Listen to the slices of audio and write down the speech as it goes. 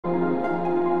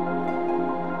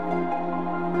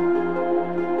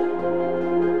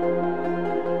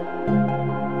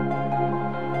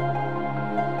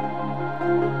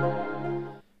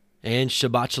And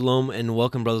Shabbat Shalom, and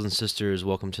welcome, brothers and sisters.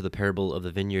 Welcome to the Parable of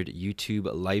the Vineyard YouTube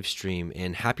live stream,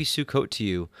 and happy Sukkot to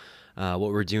you. What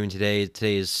we're doing today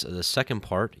is the second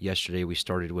part. Yesterday we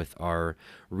started with our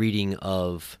reading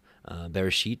of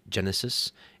Bereshit,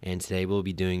 Genesis, and today we'll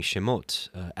be doing Shemot,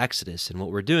 Exodus. And what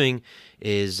we're doing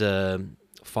is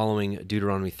following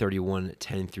Deuteronomy 31,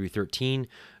 10 through 13,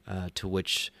 to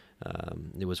which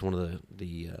it was one of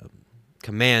the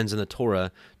commands in the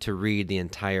Torah to read the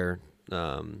entire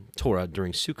Torah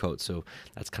during Sukkot. So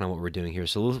that's kind of what we're doing here.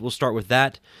 So we'll start with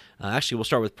that. Actually, we'll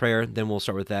start with prayer, then we'll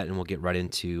start with that, and we'll get right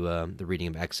into the reading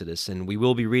of Exodus. And we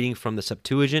will be reading from the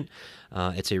Septuagint.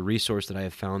 It's a resource that I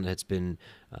have found that's been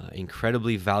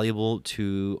incredibly valuable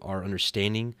to our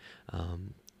understanding.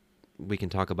 We can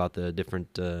talk about the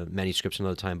different manuscripts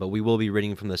another time, but we will be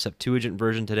reading from the Septuagint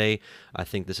version today. I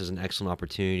think this is an excellent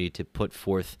opportunity to put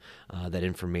forth that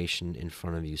information in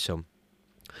front of you. So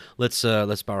let's bow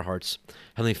our hearts.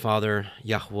 Heavenly Father,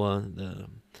 Yahweh, the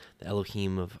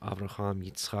Elohim of Abraham,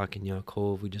 Yitzchak, and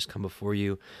Yaakov, we just come before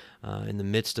you in the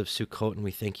midst of Sukkot, and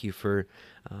we thank you for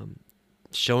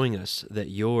showing us that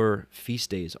your feast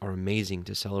days are amazing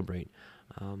to celebrate.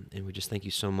 And we just thank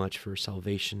you so much for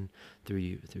salvation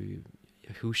through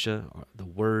Yahusha, the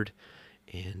Word,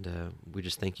 and we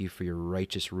just thank you for your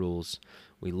righteous rules.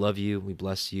 We love you, we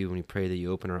bless you, and we pray that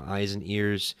you open our eyes and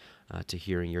ears to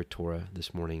hearing your Torah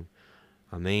this morning.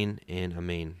 Amen and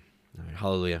amen. All right,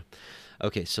 hallelujah.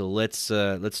 Okay, so let's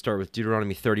start with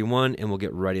Deuteronomy 31, and we'll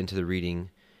get right into the reading,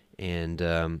 and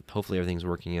hopefully everything's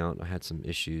working out. I had some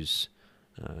issues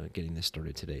getting this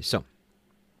started today. So,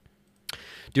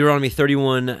 Deuteronomy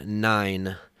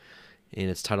 31:9, and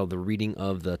it's titled "The Reading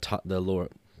of the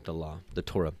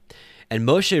Torah." And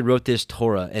Moshe wrote this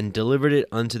Torah and delivered it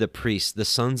unto the priests, the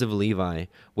sons of Levi,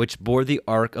 which bore the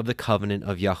ark of the covenant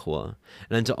of Yahweh,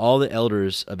 and unto all the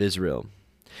elders of Israel.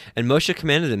 And Moshe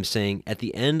commanded them, saying, At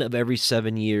the end of every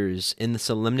 7 years, in the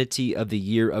solemnity of the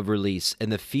year of release, in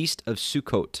the feast of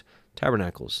Sukkot,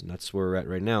 tabernacles, and that's where we're at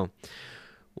right now,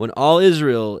 when all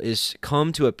Israel is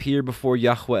come to appear before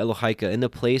Yahweh Elohika in the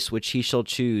place which he shall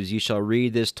choose, ye shall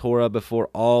read this Torah before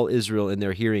all Israel in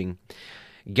their hearing.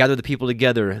 Gather the people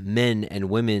together, men and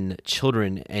women,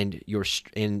 children, and your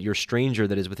stranger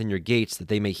that is within your gates, that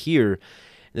they may hear,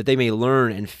 that they may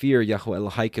learn and fear Yahweh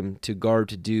Elohim to guard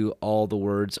to do all the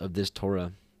words of this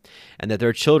Torah, and that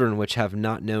their children which have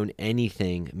not known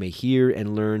anything may hear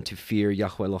and learn to fear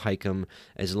Yahweh Elohim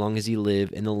as long as ye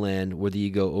live in the land whither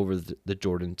ye go over the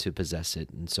Jordan to possess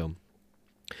it. And so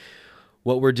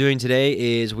what we're doing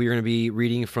today is we're going to be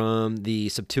reading from the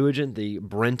Septuagint, the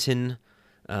Brenton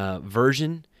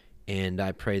version, and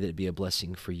I pray that it be a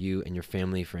blessing for you and your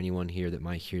family, for anyone here that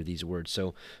might hear these words.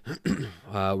 So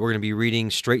we're going to be reading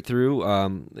straight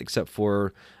through, except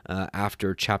for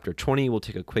after chapter 20. We'll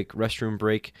take a quick restroom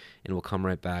break, and we'll come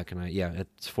right back. And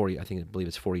it's 40. I believe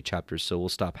it's 40 chapters, so we'll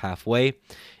stop halfway,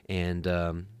 and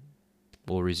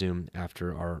we'll resume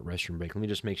after our restroom break. Let me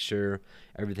just make sure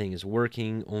everything is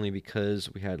working, only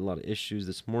because we had a lot of issues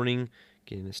this morning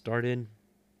getting this started.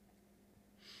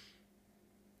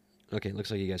 Okay,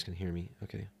 looks like you guys can hear me.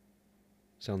 Okay,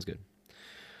 sounds good.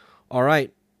 All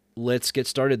right, let's get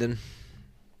started then.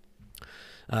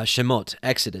 Shemot,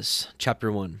 Exodus,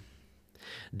 chapter 1.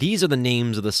 These are the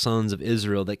names of the sons of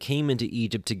Israel that came into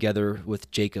Egypt together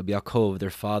with Jacob, Yaakov, their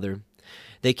father.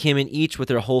 They came in each with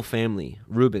their whole family: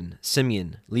 Reuben,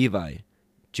 Simeon, Levi,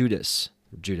 Judah,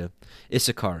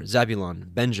 Issachar, Zabulon,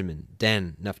 Benjamin,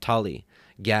 Dan, Naphtali,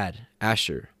 Gad,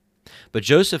 Asher. But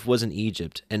Joseph was in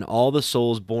Egypt, and all the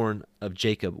souls born of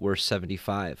Jacob were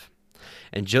 75.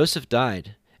 And Joseph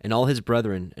died, and all his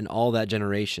brethren, and all that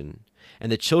generation.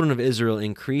 And the children of Israel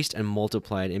increased and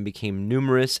multiplied, and became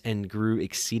numerous, and grew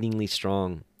exceedingly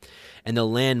strong. And the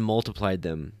land multiplied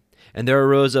them. And there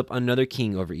arose up another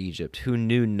king over Egypt, who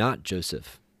knew not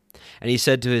Joseph. And he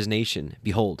said to his nation,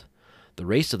 Behold, the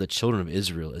race of the children of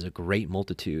Israel is a great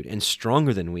multitude, and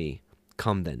stronger than we.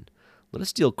 Come then, let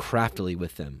us deal craftily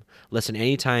with them, lest in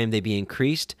any time they be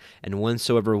increased, and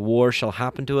whensoever war shall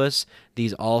happen to us,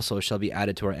 these also shall be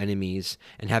added to our enemies,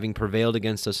 and having prevailed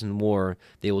against us in war,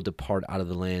 they will depart out of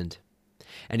the land.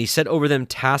 And he set over them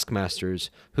taskmasters,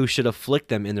 who should afflict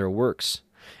them in their works.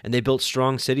 And they built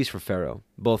strong cities for Pharaoh,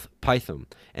 both Pithom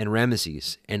and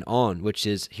Ramesses, and On, which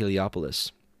is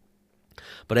Heliopolis.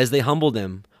 But as they humbled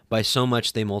them, by so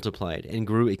much they multiplied, and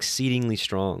grew exceedingly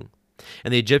strong.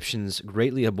 And the Egyptians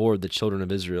greatly abhorred the children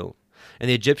of Israel. And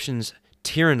the Egyptians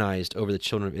tyrannized over the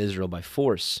children of Israel by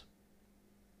force.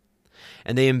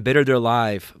 And they embittered their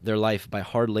life by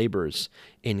hard labors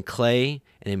in clay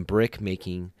and in brick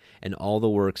making and all the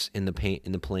works in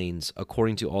the plains,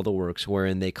 according to all the works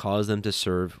wherein they caused them to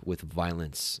serve with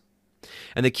violence.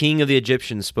 And the king of the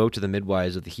Egyptians spoke to the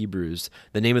midwives of the Hebrews.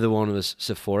 The name of the one was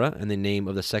Sephora, and the name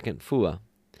of the second Phua.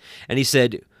 And he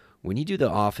said, when you do the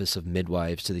office of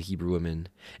midwives to the Hebrew women,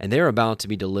 and they are about to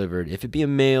be delivered, if it be a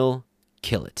male,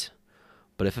 kill it.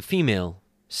 But if a female,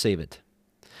 save it.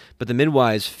 But the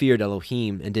midwives feared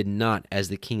Elohim, and did not as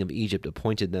the king of Egypt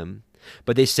appointed them.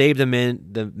 But they saved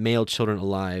the male children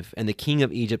alive. And the king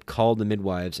of Egypt called the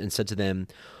midwives, and said to them,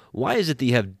 why is it that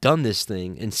you have done this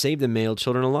thing, and saved the male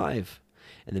children alive?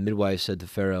 And the midwives said to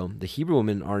Pharaoh, the Hebrew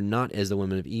women are not as the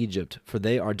women of Egypt, for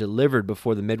they are delivered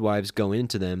before the midwives go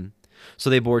into them. So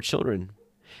they bore children.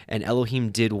 And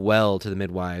Elohim did well to the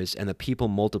midwives, and the people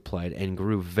multiplied and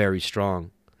grew very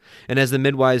strong. And as the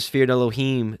midwives feared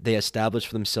Elohim, they established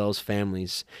for themselves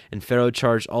families. And Pharaoh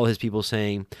charged all his people,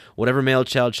 saying, whatever male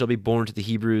child shall be born to the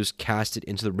Hebrews, cast it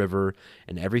into the river,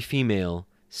 and every female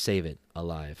save it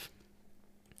alive.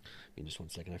 Give me just 1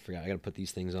 second, I forgot. I got to put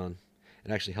these things on.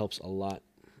 It actually helps a lot.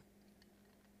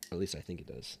 Or at least I think it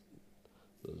does.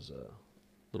 Those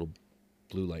little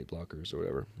blue light blockers or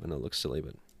whatever. I know it looks silly,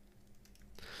 but...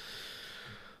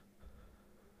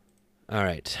 All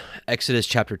right, Exodus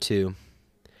chapter 2.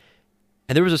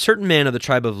 And there was a certain man of the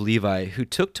tribe of Levi who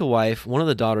took to wife one of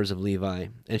the daughters of Levi,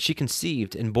 and she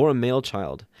conceived and bore a male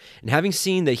child. And having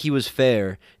seen that he was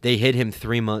fair, they hid him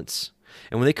 3 months.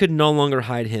 And when they could no longer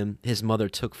hide him, his mother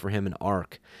took for him an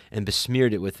ark, and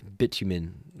besmeared it with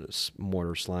bitumen,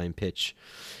 mortar, slime, pitch,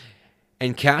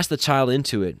 and cast the child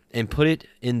into it, and put it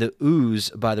in the ooze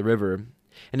by the river.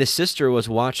 And his sister was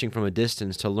watching from a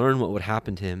distance to learn what would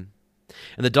happen to him.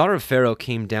 And the daughter of Pharaoh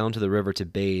came down to the river to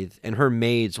bathe, and her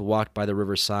maids walked by the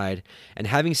river's side. And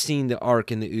having seen the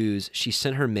ark in the ooze, she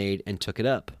sent her maid and took it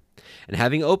up. And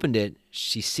having opened it,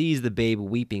 she sees the babe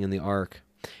weeping in the ark.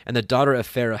 And the daughter of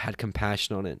Pharaoh had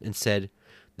compassion on it, and said,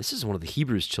 this is one of the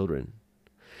Hebrews' children.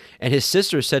 And his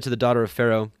sister said to the daughter of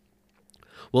Pharaoh,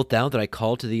 wilt thou that I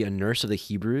call to thee a nurse of the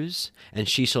Hebrews, and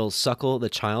she shall suckle the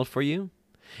child for you?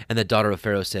 And the daughter of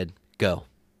Pharaoh said, go.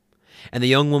 And the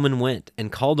young woman went,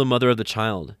 and called the mother of the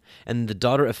child. And the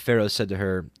daughter of Pharaoh said to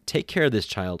her, take care of this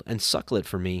child, and suckle it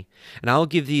for me, and I will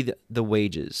give thee the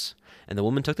wages. And the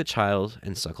woman took the child,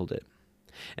 and suckled it.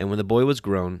 And when the boy was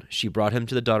grown, she brought him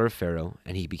to the daughter of Pharaoh,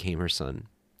 and he became her son.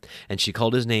 And she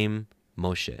called his name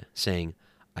Moshe, saying,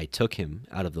 I took him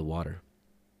out of the water.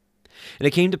 And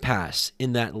it came to pass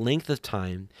in that length of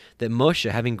time that Moshe,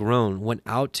 having grown, went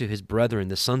out to his brethren,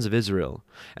 the sons of Israel.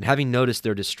 And having noticed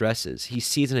their distresses, he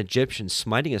sees an Egyptian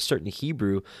smiting a certain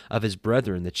Hebrew of his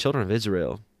brethren, the children of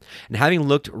Israel. And having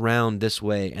looked round this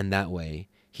way and that way,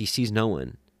 he sees no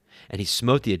one. And he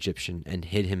smote the Egyptian and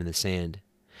hid him in the sand.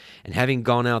 And having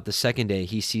gone out the second day,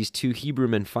 he sees 2 Hebrew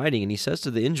men fighting, and he says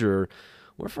to the injurer,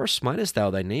 wherefore smitest thou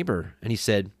thy neighbor? And he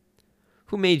said,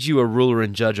 who made you a ruler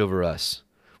and judge over us?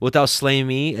 Wilt thou slay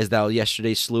me, as thou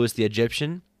yesterday slewest the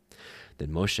Egyptian? Then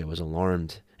Moshe was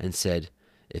alarmed, and said,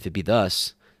 if it be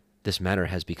thus, this matter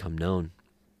has become known.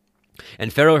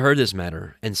 And Pharaoh heard this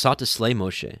matter, and sought to slay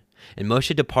Moshe. And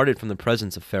Moshe departed from the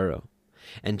presence of Pharaoh,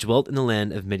 and dwelt in the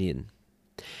land of Midian.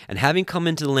 And having come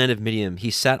into the land of Midian,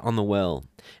 he sat on the well.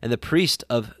 And the priest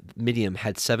of Midian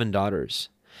had 7 daughters,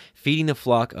 feeding the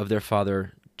flock of their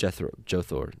father Jethro.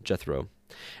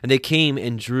 And they came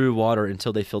and drew water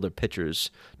until they filled their pitchers,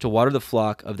 to water the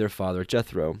flock of their father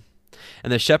Jethro.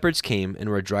 And the shepherds came and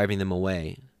were driving them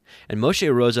away. And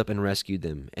Moshe rose up and rescued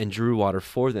them, and drew water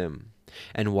for them,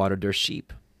 and watered their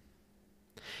sheep.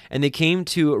 And they came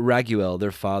to Raguel,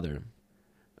 their father,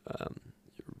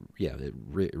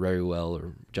 Reuel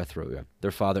or Jethro,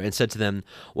 their father, and said to them,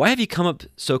 why have ye come up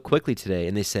so quickly today?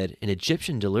 And they said, an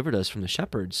Egyptian delivered us from the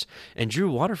shepherds, and drew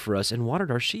water for us, and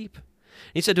watered our sheep.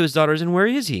 And he said to his daughters, and where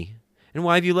is he? And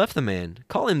why have you left the man?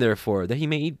 Call him therefore, that he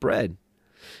may eat bread.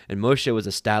 And Moshe was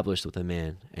established with the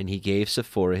man, and he gave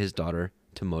Sephora his daughter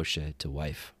to Moshe to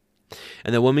wife.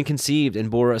 And the woman conceived and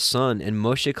bore a son, and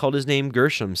Moshe called his name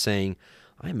Gershom, saying,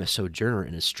 I am a sojourner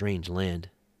in a strange land.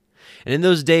 And in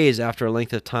those days, after a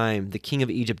length of time, the king of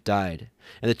Egypt died,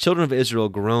 and the children of Israel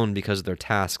groaned because of their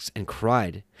tasks, and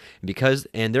cried,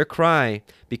 and their cry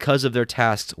because of their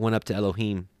tasks went up to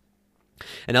Elohim.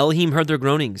 And Elohim heard their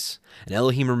groanings, and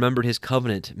Elohim remembered his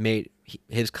covenant made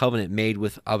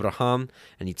with Abraham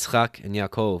and Yitzchak and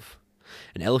Yaakov.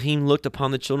 And Elohim looked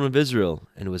upon the children of Israel,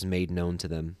 and was made known to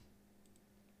them.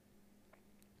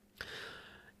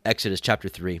 Exodus chapter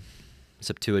 3,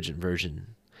 Septuagint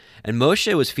version. And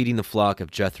Moshe was feeding the flock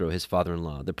of Jethro, his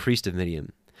father-in-law, the priest of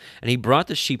Midian. And he brought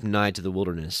the sheep nigh to the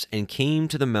wilderness, and came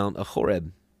to the mount of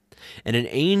Horeb. And an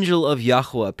angel of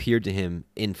Yahweh appeared to him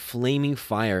in flaming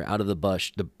fire out of the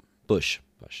bush.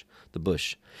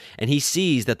 And he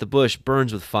sees that the bush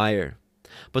burns with fire.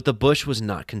 But the bush was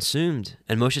not consumed.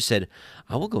 And Moshe said,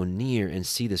 I will go near and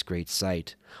see this great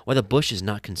sight, why the bush is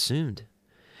not consumed.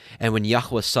 And when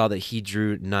Yahweh saw that he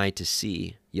drew nigh to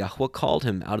see, Yahweh called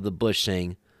him out of the bush,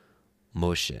 saying,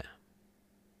 Moshe,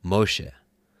 Moshe. And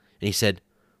he said,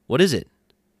 What is it?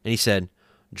 And he said,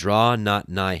 Draw not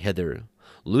nigh hither.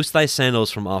 Loose thy sandals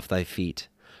from off thy feet,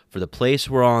 for the place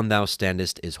whereon thou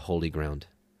standest is holy ground.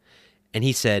 And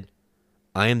he said,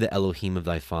 I am the Elohim of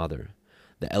thy father,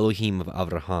 the Elohim of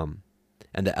Abraham,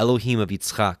 and the Elohim of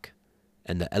Yitzchak,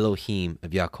 and the Elohim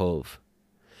of Yaakov.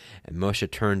 And Moshe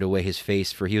turned away his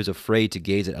face, for he was afraid to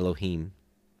gaze at Elohim.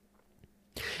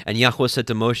 And Yahweh said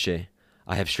to Moshe,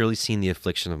 I have surely seen the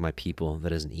affliction of my people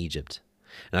that is in Egypt,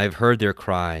 and I have heard their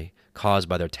cry caused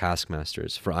by their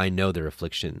taskmasters, for I know their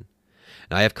affliction.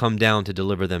 And I have come down to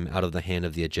deliver them out of the hand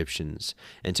of the Egyptians,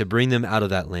 and to bring them out of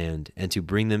that land, and to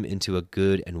bring them into a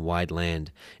good and wide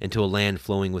land, into a land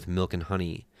flowing with milk and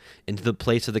honey, into the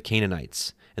place of the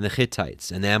Canaanites, and the Hittites,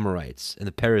 and the Amorites, and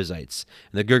the Perizzites,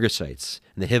 and the Girgashites,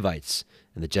 and the Hivites,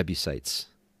 and the Jebusites.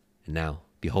 And now,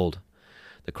 behold,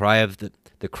 the cry of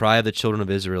the children of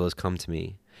Israel has come to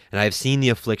me, and I have seen the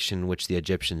affliction which the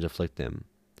Egyptians afflict them.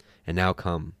 And now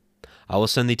come, I will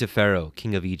send thee to Pharaoh,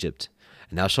 king of Egypt,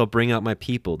 and thou shalt bring out my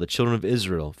people, the children of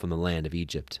Israel, from the land of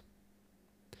Egypt.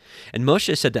 And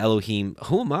Moshe said to Elohim,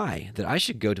 Who am I, that I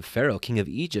should go to Pharaoh, king of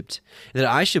Egypt, and that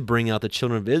I should bring out the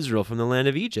children of Israel from the land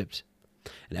of Egypt?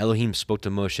 And Elohim spoke to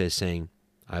Moshe, saying,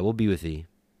 I will be with thee,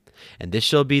 and this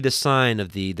shall be the sign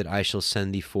of thee that I shall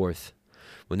send thee forth.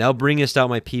 When thou bringest out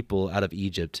my people out of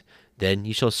Egypt, then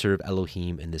ye shall serve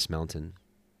Elohim in this mountain.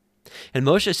 And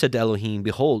Moshe said to Elohim,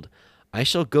 Behold, I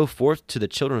shall go forth to the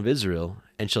children of Israel,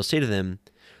 and shall say to them,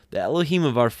 The Elohim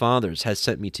of our fathers has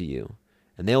sent me to you.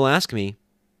 And they will ask me,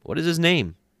 What is his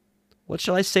name? What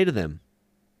shall I say to them?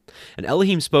 And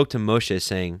Elohim spoke to Moshe,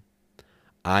 saying,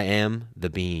 I am the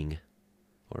being,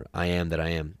 or I am that I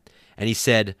am. And he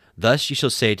said, Thus you shall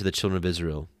say to the children of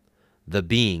Israel, The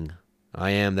being, I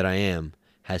am that I am,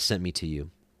 has sent me to you.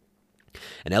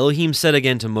 And Elohim said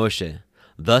again to Moshe,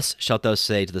 Thus shalt thou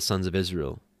say to the sons of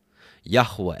Israel,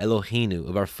 Yahweh Eloheinu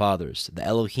of our fathers, the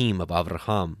Elohim of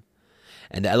Avraham,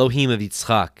 and the Elohim of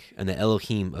Yitzchak, and the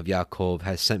Elohim of Yaakov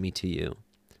has sent me to you.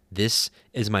 This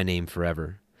is my name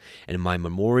forever, and my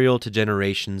memorial to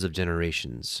generations of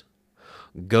generations.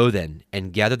 Go then,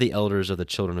 and gather the elders of the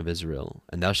children of Israel,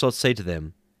 and thou shalt say to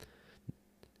them,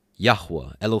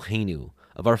 Yahweh Eloheinu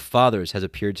of our fathers has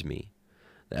appeared to me,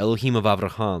 the Elohim of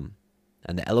Avraham,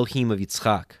 and the Elohim of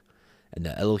Yitzchak, and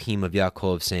the Elohim of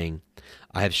Yaakov, saying,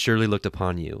 I have surely looked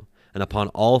upon you, and upon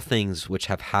all things which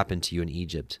have happened to you in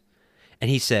Egypt. And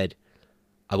he said,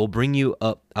 I will bring you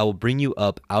up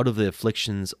out of the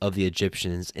afflictions of the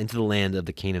Egyptians into the land of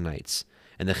the Canaanites,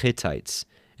 and the Hittites,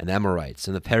 and the Amorites,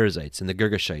 and the Perizzites, and the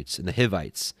Girgashites, and the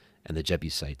Hivites, and the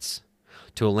Jebusites,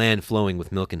 to a land flowing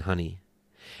with milk and honey.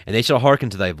 And they shall hearken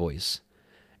to thy voice,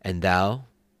 and thou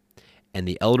and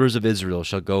the elders of Israel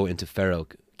shall go into Pharaoh,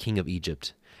 king of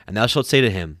Egypt, and thou shalt say to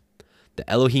him, The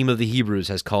Elohim of the Hebrews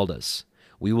has called us.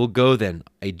 We will go then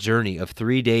a journey of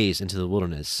 3 days into the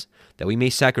wilderness, that we may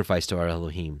sacrifice to our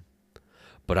Elohim.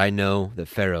 But I know that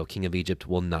Pharaoh, king of Egypt,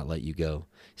 will not let you go,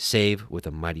 save with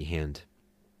a mighty hand.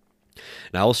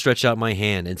 And I will stretch out my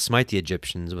hand and smite the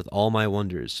Egyptians with all my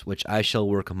wonders, which I shall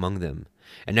work among them.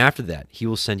 And after that he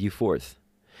will send you forth.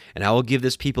 And I will give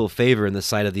this people favor in the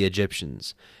sight of the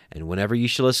Egyptians. And whenever ye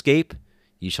shall escape,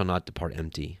 ye shall not depart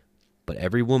empty. But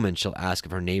every woman shall ask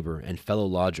of her neighbor and fellow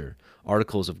lodger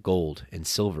articles of gold and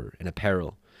silver and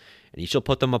apparel. And ye shall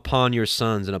put them upon your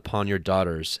sons and upon your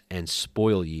daughters, and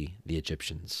spoil ye the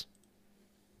Egyptians.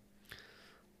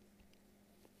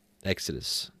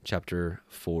 Exodus chapter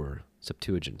 4,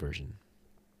 Septuagint version.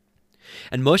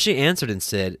 And Moshe answered and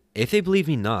said, If they believe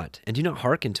me not, and do not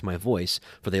hearken to my voice,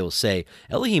 for they will say,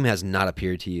 Elohim has not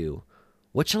appeared to you,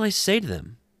 what shall I say to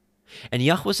them? And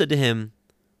Yahweh said to him,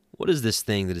 What is this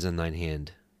thing that is in thine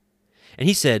hand? And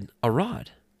he said, A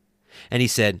rod. And he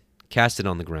said, Cast it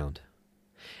on the ground.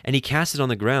 And he cast it on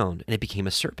the ground, and it became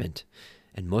a serpent.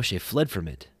 And Moshe fled from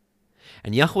it.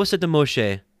 And Yahweh said to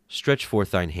Moshe, Stretch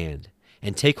forth thine hand,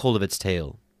 and take hold of its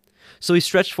tail. So he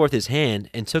stretched forth his hand,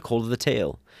 and took hold of the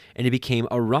tail, and it became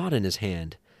a rod in his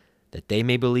hand, that they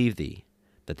may believe thee,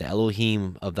 that the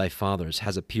Elohim of thy fathers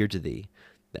has appeared to thee,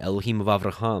 the Elohim of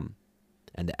Avraham,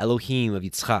 and the Elohim of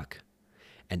Yitzchak,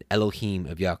 and Elohim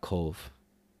of Yaakov.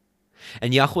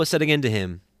 And Yahweh said again to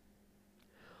him,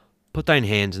 Put thine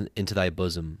hands into thy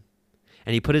bosom.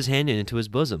 And he put his hand into his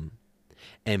bosom,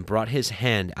 and brought his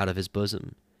hand out of his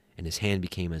bosom, and his hand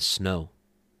became as snow.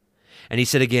 And he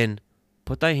said again,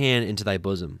 Put thy hand into thy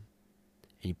bosom.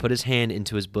 And he put his hand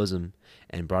into his bosom,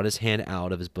 and brought his hand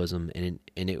out of his bosom, and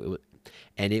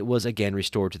it was again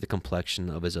restored to the complexion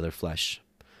of his other flesh.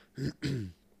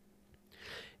 And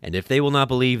if they will not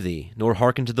believe thee, nor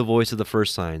hearken to the voice of the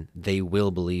first sign, they will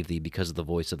believe thee because of the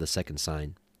voice of the second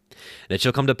sign. And it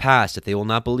shall come to pass, if they will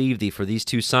not believe thee for these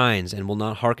two signs, and will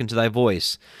not hearken to thy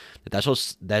voice,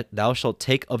 that thou shalt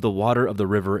take of the water of the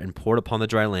river, and pour it upon the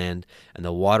dry land, and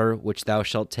the water which thou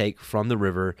shalt take from the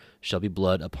river shall be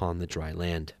blood upon the dry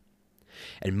land.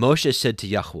 And Moshe said to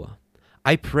Yahweh,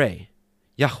 I pray,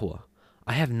 Yahweh,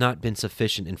 I have not been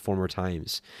sufficient in former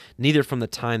times, neither from the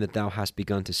time that thou hast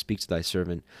begun to speak to thy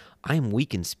servant. I am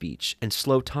weak in speech, and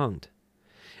slow-tongued.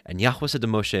 And Yahweh said to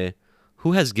Moshe,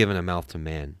 Who has given a mouth to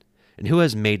man? And who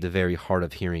has made the very heart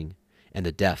of hearing, and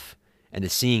the deaf, and the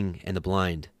seeing, and the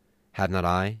blind? Have not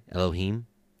I, Elohim?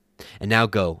 And now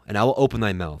go, and I will open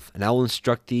thy mouth, and I will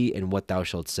instruct thee in what thou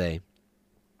shalt say.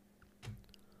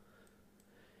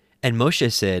 And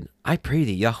Moshe said, I pray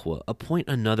thee, Yahweh, appoint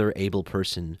another able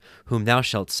person, whom thou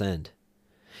shalt send.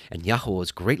 And Yahweh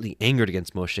was greatly angered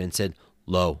against Moshe, and said,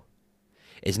 Lo,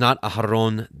 is not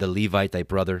Aharon the Levite thy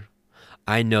brother?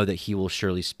 I know that he will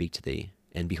surely speak to thee.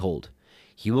 And behold,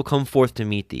 he will come forth to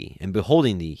meet thee, and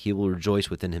beholding thee, he will rejoice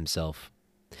within himself.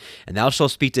 And thou shalt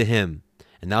speak to him,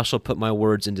 and thou shalt put my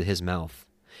words into his mouth.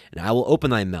 And I will open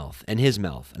thy mouth, and his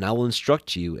mouth, and I will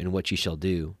instruct you in what ye shall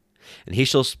do. And he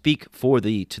shall speak for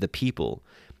thee to the people,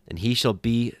 and he shall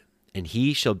be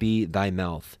thy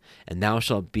mouth, and thou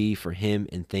shalt be for him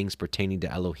in things pertaining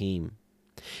to Elohim.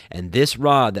 And this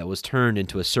rod that was turned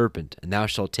into a serpent, and thou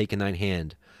shalt take in thine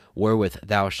hand, wherewith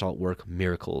thou shalt work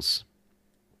miracles.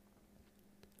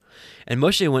 And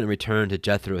Moshe went and returned to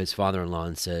Jethro his father-in-law,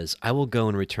 and says, I will go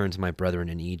and return to my brethren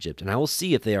in Egypt, and I will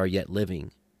see if they are yet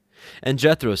living. And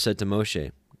Jethro said to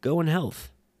Moshe, Go in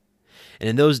health. And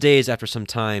in those days after some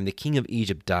time the king of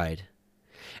Egypt died.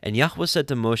 And Yahweh said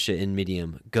to Moshe in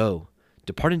Midian, Go,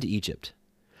 depart into Egypt,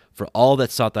 for all that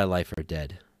sought thy life are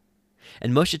dead.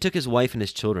 And Moshe took his wife and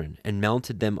his children, and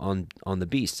mounted them on the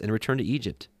beasts, and returned to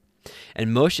Egypt.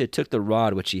 And Moshe took the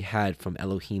rod which he had from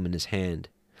Elohim in his hand.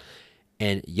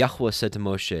 And Yahweh said to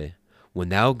Moshe, When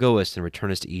thou goest and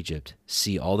returnest to Egypt,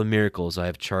 see all the miracles I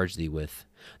have charged thee with.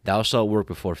 Thou shalt work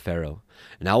before Pharaoh,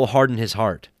 and I will harden his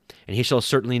heart, and he shall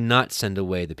certainly not send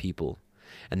away the people.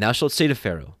 And thou shalt say to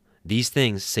Pharaoh, These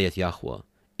things saith Yahweh,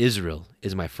 Israel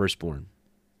is my firstborn.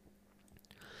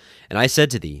 And I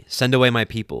said to thee, Send away my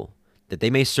people, that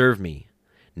they may serve me.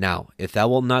 Now, if thou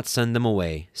wilt not send them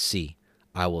away, see,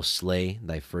 I will slay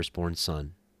thy firstborn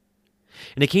son.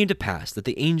 And it came to pass that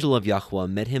the angel of Yahweh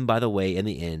met him by the way in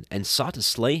the inn, and sought to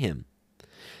slay him.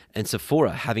 And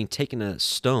Sephora, having taken a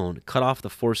stone, cut off the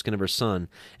foreskin of her son,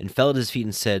 and fell at his feet,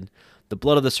 and said, The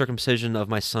blood of the circumcision of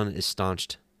my son is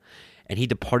staunched. And he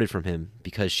departed from him,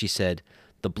 because she said,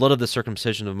 The blood of the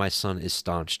circumcision of my son is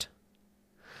staunched.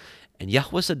 And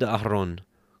Yahweh said to Aharon,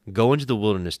 Go into the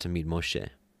wilderness to meet Moshe.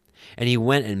 And he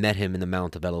went and met him in the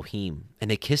mount of Elohim, and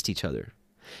they kissed each other.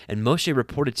 And Moshe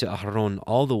reported to Aharon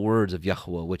all the words of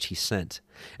Yahweh which he sent,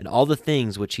 and all the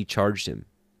things which he charged him.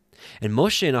 And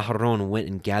Moshe and Aharon went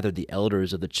and gathered the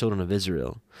elders of the children of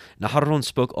Israel. And Aharon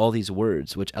spoke all these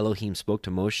words which Elohim spoke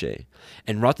to Moshe,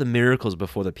 and wrought the miracles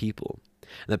before the people.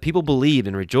 And the people believed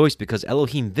and rejoiced because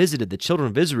Elohim visited the children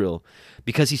of Israel,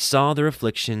 because he saw their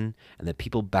affliction, and the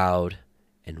people bowed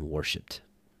and worshipped.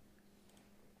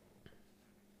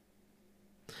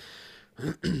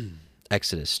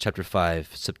 Exodus chapter 5,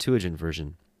 Septuagint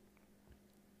version.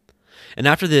 And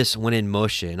after this went in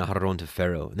Moshe and Aharon to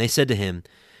Pharaoh, and they said to him,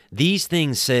 These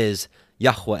things says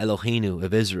Yahweh Eloheinu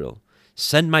of Israel,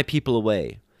 Send my people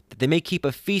away, that they may keep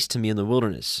a feast to me in the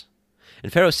wilderness.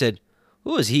 And Pharaoh said,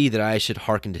 Who is he that I should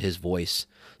hearken to his voice,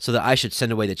 so that I should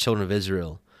send away the children of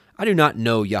Israel? I do not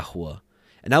know Yahweh,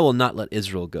 and I will not let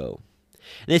Israel go.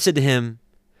 And they said to him,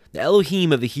 The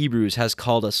Elohim of the Hebrews has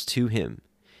called us to him.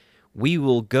 We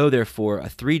will go therefore a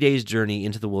 3 days' journey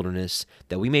into the wilderness,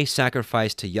 that we may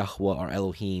sacrifice to Yahweh our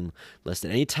Elohim, lest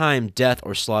at any time death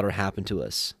or slaughter happen to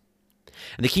us.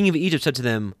 And the king of Egypt said to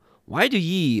them, Why do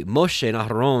ye, Moshe and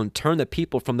Aharon, turn the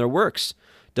people from their works?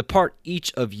 Depart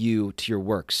each of you to your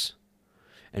works.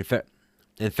 And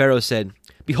Pharaoh said,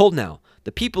 Behold now,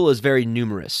 the people is very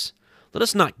numerous. Let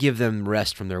us not give them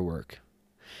rest from their work.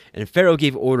 And Pharaoh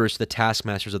gave orders to the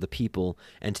taskmasters of the people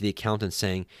and to the accountants,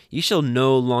 saying, Ye shall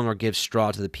no longer give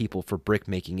straw to the people for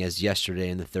brickmaking as yesterday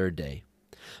and the third day.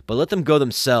 But let them go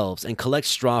themselves and collect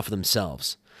straw for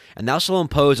themselves. And thou shalt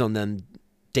impose on them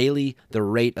daily the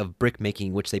rate of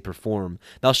brickmaking which they perform.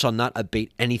 Thou shalt not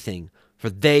abate anything, for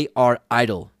they are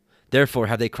idle. Therefore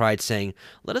have they cried, saying,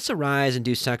 Let us arise and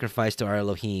do sacrifice to our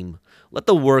Elohim. Let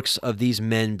the works of these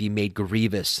men be made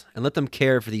grievous, and let them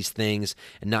care for these things,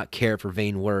 and not care for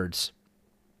vain words.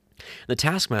 The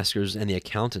taskmasters and the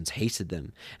accountants hasted them,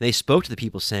 and they spoke to the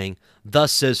people, saying,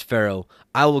 Thus says Pharaoh,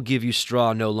 I will give you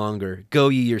straw no longer. Go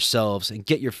ye yourselves, and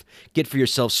get for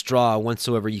yourselves straw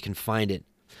whensoever ye can find it,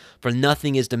 for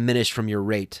nothing is diminished from your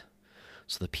rate.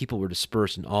 So the people were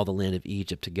dispersed in all the land of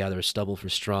Egypt to gather stubble for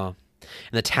straw.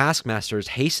 And the taskmasters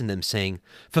hastened them, saying,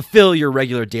 Fulfill your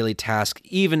regular daily task,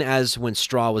 even as when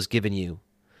straw was given you.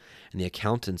 And the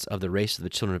accountants of the race of the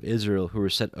children of Israel, who were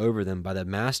set over them by the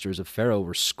masters of Pharaoh,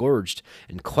 were scourged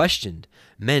and questioned,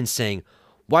 men saying,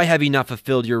 Why have ye not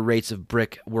fulfilled your rates of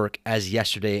brick work as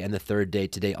yesterday and the third day,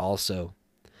 today also?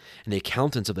 And the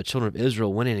accountants of the children of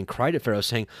Israel went in and cried at Pharaoh,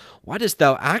 saying, Why dost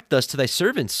thou act thus to thy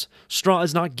servants? Straw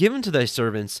is not given to thy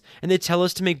servants, and they tell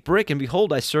us to make brick, and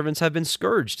behold, thy servants have been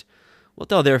scourged. Wilt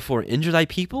thou therefore injure thy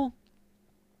people?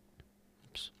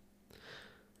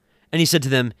 And he said to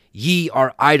them, Ye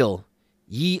are idle,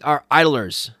 ye are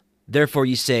idlers. Therefore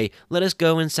ye say, Let us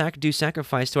go and do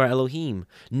sacrifice to our Elohim.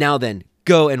 Now then,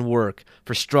 go and work,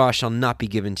 for straw shall not be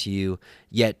given to you,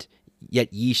 yet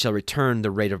ye shall return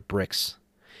the rate of bricks.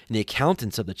 And the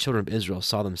accountants of the children of Israel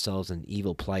saw themselves in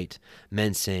evil plight,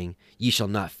 men saying, Ye shall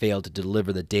not fail to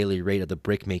deliver the daily rate of the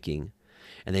brickmaking.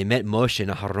 And they met Moshe and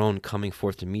Aharon coming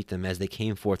forth to meet them as they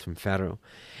came forth from Pharaoh.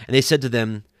 And they said to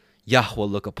them, Yahweh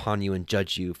look upon you and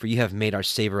judge you, for you have made our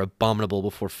savor abominable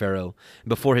before Pharaoh, and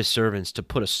before his servants, to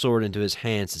put a sword into his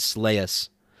hands to slay us.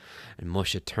 And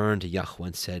Moshe turned to Yahweh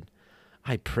and said,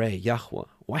 I pray, Yahweh,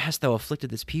 why hast thou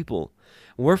afflicted this people?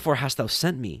 Wherefore hast thou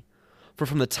sent me? For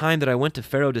from the time that I went to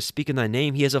Pharaoh to speak in thy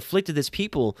name, he has afflicted this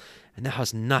people, and thou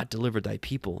hast not delivered thy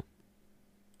people.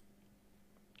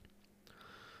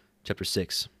 Chapter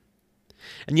 6.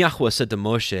 And Yahweh said to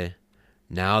Moshe,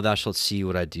 Now thou shalt see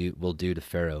what I will do to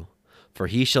Pharaoh, for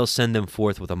he shall send them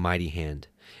forth with a mighty hand,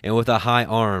 and with a high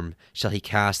arm shall he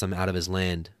cast them out of his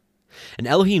land. And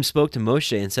Elohim spoke to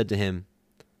Moshe and said to him,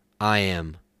 I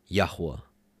am Yahweh.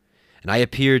 And I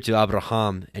appeared to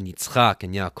Abraham and Yitzchak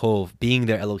and Yaakov, being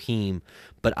their Elohim,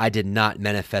 but I did not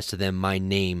manifest to them my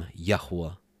name,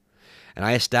 Yahweh. And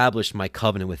I established my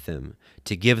covenant with them,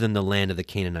 to give them the land of the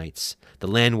Canaanites, the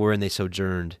land wherein they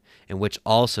sojourned, in which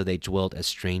also they dwelt as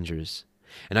strangers.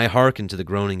 And I hearkened to the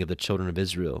groaning of the children of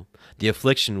Israel, the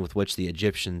affliction with which the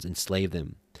Egyptians enslaved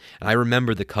them. And I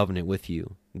remembered the covenant with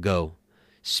you. Go,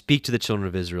 speak to the children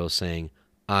of Israel, saying,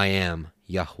 I am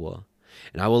Yahweh.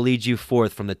 And I will lead you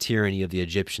forth from the tyranny of the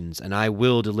Egyptians, and I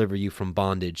will deliver you from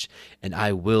bondage, and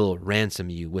I will ransom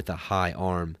you with a high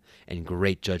arm and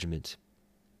great judgment.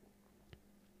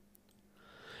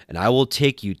 And I will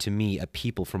take you to me a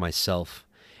people for myself,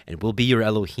 and will be your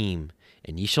Elohim,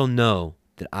 and ye shall know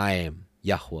that I am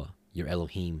Yahweh, your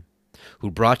Elohim, who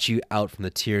brought you out from the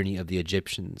tyranny of the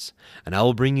Egyptians. And I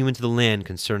will bring you into the land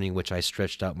concerning which I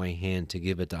stretched out my hand to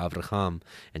give it to Abraham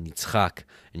and Yitzchak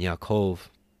and Yaakov.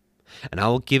 And I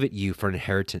will give it you for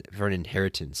an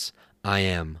inheritance. I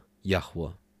am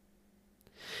Yahweh.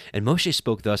 And Moshe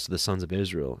spoke thus to the sons of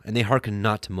Israel, and they hearkened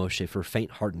not to Moshe for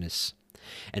faint-heartedness,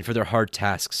 and for their hard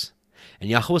tasks. And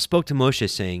Yahweh spoke to Moshe,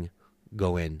 saying,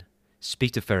 Go in,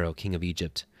 speak to Pharaoh, king of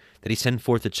Egypt, that he send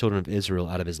forth the children of Israel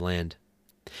out of his land.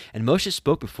 And Moshe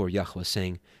spoke before Yahweh,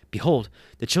 saying, Behold,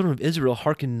 the children of Israel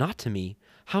hearken not to me.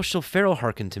 How shall Pharaoh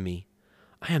hearken to me?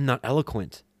 I am not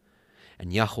eloquent.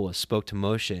 And Yahweh spoke to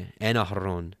Moshe and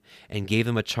Aharon, and gave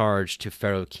them a charge to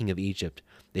Pharaoh, king of Egypt,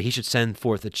 that he should send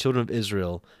forth the children of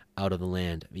Israel out of the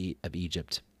land of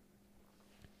Egypt.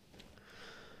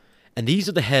 And these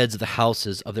are the heads of the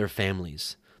houses of their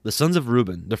families, the sons of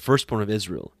Reuben, the firstborn of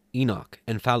Israel, Enoch,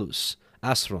 and Phalus,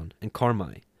 Asron, and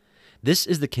Carmi. This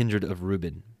is the kindred of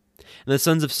Reuben. And the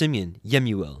sons of Simeon,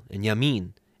 Yemuel, and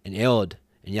Yamin, and Eod,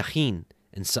 and Yachin,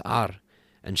 and Sa'ar,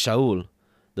 and Shaul,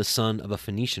 the son of a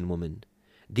Phoenician woman.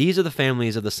 These are the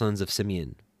families of the sons of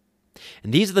Simeon.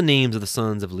 And these are the names of the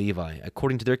sons of Levi,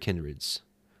 according to their kindreds: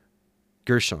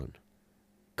 Gershon,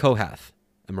 Kohath,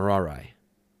 and Merari.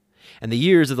 And the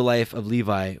years of the life of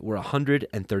Levi were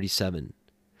 137.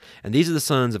 And these are the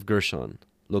sons of Gershon,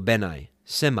 Lobenai,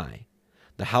 Semai,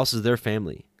 the houses of their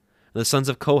family. And the sons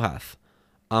of Kohath,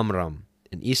 Amram,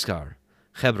 and Iskar,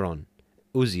 Hebron,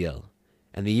 Uziel.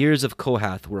 And the years of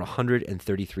Kohath were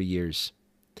 133 years.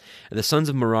 And the sons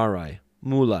of Merari,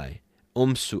 Mulai,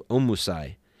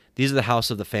 Omusai. These are the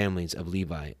house of the families of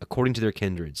Levi, according to their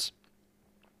kindreds.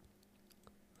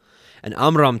 And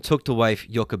Amram took to wife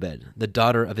Jochebed, the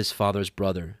daughter of his father's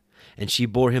brother, and she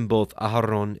bore him both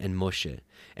Aharon and Moshe.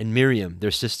 and Miriam,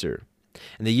 their sister.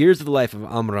 And the years of the life of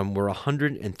Amram were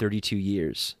 132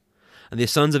 years. And the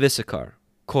sons of Issachar,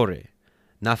 Kore,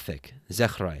 Naphek,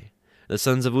 Zechrai, the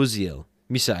sons of Uzziel,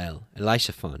 Misael,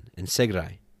 Elishaphan, and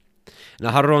Segrai. And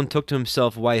Aharon took to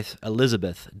himself wife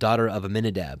Elizabeth, daughter of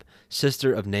Aminadab,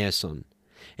 sister of Naasson.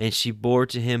 And she bore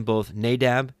to him both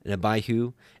Nadab and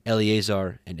Abihu,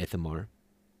 Eleazar, and Ithamar.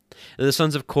 And the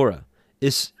sons of Korah,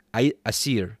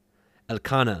 Asir,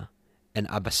 Elkanah, and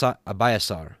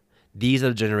Abiasar. These are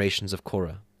the generations of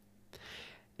Korah.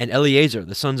 And Eleazar,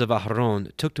 the sons of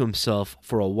Aharon, took to himself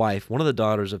for a wife one of the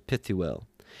daughters of Pethuel,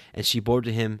 and she bore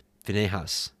to him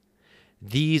Phinehas.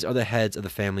 These are the heads of the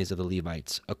families of the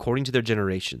Levites, according to their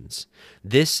generations.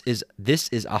 This is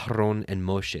Aharon and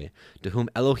Moshe, to whom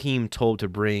Elohim told to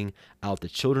bring out the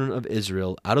children of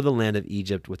Israel out of the land of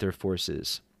Egypt with their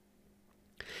forces.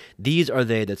 These are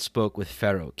they that spoke with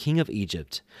Pharaoh, king of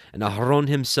Egypt, and Aharon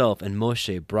himself and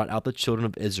Moshe brought out the children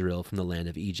of Israel from the land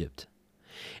of Egypt.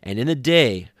 And in the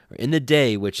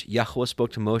day which Yahweh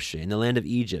spoke to Moshe in the land of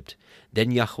Egypt, then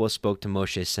Yahweh spoke to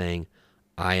Moshe, saying,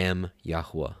 I am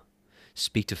Yahweh.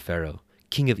 Speak to Pharaoh,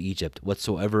 king of Egypt,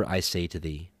 whatsoever I say to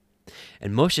thee.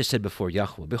 And Moshe said before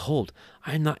Yahweh, Behold,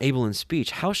 I am not able in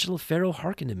speech. How shall Pharaoh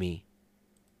hearken to me?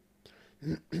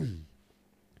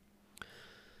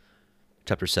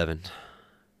 Chapter 7.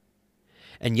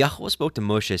 And Yahweh spoke to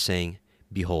Moshe, saying,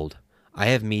 Behold, I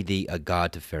have made thee a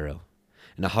god to Pharaoh,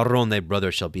 and Aharon thy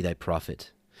brother shall be thy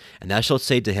prophet. And thou shalt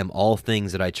say to him all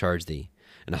things that I charge thee,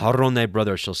 and Aharon thy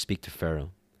brother shall speak to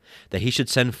Pharaoh, that he should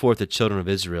send forth the children of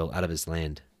Israel out of his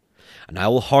land. And I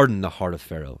will harden the heart of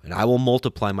Pharaoh, and I will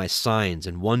multiply my signs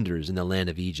and wonders in the land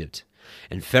of Egypt.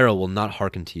 And Pharaoh will not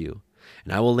hearken to you.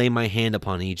 And I will lay my hand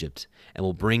upon Egypt, and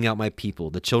will bring out my people,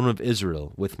 the children of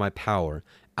Israel, with my power,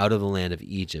 out of the land of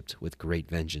Egypt with great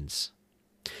vengeance.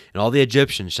 And all the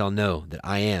Egyptians shall know that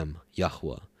I am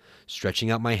Yahweh, stretching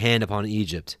out my hand upon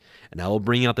Egypt, and I will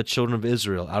bring out the children of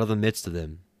Israel out of the midst of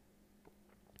them.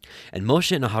 And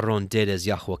Moshe and Aharon did as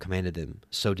Yahweh commanded them,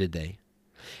 so did they.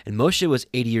 And Moshe was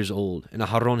 80 years old, and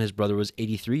Aharon his brother was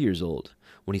 83 years old,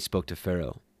 when he spoke to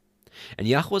Pharaoh. And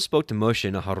Yahweh spoke to Moshe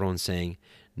and Aharon, saying,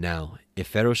 Now, if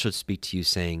Pharaoh should speak to you,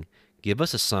 saying, Give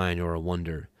us a sign or a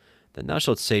wonder, then thou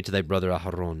shalt say to thy brother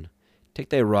Aharon, Take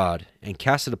thy rod, and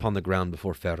cast it upon the ground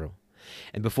before Pharaoh,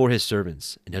 and before his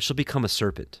servants, and it shall become a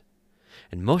serpent.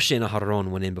 And Moshe and Aharon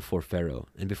went in before Pharaoh,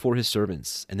 and before his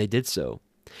servants, and they did so,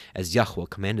 as Yahweh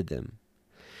commanded them.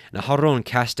 And Aharon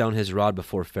cast down his rod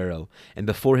before Pharaoh, and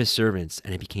before his servants,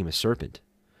 and it became a serpent.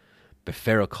 But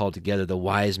Pharaoh called together the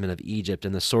wise men of Egypt,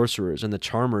 and the sorcerers, and the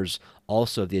charmers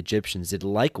also of the Egyptians did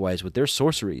likewise with their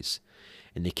sorceries.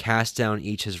 And they cast down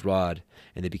each his rod,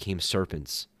 and they became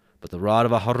serpents. But the rod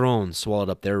of Aharon swallowed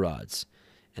up their rods,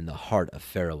 and the heart of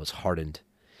Pharaoh was hardened,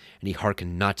 and he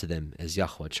hearkened not to them, as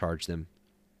Yahweh charged them.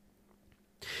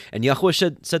 And Yahweh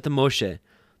said to Moshe,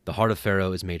 The heart of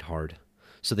Pharaoh is made hard,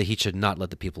 so that he should not let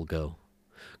the people go.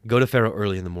 Go to Pharaoh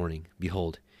early in the morning.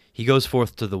 Behold, he goes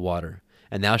forth to the water,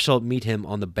 and thou shalt meet him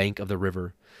on the bank of the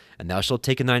river. And thou shalt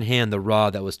take in thine hand the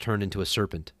rod that was turned into a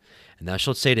serpent. And thou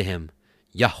shalt say to him,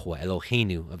 Yahweh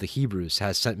Eloheinu of the Hebrews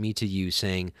has sent me to you,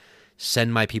 saying,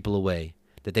 Send my people away,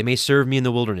 that they may serve me in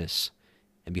the wilderness.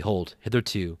 And behold,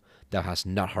 hitherto thou hast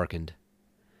not hearkened.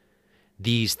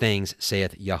 These things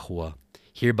saith Yahweh,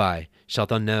 Hereby shalt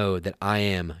thou know that I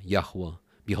am Yahweh.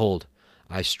 Behold,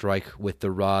 I strike with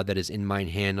the rod that is in mine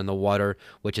hand on the water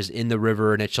which is in the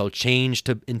river, and it shall change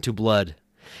into blood.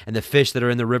 And the fish that are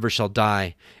in the river shall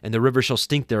die, and the river shall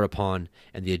stink thereupon,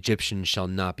 and the Egyptians shall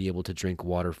not be able to drink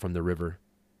water from the river.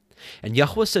 And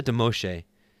Yahweh said to Moshe,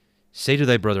 Say to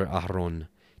thy brother Aharon,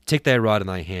 Take thy rod in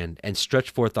thy hand, and stretch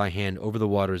forth thy hand over the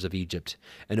waters of Egypt,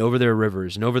 and over their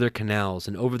rivers, and over their canals,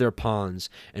 and over their ponds,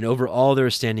 and over all their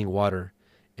standing water,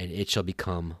 and it shall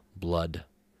become blood.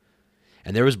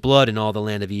 And there was blood in all the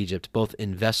land of Egypt, both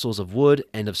in vessels of wood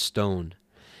and of stone.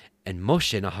 And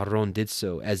Moshe and Aharon did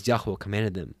so, as Yahweh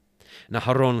commanded them. And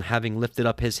Aharon, having lifted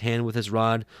up his hand with his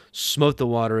rod, smote the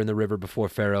water in the river before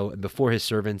Pharaoh and before his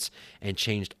servants, and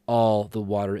changed all the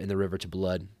water in the river to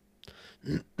blood.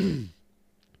 And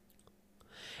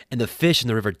the fish in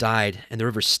the river died, and the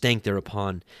river stank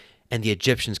thereupon, and the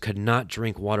Egyptians could not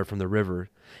drink water from the river.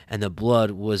 And the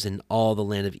blood was in all the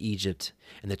land of Egypt,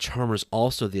 and the charmers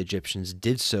also of the Egyptians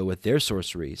did so with their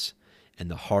sorceries.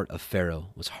 And the heart of Pharaoh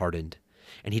was hardened,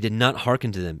 and he did not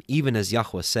hearken to them, even as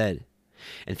Yahweh said.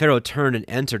 And Pharaoh turned and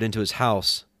entered into his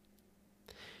house,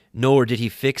 nor did he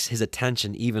fix his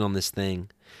attention even on this thing.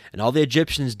 And all the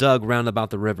Egyptians dug round about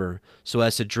the river, so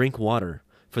as to drink water,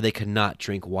 for they could not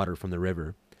drink water from the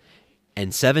river.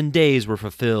 And 7 days were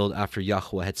fulfilled after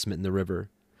Yahweh had smitten the river.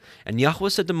 And Yahweh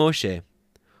said to Moshe,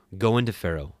 Go into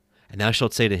Pharaoh, and thou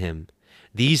shalt say to him,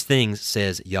 These things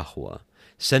says Yahweh,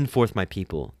 send forth my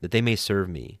people, that they may serve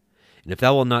me. And if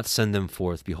thou wilt not send them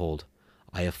forth, behold,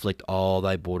 I afflict all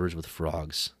thy borders with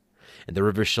frogs. And the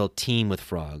rivers shall teem with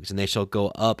frogs, and they shall go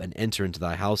up and enter into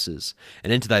thy houses,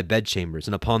 and into thy bedchambers,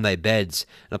 and upon thy beds,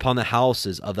 and upon the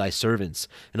houses of thy servants,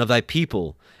 and of thy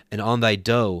people, and on thy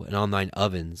dough, and on thine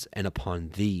ovens, and upon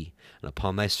thee, and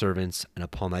upon thy servants, and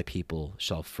upon thy people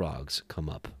shall frogs come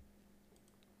up.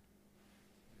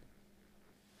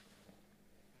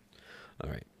 All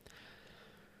right.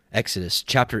 Exodus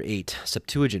chapter 8,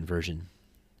 Septuagint version.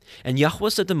 And Yahweh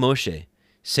said to Moshe,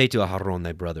 Say to Aharon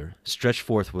thy brother, Stretch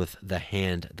forth with the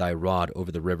hand thy rod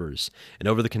over the rivers, and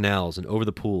over the canals, and over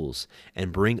the pools,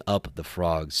 and bring up the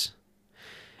frogs.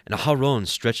 And Aharon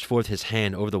stretched forth his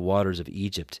hand over the waters of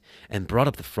Egypt, and brought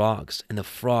up the frogs, and the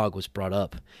frog was brought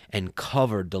up, and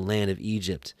covered the land of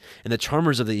Egypt. And the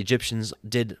charmers of the Egyptians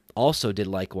did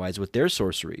likewise with their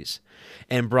sorceries,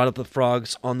 and brought up the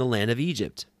frogs on the land of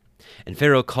Egypt. And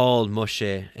Pharaoh called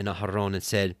Moshe and Aharon and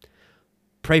said,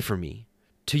 Pray for me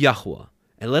to Yahweh,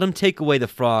 and let him take away the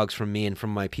frogs from me and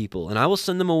from my people, and I will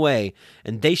send them away,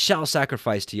 and they shall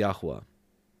sacrifice to Yahweh.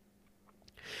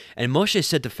 And Moshe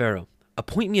said to Pharaoh,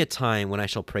 Appoint me a time when I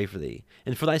shall pray for thee,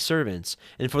 and for thy servants,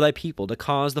 and for thy people, to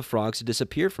cause the frogs to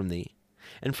disappear from thee,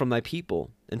 and from thy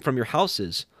people, and from your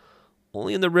houses.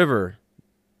 Only in the river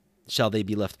shall they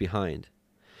be left behind.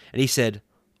 And he said,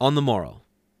 On the morrow.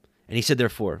 And he said,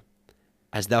 Therefore,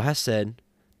 as thou hast said,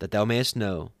 that thou mayest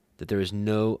know that there is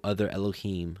no other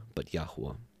Elohim but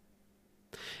Yahweh.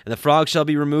 And the frogs shall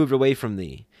be removed away from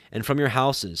thee, and from your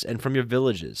houses, and from your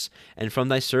villages, and from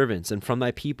thy servants, and from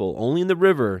thy people. Only in the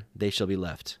river they shall be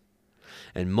left.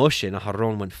 And Moshe and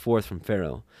Aharon went forth from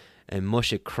Pharaoh, and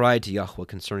Moshe cried to Yahweh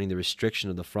concerning the restriction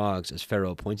of the frogs, as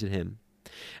Pharaoh appointed him.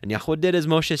 And Yahweh did as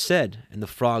Moshe said, and the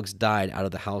frogs died out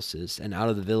of the houses, and out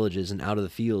of the villages, and out of the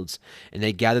fields, and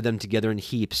they gathered them together in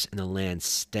heaps, and the land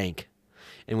stank.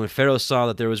 And when Pharaoh saw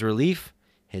that there was relief,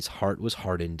 his heart was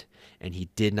hardened, and he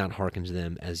did not hearken to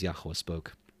them as Yahweh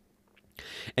spoke.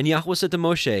 And Yahweh said to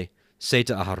Moshe, Say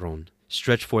to Aharon,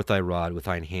 Stretch forth thy rod with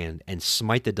thine hand, and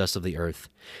smite the dust of the earth,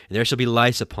 and there shall be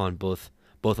lice upon both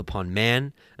upon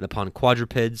man, and upon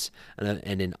quadrupeds,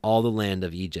 and in all the land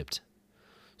of Egypt.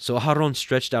 So Aharon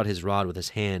stretched out his rod with his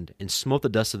hand, and smote the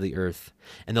dust of the earth.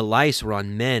 And the lice were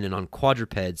on men and on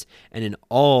quadrupeds, and in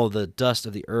all the dust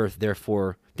of the earth,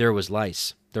 therefore there were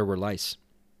lice.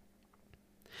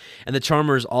 And the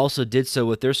charmers also did so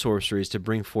with their sorceries to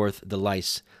bring forth the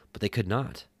lice, but they could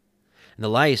not. And the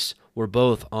lice were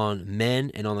both on men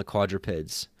and on the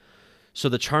quadrupeds. So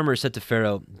the charmers said to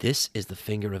Pharaoh, This is the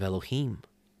finger of Elohim.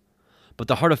 But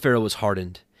the heart of Pharaoh was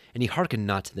hardened, and he hearkened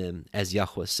not to them, as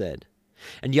Yahweh said.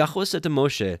 And Yahweh said to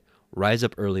Moshe, Rise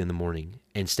up early in the morning,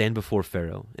 and stand before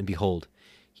Pharaoh, and behold,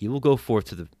 he will go forth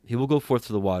to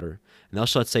the water, and thou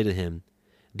shalt say to him,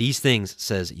 These things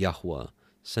says Yahweh,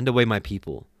 Send away my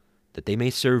people, that they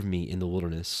may serve me in the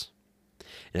wilderness.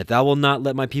 And if thou wilt not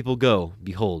let my people go,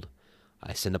 behold,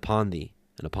 I send upon thee,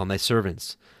 and upon thy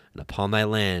servants, and upon thy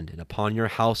land, and upon your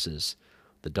houses,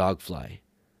 the dogfly.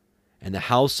 And the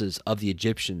houses of the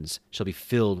Egyptians shall be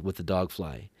filled with the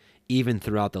dogfly, even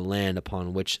throughout the land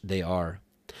upon which they are.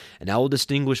 And I will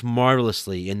distinguish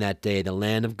marvelously in that day the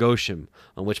land of Goshen,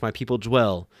 on which my people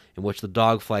dwell, in which the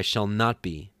dogfly shall not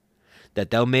be,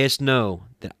 that thou mayest know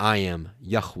that I am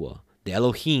Yahweh, the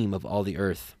Elohim of all the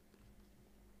earth.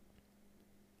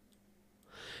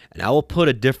 And I will put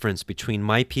a difference between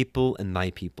my people and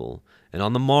thy people, and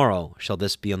on the morrow shall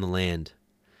this be on the land.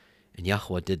 And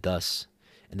Yahweh did thus.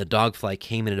 And the dogfly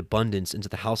came in abundance into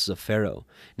the houses of Pharaoh,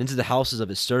 and into the houses of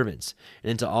his servants,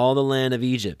 and into all the land of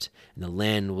Egypt, and the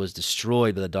land was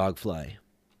destroyed by the dogfly.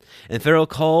 And Pharaoh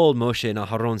called Moshe and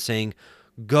Aharon, saying,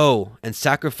 Go and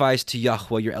sacrifice to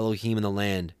Yahweh your Elohim in the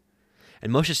land.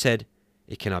 And Moshe said,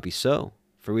 It cannot be so,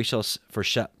 for we shall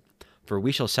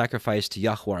sacrifice to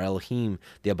Yahweh our Elohim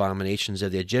the abominations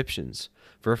of the Egyptians.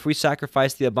 For if we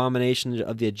sacrifice the abominations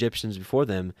of the Egyptians before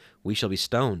them, we shall be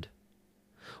stoned.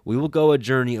 We will go a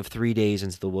journey of 3 days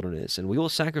into the wilderness, and we will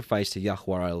sacrifice to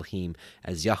Yahweh our Elohim,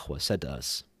 as Yahweh said to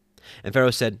us. And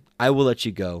Pharaoh said, I will let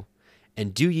you go,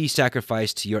 and do ye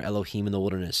sacrifice to your Elohim in the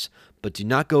wilderness, but do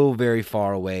not go very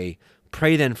far away.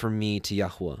 Pray then for me to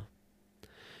Yahweh.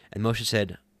 And Moshe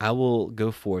said, I will go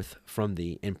forth from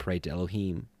thee and pray to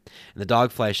Elohim. And the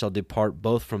dogfly shall depart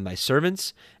both from thy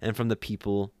servants and from thy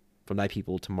people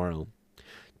tomorrow.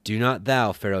 Do not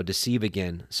thou, Pharaoh, deceive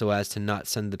again, so as to not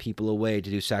send the people away to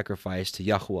do sacrifice to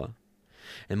Yahweh.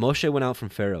 And Moshe went out from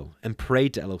Pharaoh, and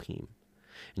prayed to Elohim.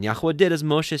 And Yahweh did as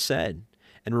Moshe said,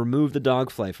 and removed the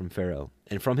dogfly from Pharaoh,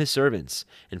 and from his servants,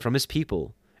 and from his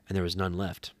people, and there was none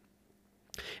left.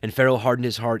 And Pharaoh hardened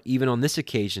his heart even on this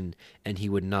occasion, and he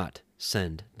would not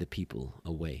send the people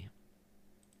away.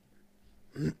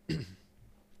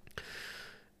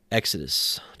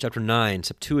 Exodus chapter 9,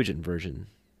 Septuagint version.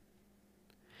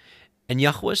 And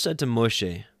Yahweh said to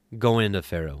Moshe, Go in unto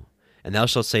Pharaoh, and thou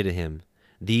shalt say to him,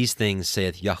 These things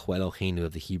saith Yahweh Eloheinu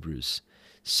of the Hebrews,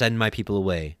 Send my people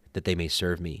away, that they may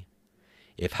serve me.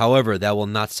 If, however, thou wilt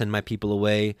not send my people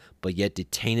away, but yet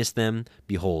detainest them,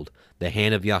 behold, the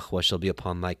hand of Yahweh shall be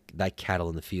upon thy cattle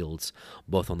in the fields,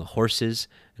 both on the horses,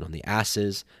 and on the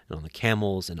asses, and on the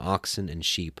camels, and oxen, and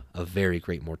sheep, of very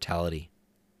great mortality.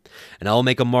 And I will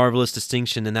make a marvelous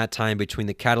distinction in that time between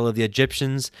the cattle of the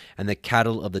Egyptians and the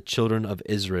cattle of the children of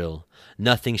Israel.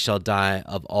 Nothing shall die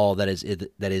of all that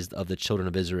is of the children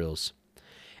of Israel's.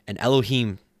 And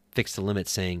Elohim fixed a limit,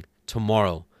 saying,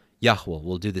 Tomorrow Yahweh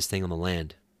will do this thing on the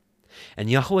land. And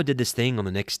Yahweh did this thing on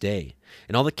the next day.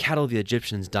 And all the cattle of the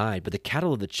Egyptians died, but the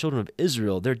cattle of the children of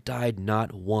Israel, there died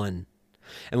not one.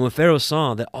 And when Pharaoh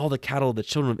saw that all the cattle of the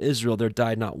children of Israel, there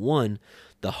died not one,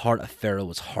 the heart of Pharaoh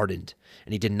was hardened,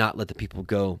 and he did not let the people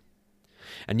go.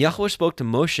 And Yahweh spoke to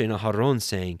Moshe and Aharon,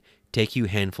 saying, Take you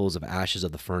handfuls of ashes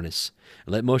of the furnace,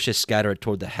 and let Moshe scatter it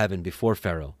toward the heaven before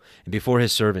Pharaoh, and before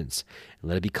his servants, and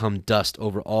let it become dust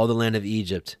over all the land of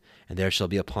Egypt. And there shall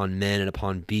be upon men and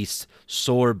upon beasts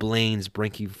sore blains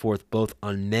breaking forth both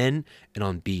on men and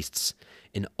on beasts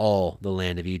in all the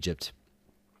land of Egypt.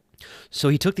 So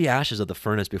he took the ashes of the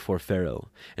furnace before Pharaoh,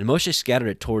 and Moshe scattered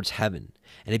it towards heaven,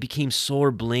 and it became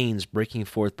sore blains breaking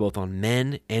forth both on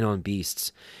men and on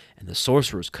beasts. And the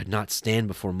sorcerers could not stand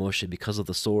before Moshe because of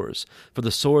the sores, for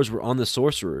the sores were on the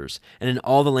sorcerers, and in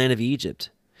all the land of Egypt.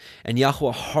 And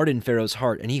Yahweh hardened Pharaoh's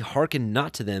heart, and he hearkened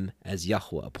not to them as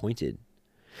Yahweh appointed.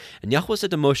 And Yahweh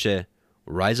said to Moshe,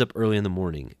 Rise up early in the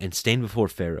morning, and stand before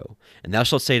Pharaoh, and thou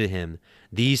shalt say to him,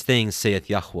 These things saith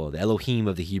Yahweh, the Elohim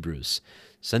of the Hebrews,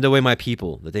 Send away my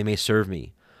people, that they may serve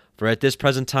me. For at this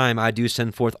present time I do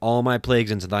send forth all my plagues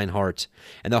into thine heart,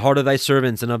 and the heart of thy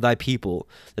servants and of thy people,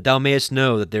 that thou mayest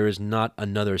know that there is not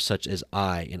another such as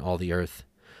I in all the earth.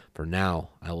 For now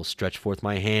I will stretch forth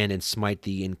my hand and smite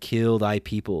thee and kill thy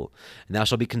people, and thou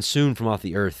shalt be consumed from off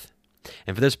the earth.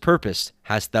 And for this purpose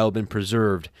hast thou been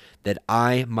preserved, that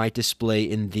I might display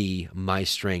in thee my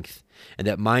strength, and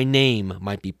that my name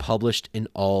might be published in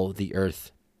all the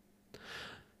earth.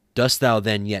 Dost thou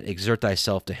then yet exert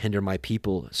thyself to hinder my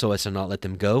people, so as to not let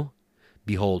them go?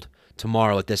 Behold,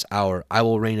 tomorrow at this hour I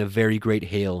will rain a very great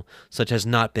hail, such has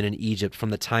not been in Egypt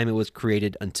from the time it was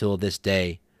created until this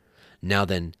day. Now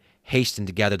then, hasten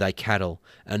to gather thy cattle,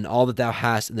 and all that thou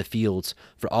hast in the fields,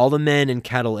 for all the men and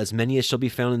cattle, as many as shall be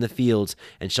found in the fields,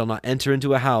 and shall not enter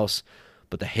into a house,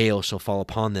 but the hail shall fall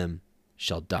upon them,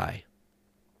 shall die.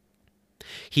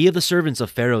 He of the servants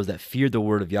of Pharaoh that feared the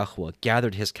word of Yahweh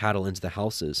gathered his cattle into the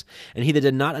houses, and he that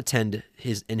did not attend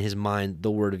in his mind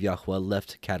the word of Yahweh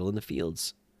left cattle in the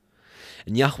fields.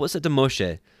 And Yahweh said to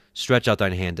Moshe, Stretch out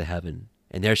thine hand to heaven,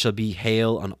 and there shall be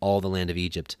hail on all the land of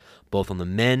Egypt, both on the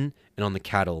men and on the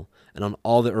cattle, and on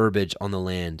all the herbage on the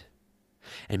land.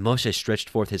 And Moshe stretched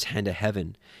forth his hand to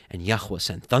heaven, and Yahweh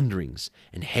sent thunderings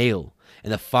and hail,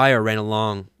 and the fire ran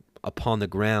along upon the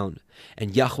ground.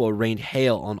 And Yahweh rained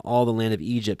hail on all the land of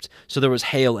Egypt. So there was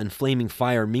hail and flaming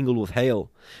fire mingled with hail.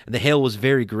 And the hail was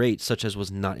very great, such as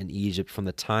was not in Egypt from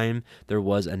the time there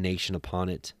was a nation upon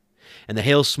it. And the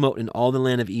hail smote in all the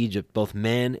land of Egypt, both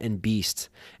man and beast.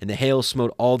 And the hail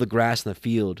smote all the grass in the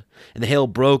field. And the hail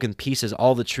broke in pieces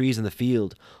all the trees in the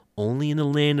field. Only in the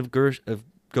land of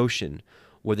Goshen,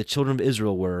 where the children of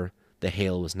Israel were, the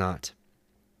hail was not.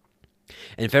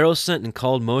 And Pharaoh sent and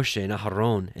called Moshe and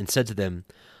Aharon, and said to them,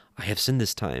 I have sinned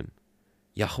this time.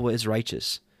 Yahweh is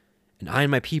righteous, and I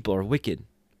and my people are wicked.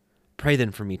 Pray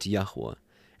then for me to Yahweh,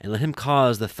 and let him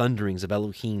cause the thunderings of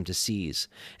Elohim to cease,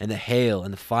 and the hail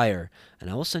and the fire, and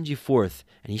I will send you forth,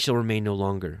 and ye shall remain no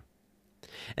longer.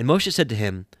 And Moshe said to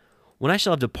him, When I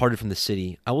shall have departed from the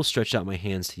city, I will stretch out my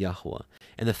hands to Yahweh,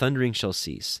 and the thundering shall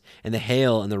cease, and the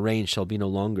hail and the rain shall be no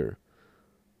longer,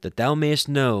 that thou mayest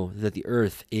know that the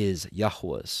earth is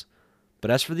Yahweh's. But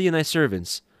as for thee and thy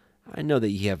servants, I know that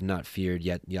ye have not feared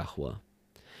yet Yahweh.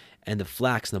 And the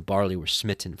flax and the barley were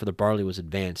smitten, for the barley was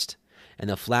advanced, and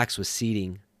the flax was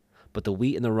seeding, but the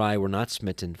wheat and the rye were not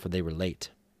smitten, for they were late.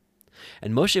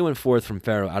 And Moshe went forth from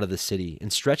Pharaoh out of the city,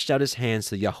 and stretched out his hands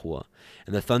to Yahweh,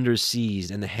 and the thunders ceased,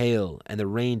 and the hail and the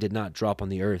rain did not drop on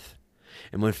the earth.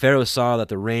 And when Pharaoh saw that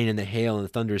the rain and the hail and the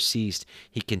thunders ceased,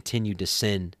 he continued to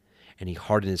sin, and he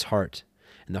hardened his heart,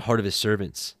 and the heart of his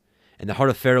servants. And the heart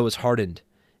of Pharaoh was hardened,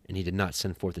 and he did not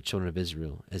send forth the children of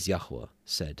Israel, as Yahweh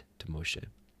said to Moshe.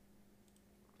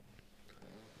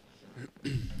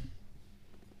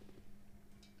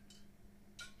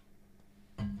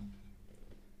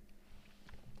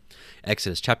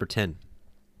 Exodus chapter 10.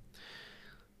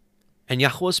 And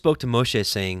Yahweh spoke to Moshe,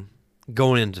 saying,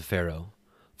 Go in unto Pharaoh,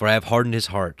 for I have hardened his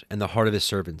heart and the heart of his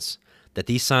servants, that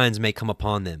these signs may come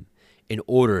upon them, in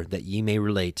order that ye may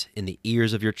relate in the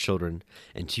ears of your children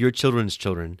and to your children's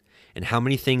children, and how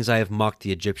many things I have mocked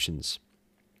the Egyptians,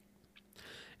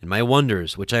 and my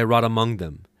wonders which I wrought among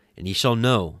them, and ye shall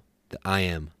know that I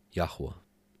am Yahweh.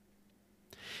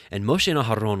 And Moshe and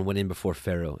Aharon went in before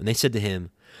Pharaoh, and they said to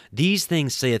him, These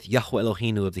things saith Yahweh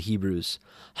Eloheinu of the Hebrews,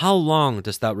 How long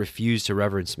dost thou refuse to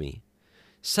reverence me?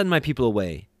 Send my people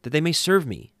away, that they may serve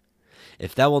me.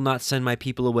 If thou wilt not send my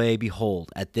people away,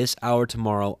 behold, at this hour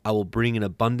tomorrow I will bring an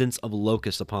abundance of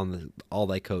locusts upon all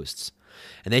thy coasts,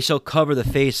 and they shall cover the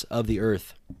face of the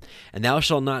earth, and thou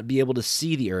shalt not be able to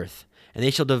see the earth, and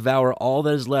they shall devour all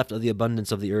that is left of the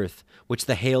abundance of the earth, which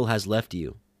the hail has left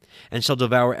you, and shall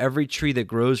devour every tree that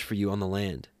grows for you on the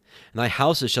land. And thy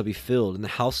houses shall be filled, and the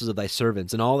houses of thy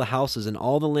servants, and all the houses in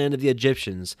all the land of the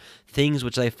Egyptians, things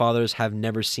which thy fathers have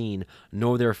never seen,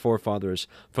 nor their forefathers,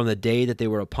 from the day that they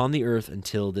were upon the earth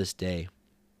until this day.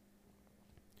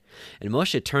 And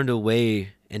Moshe turned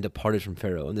away and departed from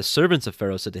Pharaoh. And the servants of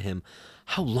Pharaoh said to him,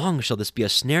 How long shall this be a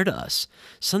snare to us?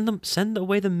 Send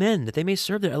away the men, that they may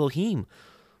serve their Elohim.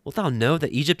 Wilt thou know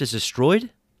that Egypt is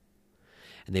destroyed?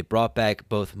 And they brought back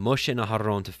both Moshe and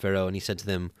Aharon to Pharaoh, and he said to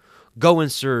them, Go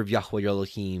and serve Yahweh your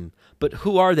Elohim. But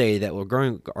who are they that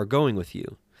are going with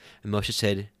you? And Moshe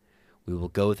said, We will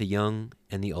go with the young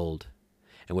and the old,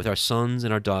 and with our sons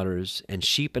and our daughters, and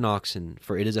sheep and oxen,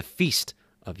 for it is a feast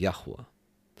of Yahweh.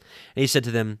 And he said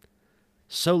to them,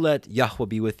 So let Yahweh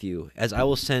be with you, as I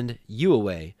will send you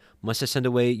away. Must I send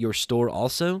away your store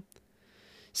also?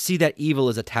 See that evil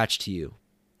is attached to you.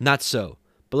 Not so,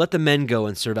 but let the men go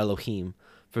and serve Elohim,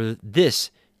 for this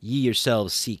ye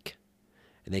yourselves seek.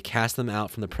 And they cast them out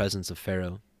from the presence of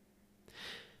Pharaoh.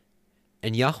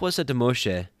 And Yahweh said to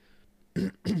Moshe,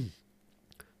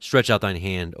 Stretch out thine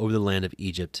hand over the land of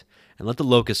Egypt, and let the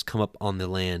locusts come up on the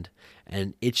land,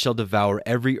 and it shall devour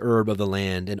every herb of the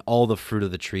land, and all the fruit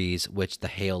of the trees which the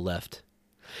hail left.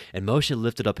 And Moshe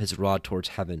lifted up his rod towards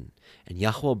heaven, and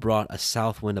Yahweh brought a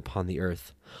south wind upon the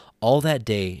earth. All that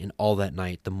day and all that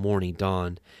night the morning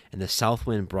dawned, and the south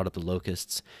wind brought up the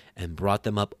locusts, and brought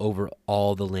them up over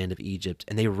all the land of Egypt,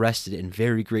 and they rested in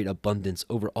very great abundance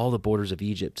over all the borders of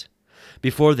Egypt.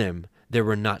 Before them there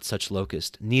were not such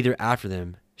locusts, neither after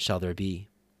them shall there be.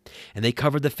 And they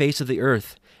covered the face of the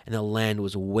earth, and the land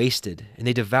was wasted, and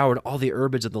they devoured all the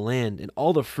herbage of the land, and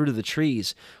all the fruit of the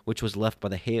trees, which was left by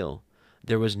the hail.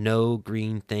 There was no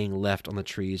green thing left on the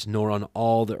trees, nor on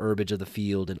all the herbage of the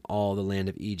field in all the land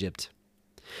of Egypt.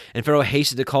 And Pharaoh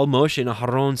hastened to call Moshe and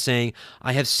Aharon, saying,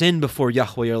 I have sinned before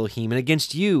Yahweh your Elohim, and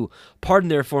against you. Pardon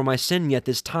therefore my sin yet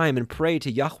this time, and pray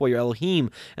to Yahweh your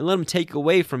Elohim, and let him take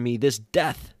away from me this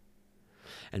death.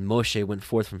 And Moshe went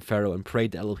forth from Pharaoh and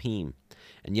prayed to Elohim.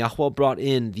 And Yahweh brought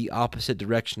in the opposite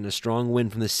direction a strong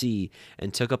wind from the sea,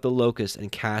 and took up the locusts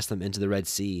and cast them into the Red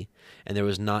Sea. And there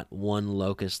was not one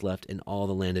locust left in all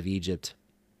the land of Egypt.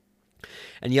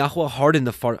 And Yahweh hardened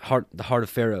the heart of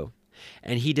Pharaoh,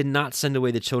 and he did not send away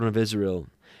the children of Israel.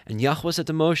 And Yahweh said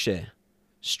to Moshe,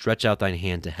 Stretch out thine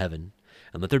hand to heaven,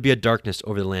 and let there be a darkness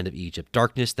over the land of Egypt,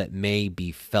 darkness that may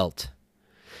be felt.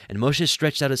 And Moshe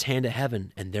stretched out his hand to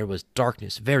heaven, and there was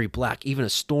darkness, very black, even a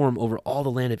storm over all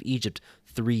the land of Egypt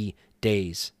 3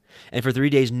 days. And for 3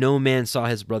 days no man saw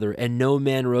his brother, and no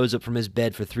man rose up from his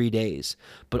bed for 3 days.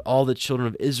 But all the children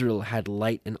of Israel had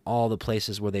light in all the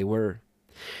places where they were.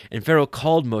 And Pharaoh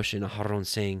called Moshe and Aharon,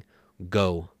 saying,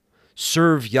 Go,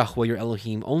 serve Yahweh your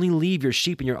Elohim, only leave your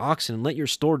sheep and your oxen, and let your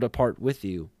store depart with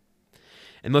you.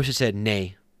 And Moshe said,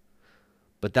 Nay,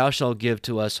 but thou shalt give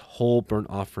to us whole burnt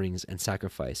offerings and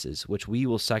sacrifices, which we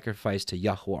will sacrifice to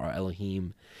Yahweh our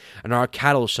Elohim. And our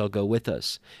cattle shall go with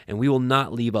us, and we will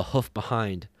not leave a hoof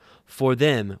behind. For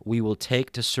them we will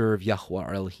take to serve Yahweh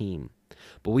our Elohim.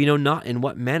 But we know not in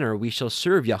what manner we shall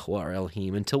serve Yahweh our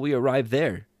Elohim until we arrive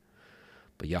there.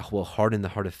 But Yahweh hardened the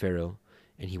heart of Pharaoh,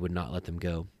 and he would not let them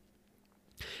go.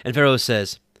 And Pharaoh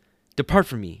says, Depart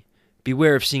from me.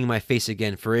 Beware of seeing my face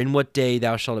again, for in what day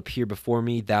thou shalt appear before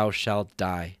me, thou shalt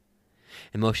die.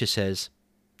 And Moshe says,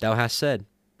 Thou hast said,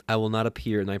 I will not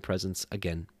appear in thy presence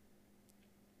again.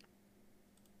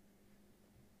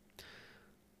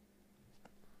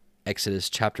 Exodus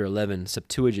chapter 11,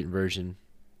 Septuagint version.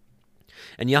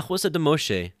 And Yahweh said to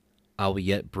Moshe, I will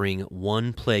yet bring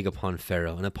one plague upon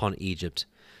Pharaoh and upon Egypt,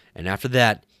 and after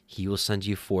that he will send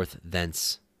you forth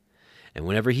thence. And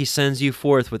whenever he sends you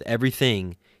forth with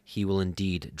everything, he will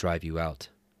indeed drive you out.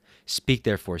 Speak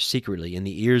therefore secretly in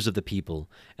the ears of the people,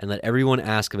 and let everyone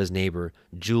ask of his neighbor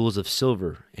jewels of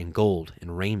silver and gold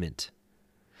and raiment.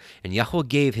 And Yahweh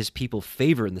gave his people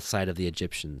favor in the sight of the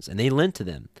Egyptians, and they lent to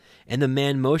them. And the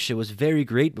man Moshe was very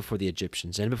great before the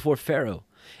Egyptians, and before Pharaoh,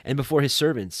 and before his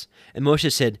servants. And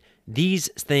Moshe said, These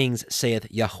things saith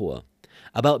Yahweh,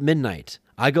 about midnight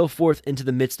I go forth into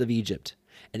the midst of Egypt,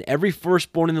 and every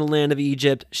firstborn in the land of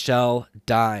Egypt shall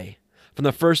die. From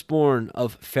the firstborn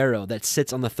of Pharaoh that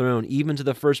sits on the throne, even to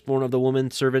the firstborn of the woman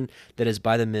servant that is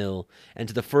by the mill, and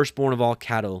to the firstborn of all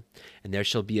cattle. And there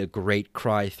shall be a great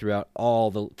cry through all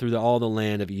the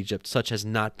land of Egypt, such has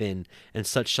not been, and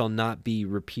such shall not be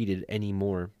repeated any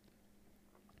more.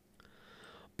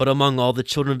 But among all the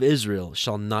children of Israel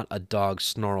shall not a dog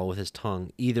snarl with his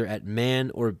tongue, either at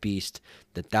man or beast,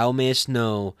 that thou mayest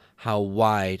know how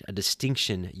wide a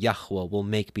distinction Yahweh will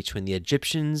make between the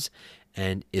Egyptians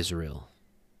and Israel.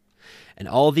 And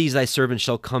all these thy servants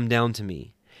shall come down to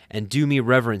me, and do me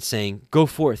reverence, saying, Go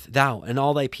forth, thou and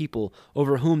all thy people,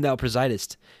 over whom thou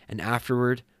presidest, and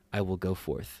afterward I will go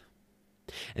forth.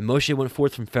 And Moshe went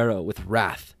forth from Pharaoh with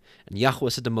wrath, and Yahweh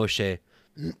said to Moshe,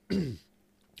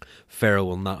 Pharaoh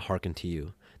will not hearken to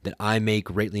you, that I may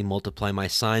greatly multiply my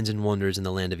signs and wonders in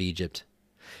the land of Egypt.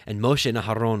 And Moshe and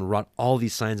Aharon wrought all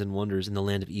these signs and wonders in the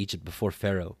land of Egypt before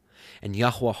Pharaoh. And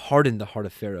Yahweh hardened the heart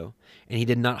of Pharaoh, and he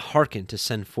did not hearken to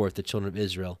send forth the children of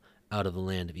Israel out of the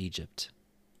land of Egypt.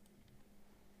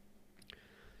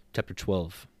 Chapter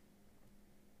 12.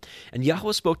 And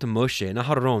Yahweh spoke to Moshe and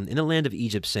Aharon in the land of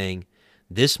Egypt, saying,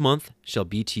 This month shall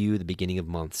be to you the beginning of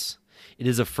months. It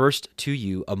is the first to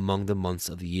you among the months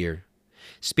of the year.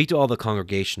 Speak to all the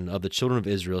congregation of the children of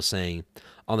Israel, saying,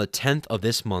 On the 10th of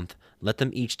this month let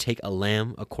them each take a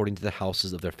lamb according to the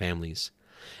houses of their families,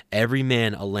 every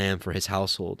man a lamb for his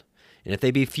household. And if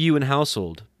they be few in a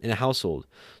household,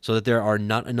 so that there are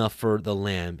not enough for the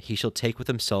lamb, he shall take with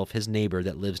himself his neighbor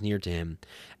that lives near to him.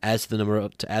 As to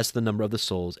the number of the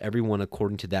souls, every one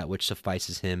according to that which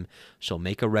suffices him shall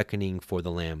make a reckoning for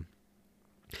the lamb.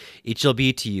 It shall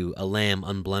be to you a lamb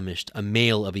unblemished, a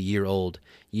male of a year old.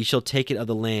 Ye shall take it of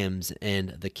the lambs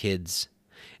and the kids.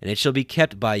 And it shall be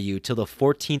kept by you till the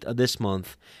 14th of this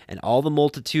month, and all the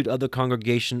multitude of the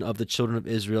congregation of the children of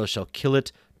Israel shall kill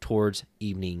it towards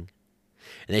evening.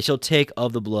 And they shall take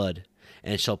of the blood,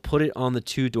 and shall put it on the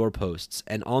 2 doorposts,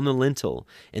 and on the lintel,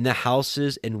 in the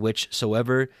houses in which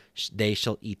soever they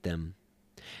shall eat them.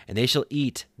 And they shall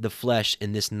eat the flesh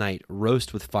in this night,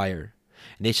 roast with fire.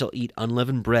 And they shall eat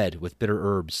unleavened bread with bitter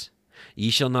herbs.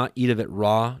 Ye shall not eat of it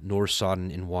raw, nor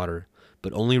sodden in water,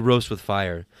 but only roast with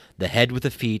fire, the head with the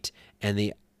feet, and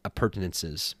the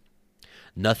appurtenances.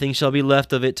 Nothing shall be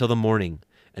left of it till the morning,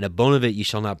 and a bone of it ye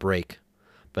shall not break.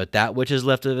 But that which is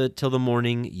left of it till the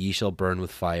morning ye shall burn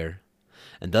with fire.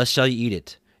 And thus shall ye eat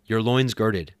it, your loins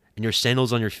girded, and your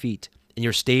sandals on your feet, and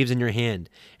your staves in your hand,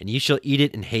 and ye shall eat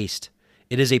it in haste.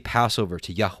 It is a Passover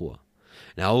to Yahweh.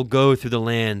 And I will go through the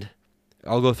land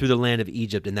of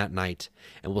Egypt in that night,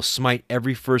 and will smite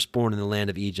every firstborn in the land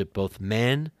of Egypt, both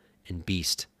man and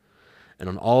beast. And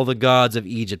on all the gods of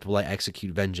Egypt will I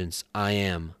execute vengeance. I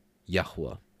am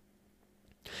Yahweh.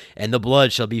 And the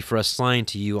blood shall be for a sign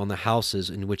to you on the houses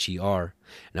in which ye are.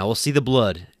 And I will see the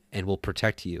blood, and will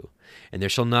protect you. And there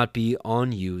shall not be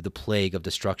on you the plague of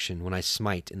destruction when I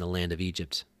smite in the land of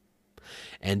Egypt.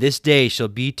 And this day shall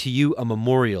be to you a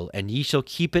memorial, and ye shall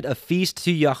keep it a feast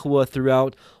to Yahweh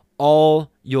throughout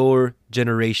all your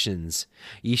generations.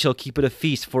 Ye shall keep it a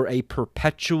feast for a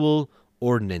perpetual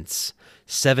ordinance.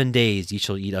 7 days ye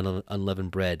shall eat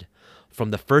unleavened bread.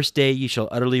 From the first day ye shall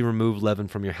utterly remove leaven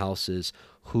from your houses.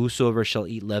 Whosoever shall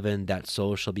eat leaven, that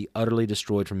soul shall be utterly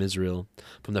destroyed from Israel,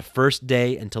 from the first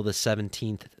day until the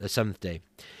 7th day.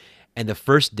 And the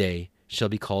first day shall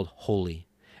be called holy,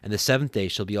 and the 7th day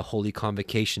shall be a holy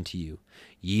convocation to you.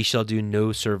 Ye shall do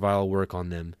no servile work on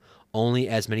them, only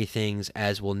as many things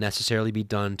as will necessarily be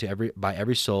done by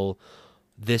every soul.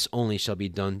 This only shall be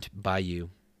done by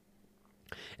you.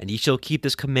 And ye shall keep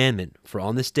this commandment, for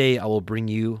on this day I will bring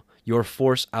you your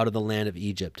force out of the land of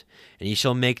Egypt, and ye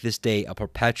shall make this day a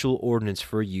perpetual ordinance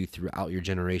for you throughout your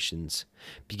generations.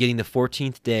 Beginning the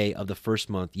 14th day of the first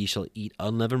month ye shall eat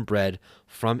unleavened bread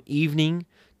from evening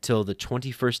till the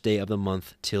 21st day of the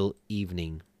month till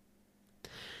evening.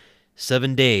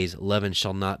 7 days leaven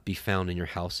shall not be found in your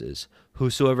houses.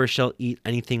 Whosoever shall eat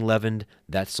anything leavened,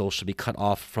 that soul shall be cut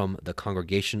off from the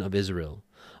congregation of Israel,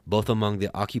 both among the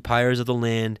occupiers of the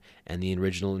land and the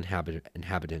original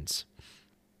inhabitants.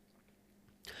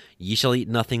 Ye shall eat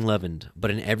nothing leavened,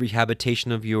 but in every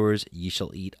habitation of yours ye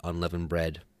shall eat unleavened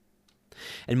bread.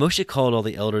 And Moshe called all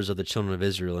the elders of the children of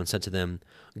Israel, and said to them,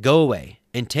 Go away,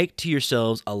 and take to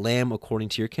yourselves a lamb according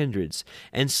to your kindreds,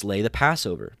 and slay the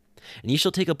Passover. And ye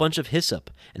shall take a bunch of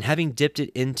hyssop, and having dipped it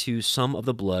into some of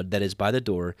the blood that is by the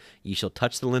door, ye shall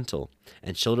touch the lintel,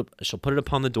 and shall put it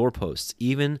upon the doorposts,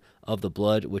 even of the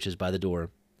blood which is by the door.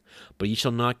 But ye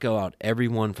shall not go out every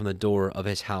one from the door of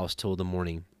his house till the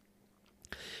morning.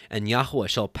 And Yahweh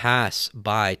shall pass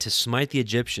by to smite the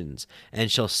Egyptians,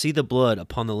 and shall see the blood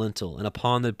upon the lintel and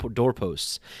upon the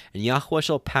doorposts. And Yahweh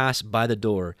shall pass by the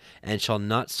door, and shall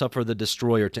not suffer the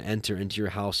destroyer to enter into your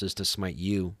houses to smite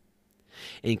you.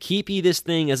 And keep ye this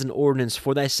thing as an ordinance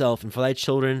for thyself and for thy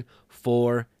children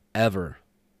forever.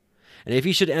 And if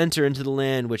ye should enter into the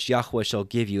land which Yahweh shall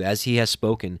give you, as he has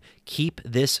spoken, keep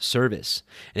this service.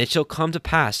 And it shall come to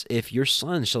pass, if your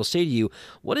sons shall say to you,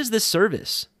 What is this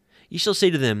service? Ye shall say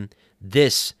to them,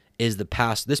 This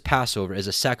Passover is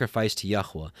a sacrifice to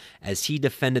Yahweh, as he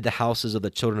defended the houses of the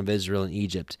children of Israel in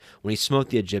Egypt, when he smote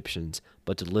the Egyptians,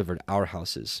 but delivered our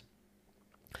houses.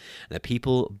 And the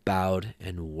people bowed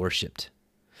and worshipped.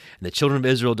 And the children of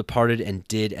Israel departed and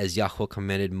did as Yahweh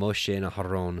commanded Moshe and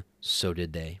Aharon, so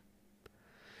did they.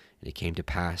 And it came to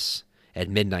pass at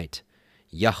midnight,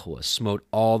 Yahweh smote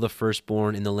all the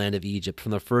firstborn in the land of Egypt,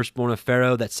 from the firstborn of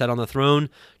Pharaoh that sat on the throne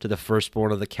to the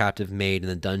firstborn of the captive maid in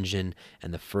the dungeon,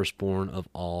 and the firstborn of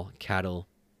all cattle.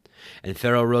 And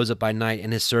Pharaoh rose up by night,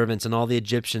 and his servants, and all the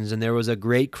Egyptians, and there was a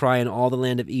great cry in all the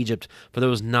land of Egypt, for there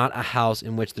was not a house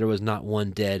in which there was not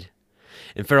one dead.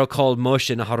 And Pharaoh called Moshe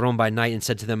and Aharon by night and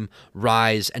said to them,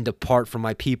 Rise and depart from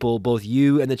my people, both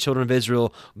you and the children of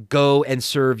Israel. Go and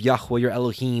serve Yahweh your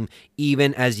Elohim,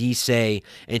 even as ye say,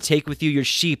 and take with you your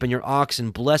sheep and your oxen.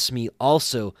 Bless me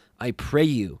also, I pray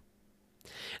you.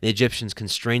 And the Egyptians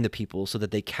constrained the people so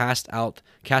that they cast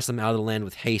them out of the land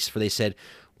with haste, for they said,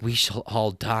 We shall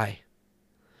all die.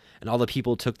 And all the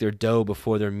people took their dough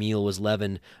before their meal was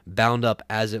leavened, bound up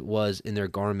as it was in their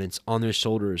garments, on their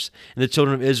shoulders. And the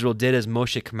children of Israel did as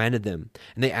Moshe commanded them.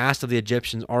 And they asked of the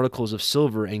Egyptians articles of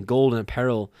silver and gold and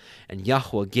apparel. And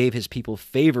Yahweh gave his people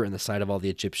favor in the sight of all the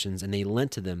Egyptians, and they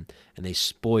lent to them, and they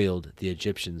spoiled the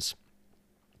Egyptians.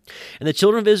 And the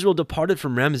children of Israel departed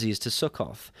from Ramses to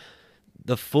Succoth,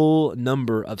 the full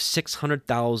number of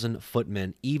 600,000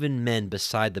 footmen, even men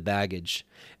beside the baggage.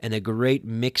 And a great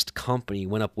mixed company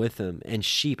went up with them, and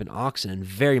sheep and oxen, and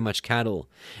very much cattle.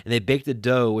 And they baked the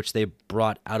dough which they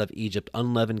brought out of Egypt,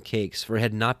 unleavened cakes, for it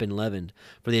had not been leavened.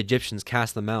 For the Egyptians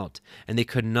cast them out, and they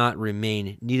could not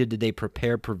remain, neither did they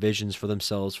prepare provisions for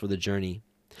themselves for the journey.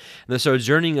 And the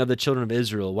sojourning of the children of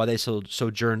Israel, while they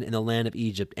sojourned in the land of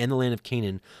Egypt and the land of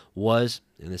Canaan, was,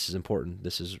 and this is important,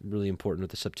 this is really important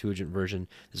with the Septuagint version,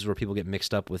 this is where people get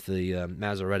mixed up with the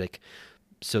Masoretic.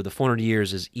 So the 400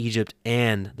 years is Egypt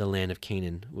and the land of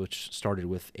Canaan, which started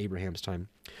with Abraham's time,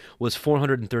 was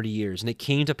 430 years. And it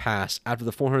came to pass, after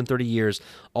the 430 years,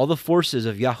 all the forces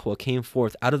of Yahweh came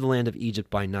forth out of the land of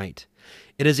Egypt by night.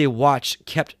 It is a watch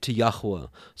kept to Yahweh,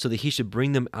 so that he should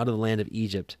bring them out of the land of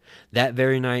Egypt. That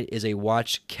very night is a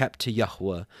watch kept to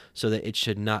Yahweh, so that it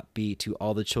should not be to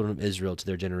all the children of Israel to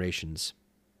their generations.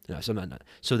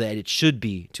 So that it should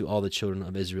be to all the children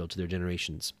of Israel to their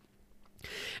generations.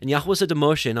 And Yahweh said to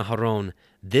Moshe and Aharon,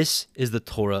 This is the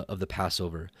Torah of the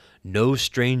Passover. No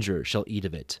stranger shall eat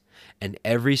of it. And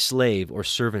every slave or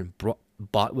servant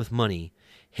bought with money,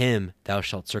 him thou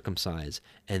shalt circumcise,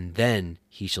 and then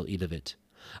he shall eat of it.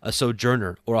 A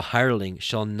sojourner or a hireling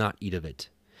shall not eat of it.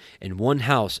 In one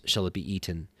house shall it be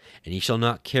eaten, and ye shall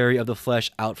not carry of the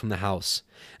flesh out from the house,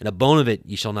 and a bone of it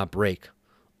ye shall not break.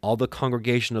 All the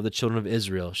congregation of the children of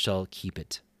Israel shall keep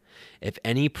it. If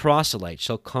any proselyte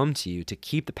shall come to you to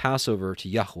keep the Passover to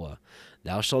Yahweh,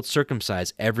 thou shalt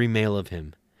circumcise every male of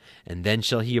him, and then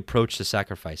shall he approach to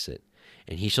sacrifice it.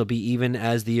 And he shall be even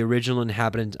as the original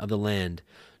inhabitant of the land.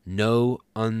 No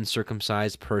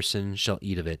uncircumcised person shall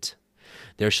eat of it.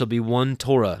 There shall be one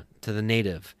Torah to the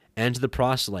native and to the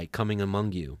proselyte coming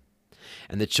among you.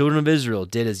 And the children of Israel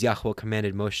did as Yahweh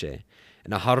commanded Moshe,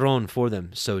 and Aharon for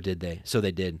them, so they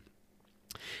did.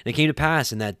 And it came to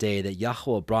pass in that day that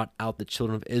Yahweh brought out the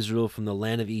children of Israel from the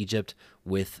land of Egypt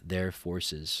with their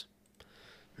forces.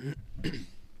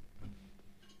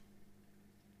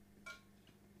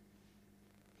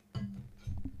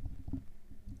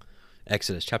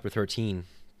 Exodus chapter 13.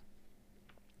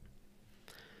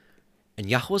 And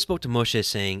Yahweh spoke to Moshe,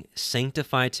 saying,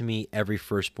 Sanctify to me every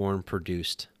firstborn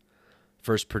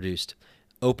first produced,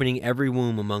 opening every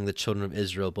womb among the children of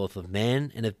Israel, both of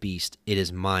man and of beast, it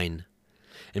is mine.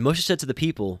 And Moshe said to the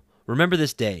people, Remember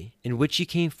this day, in which ye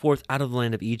came forth out of the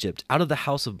land of Egypt, out of the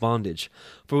house of bondage,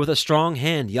 for with a strong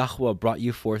hand Yahweh brought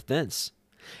you forth thence.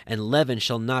 And leaven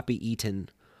shall not be eaten,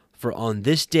 for on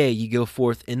this day ye go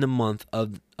forth in the month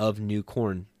of new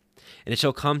corn. And it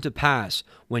shall come to pass,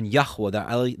 when Yahweh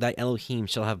thy Elohim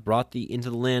shall have brought thee into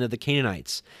the land of the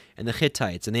Canaanites, and the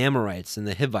Hittites, and the Amorites, and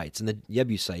the Hivites, and the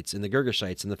Jebusites, and the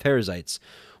Girgashites, and the Perizzites,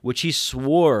 which he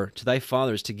swore to thy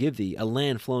fathers to give thee, a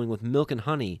land flowing with milk and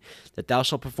honey, that thou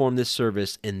shalt perform this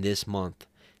service in this month.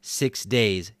 6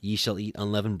 days ye shall eat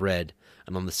unleavened bread,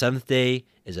 and on the 7th day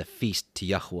is a feast to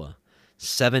Yahweh.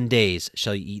 7 days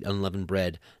shall ye eat unleavened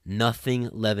bread, nothing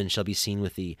leaven shall be seen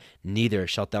with thee, neither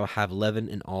shalt thou have leaven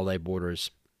in all thy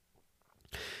borders.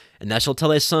 And thou shalt tell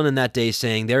thy son in that day,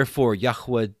 saying, Therefore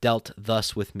Yahweh dealt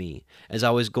thus with me, as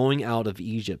I was going out of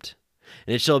Egypt.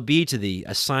 And it shall be to thee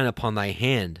a sign upon thy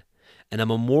hand, and a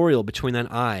memorial between thine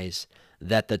eyes,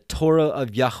 that the Torah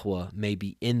of Yahweh may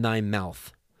be in thy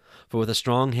mouth. For with a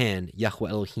strong hand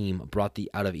Yahweh Elohim brought thee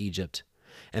out of Egypt.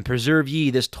 And preserve ye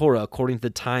this Torah according to the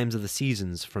times of the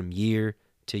seasons from year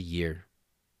to year.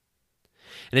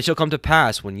 And it shall come to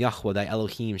pass, when Yahweh thy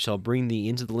Elohim shall bring thee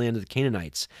into the land of the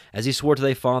Canaanites, as he swore to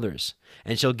thy fathers,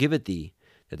 and shall give it thee,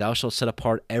 that thou shalt set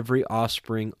apart every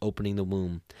offspring opening the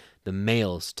womb, the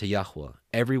males to Yahweh,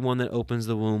 every one that opens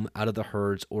the womb out of the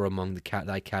herds or among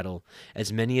thy cattle,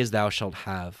 as many as thou shalt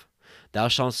have. Thou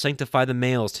shalt sanctify the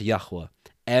males to Yahweh.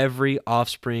 Every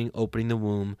offspring opening the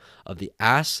womb of the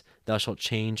ass thou shalt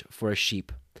change for a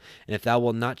sheep. And if thou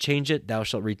wilt not change it, thou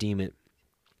shalt redeem it.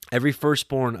 Every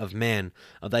firstborn of man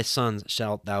of thy sons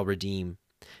shalt thou redeem.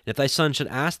 And if thy son should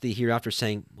ask thee hereafter,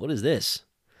 saying, What is this?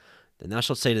 Then thou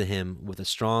shalt say to him, With a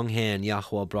strong hand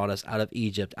Yahweh brought us out of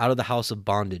Egypt, out of the house of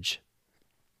bondage.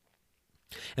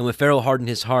 And when Pharaoh hardened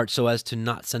his heart so as to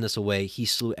not send us away, he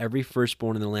slew every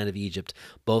firstborn in the land of Egypt,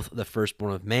 both the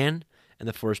firstborn of man and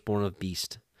the firstborn of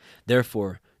beast.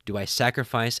 Therefore do I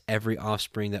sacrifice every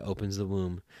offspring that opens the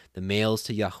womb, the males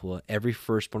to Yahweh, every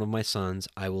firstborn of my sons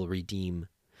I will redeem.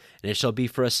 And it shall be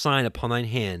for a sign upon thine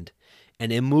hand,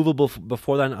 and immovable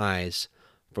before thine eyes,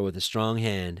 for with a strong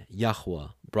hand Yahweh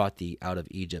brought thee out of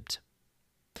Egypt.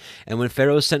 And when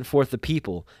Pharaoh sent forth the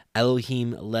people,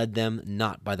 Elohim led them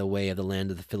not by the way of the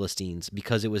land of the Philistines,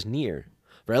 because it was near.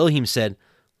 For Elohim said,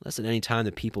 Lest at any time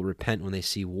the people repent when they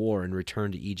see war and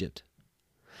return to Egypt.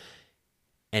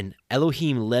 And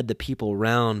Elohim led the people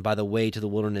round by the way to the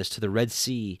wilderness, to the Red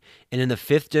Sea. And in the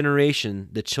 5th generation,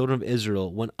 the children of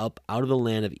Israel went up out of the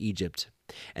land of Egypt.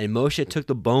 And Moshe took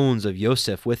the bones of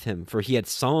Yosef with him, for he had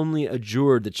solemnly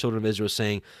adjured the children of Israel,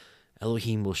 saying,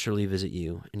 Elohim will surely visit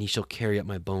you, and he shall carry up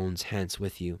my bones hence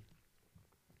with you.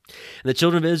 And the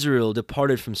children of Israel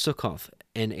departed from Sukkoth,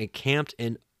 and encamped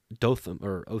in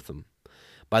Otham,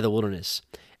 by the wilderness.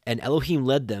 And Elohim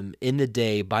led them in the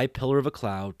day by pillar of a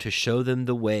cloud to show them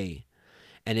the way,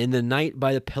 and in the night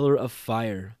by the pillar of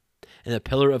fire. And the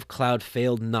pillar of cloud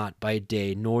failed not by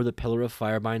day, nor the pillar of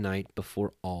fire by night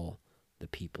before all the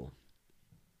people.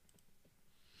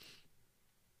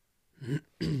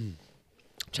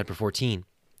 Chapter 14.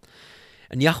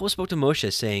 And Yahweh spoke to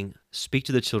Moshe, saying, Speak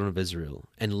to the children of Israel,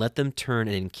 and let them turn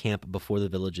and encamp before the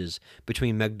villages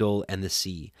between Migdol and the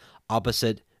sea,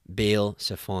 opposite Baal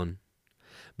Zephon.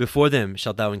 Before them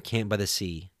shalt thou encamp by the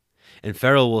sea. And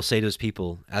Pharaoh will say to his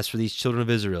people, As for these children of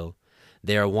Israel,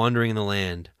 they are wandering in the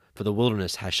land, for the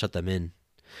wilderness has shut them in.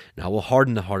 And I will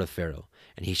harden the heart of Pharaoh,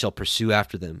 and he shall pursue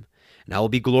after them. And I will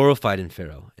be glorified in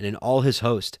Pharaoh, and in all his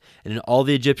host, and in all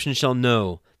the Egyptians shall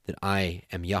know that I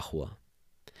am Yahweh.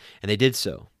 And they did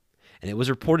so. And it was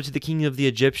reported to the king of the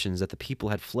Egyptians that the people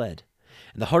had fled.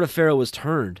 And the heart of Pharaoh was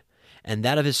turned, and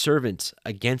that of his servants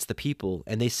against the people.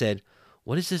 And they said,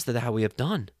 What is this that we have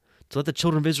done, to let the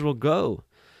children of Israel go,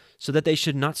 so that they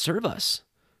should not serve us?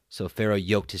 So Pharaoh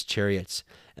yoked his chariots,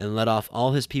 and led off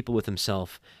all his people with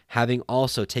himself, having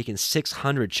also taken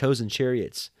 600 chosen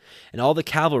chariots, and all the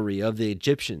cavalry of the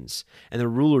Egyptians, and the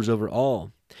rulers over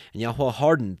all. And Yahweh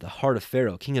hardened the heart of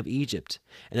Pharaoh, king of Egypt,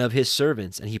 and of his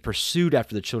servants, and he pursued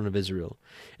after the children of Israel.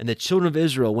 And the children of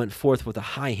Israel went forth with a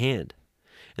high hand.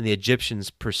 And the Egyptians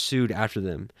pursued after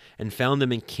them, and found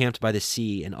them encamped by the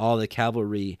sea, and all the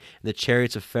cavalry, and the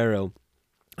chariots of Pharaoh,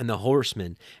 and the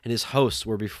horsemen, and his hosts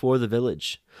were before the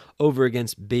village, over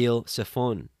against Baal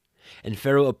Zephon. And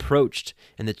Pharaoh approached,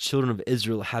 and the children of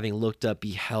Israel, having looked up,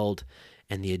 beheld,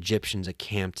 and the Egyptians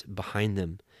encamped behind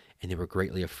them, and they were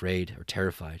greatly afraid, or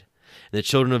terrified. And the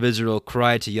children of Israel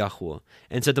cried to Yahweh,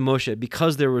 and said to Moshe,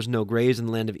 Because there was no graves in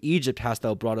the land of Egypt, hast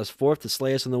thou brought us forth to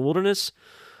slay us in the wilderness?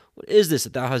 What is this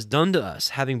that thou hast done to us,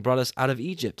 having brought us out of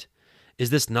Egypt? Is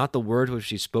this not the word which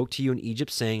he spoke to you in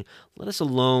Egypt, saying, Let us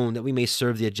alone, that we may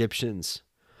serve the Egyptians?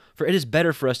 For it is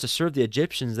better for us to serve the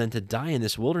Egyptians than to die in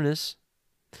this wilderness.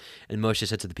 And Moshe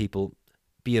said to the people,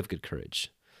 Be of good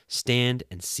courage. Stand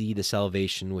and see the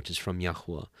salvation which is from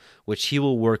Yahweh, which he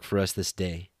will work for us this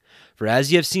day. For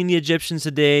as ye have seen the Egyptians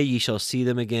today, ye shall see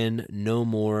them again no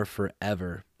more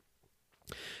forever.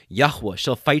 Yahweh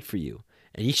shall fight for you,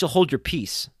 and ye shall hold your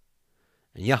peace.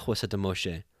 And Yahweh said to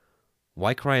Moshe,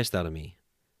 Why criest thou to me?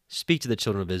 Speak to the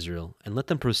children of Israel, and let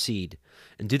them proceed.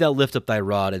 And do thou lift up thy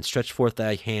rod, and stretch forth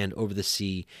thy hand over the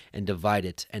sea, and divide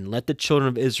it, and let the children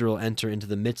of Israel enter into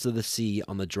the midst of the sea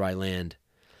on the dry land.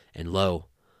 And lo,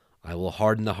 I will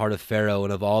harden the heart of Pharaoh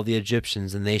and of all the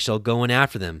Egyptians, and they shall go in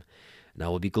after them. And I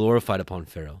will be glorified upon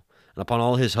Pharaoh, and upon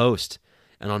all his host,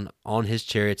 and on his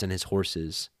chariots and his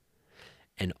horses.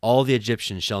 And all the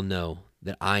Egyptians shall know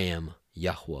that I am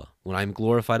Yahweh, when I am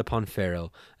glorified upon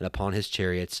Pharaoh, and upon his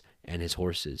chariots and his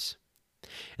horses.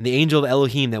 And the angel of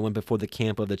Elohim that went before the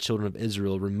camp of the children of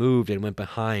Israel removed and went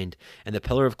behind, and the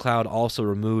pillar of cloud also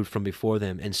removed from before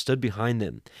them, and stood behind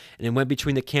them. And it went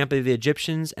between the camp of the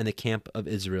Egyptians and the camp of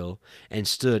Israel, and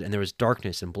stood, and there was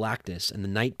darkness and blackness, and the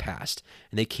night passed,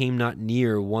 and they came not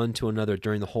near one to another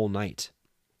during the whole night.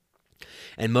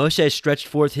 And Moshe stretched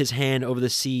forth his hand over the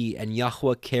sea, and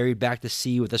Yahweh carried back the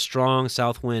sea with a strong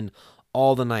south wind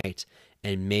all the night,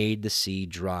 and made the sea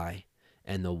dry,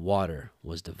 and the water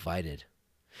was divided.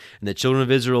 And the children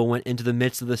of Israel went into the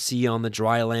midst of the sea on the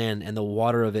dry land, and the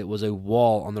water of it was a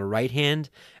wall on the right hand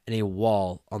and a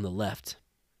wall on the left.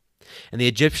 And the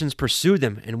Egyptians pursued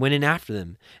them and went in after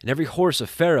them, and every horse of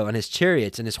Pharaoh and his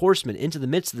chariots and his horsemen into the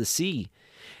midst of the sea.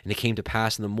 And it came to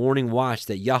pass in the morning watch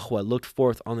that Yahweh looked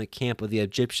forth on the camp of the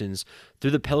Egyptians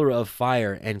through the pillar of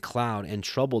fire and cloud, and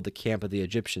troubled the camp of the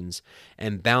Egyptians,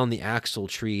 and bound the axle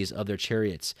trees of their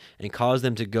chariots, and caused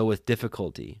them to go with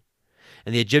difficulty.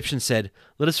 And the Egyptians said,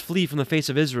 Let us flee from the face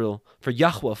of Israel, for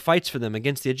Yahweh fights for them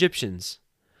against the Egyptians.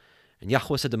 And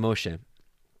Yahweh said to Moshe,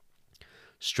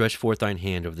 Stretch forth thine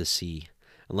hand over the sea,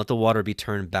 and let the water be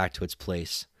turned back to its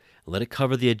place, and let it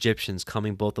cover the Egyptians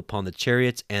coming both upon the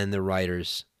chariots and the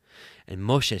riders. And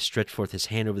Moshe stretched forth his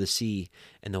hand over the sea,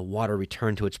 and the water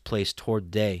returned to its place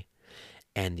toward day.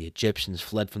 And the Egyptians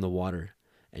fled from the water,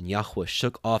 and Yahweh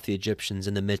shook off the Egyptians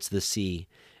in the midst of the sea,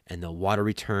 and the water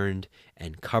returned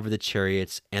and covered the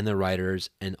chariots and the riders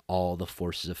and all the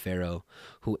forces of Pharaoh,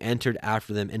 who entered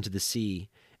after them into the sea,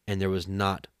 and there was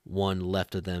not one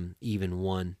left of them, even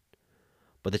one.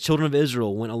 But the children of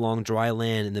Israel went along dry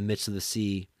land in the midst of the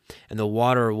sea, and the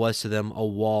water was to them a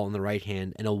wall on the right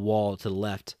hand and a wall to the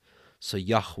left. So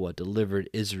Yahweh delivered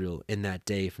Israel in that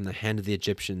day from the hand of the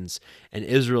Egyptians, and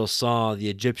Israel saw the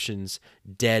Egyptians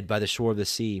dead by the shore of the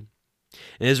sea.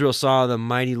 And Israel saw the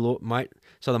mighty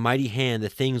hand, the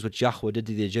things which Yahweh did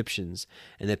to the Egyptians.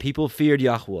 And the people feared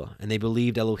Yahweh, and they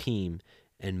believed Elohim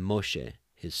and Moshe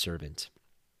his servant.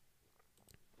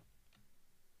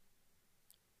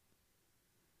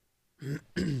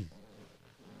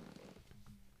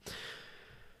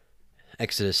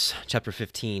 Exodus chapter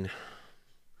 15.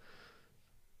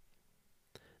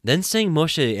 Then sang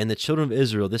Moshe and the children of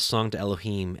Israel this song to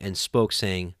Elohim, and spoke,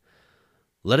 saying,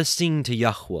 Let us sing to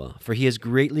Yahweh, for he is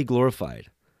greatly glorified.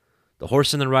 The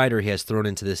horse and the rider he has thrown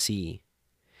into the sea.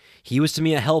 He was to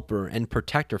me a helper and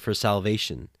protector for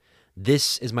salvation.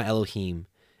 This is my Elohim,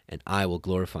 and I will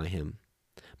glorify him.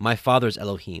 My father's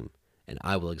Elohim, and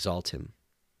I will exalt him.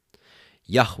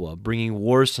 Yahweh, bringing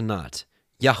wars to naught.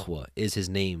 Yahweh is his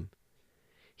name.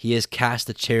 He has cast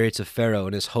the chariots of Pharaoh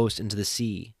and his host into the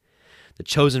sea. The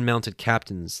chosen mounted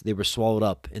captains, they were swallowed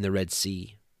up in the Red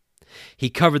Sea. He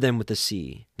covered them with the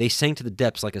sea. They sank to the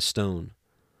depths like a stone.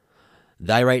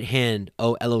 Thy right hand,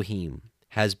 O Elohim,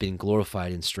 has been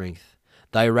glorified in strength.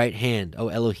 Thy right hand, O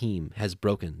Elohim, has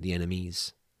broken the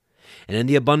enemies. And in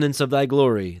the abundance of thy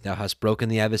glory thou hast broken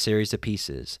the adversaries to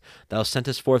pieces. Thou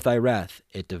sentest forth thy wrath,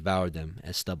 it devoured them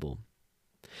as stubble.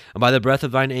 And by the breath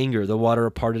of thine anger the water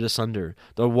parted asunder.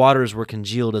 The waters were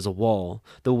congealed as a wall.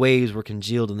 The waves were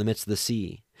congealed in the midst of the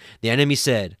sea. The enemy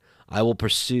said, I will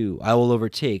pursue, I will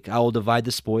overtake, I will divide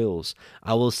the spoils,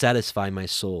 I will satisfy my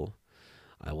soul.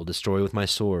 I will destroy with my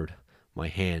sword, my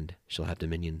hand shall have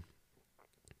dominion.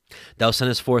 Thou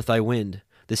sentest forth thy wind,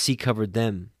 the sea covered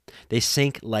them. They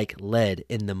sank like lead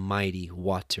in the mighty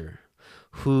water.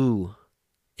 Who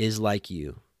is like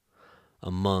you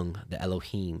among the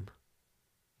Elohim?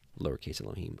 Lowercase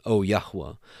Elohim. O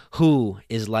Yahweh, who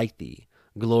is like thee,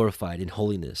 glorified in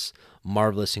holiness,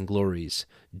 marvelous in glories,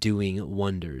 doing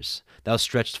wonders? Thou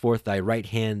stretched forth thy right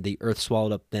hand, the earth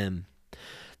swallowed up them.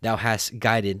 Thou hast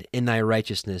guided in thy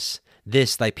righteousness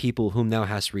this thy people whom thou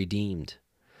hast redeemed.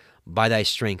 By thy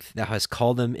strength thou hast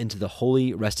called them into the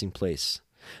holy resting place.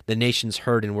 The nations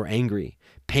heard and were angry.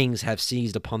 Pangs have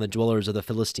seized upon the dwellers of the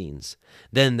Philistines.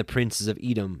 Then the princes of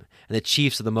Edom and the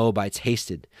chiefs of the Moabites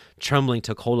hasted. Trembling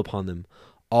took hold upon them.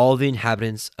 All the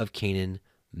inhabitants of Canaan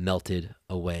melted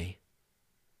away.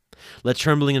 Let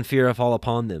trembling and fear fall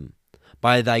upon them.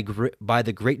 By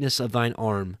the greatness of thine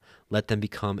arm, let them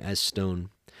become as stone,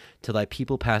 till thy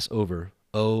people pass over,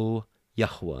 O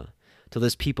Yahweh, till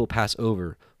this people pass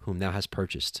over, whom thou hast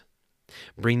purchased.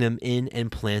 Bring them in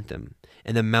and plant them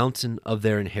in the mountain of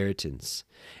their inheritance,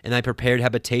 in thy prepared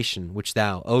habitation, which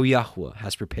thou, O Yahweh,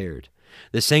 hast prepared,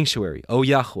 the sanctuary, O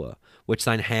Yahweh, which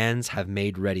thine hands have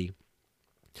made ready.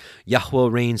 Yahweh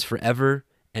reigns forever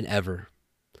and ever.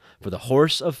 For the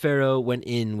horse of Pharaoh went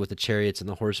in with the chariots and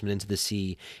the horsemen into the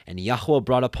sea, and Yahweh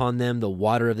brought upon them the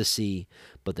water of the sea.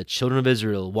 But the children of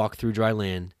Israel walked through dry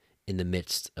land in the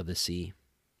midst of the sea.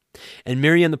 And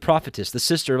Miriam the prophetess, the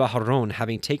sister of Aharon,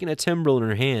 having taken a timbrel in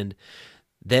her hand,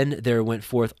 then there went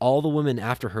forth all the women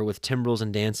after her with timbrels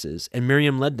and dances. And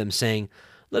Miriam led them, saying,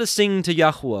 Let us sing to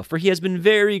Yahweh, for he has been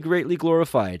very greatly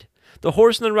glorified. The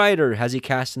horse and the rider has he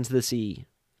cast into the sea.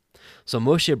 So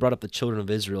Moshe brought up the children of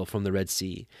Israel from the Red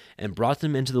Sea, and brought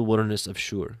them into the wilderness of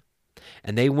Shur.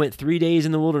 And they went 3 days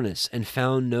in the wilderness, and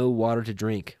found no water to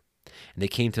drink. And they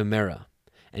came to Merah,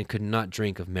 and could not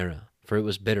drink of Merah, for it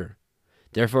was bitter.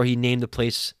 Therefore he named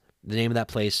the name of that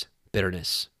place,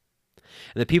 Bitterness.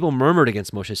 And the people murmured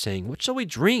against Moshe, saying, What shall we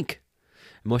drink?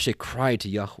 And Moshe cried to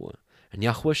Yahweh, and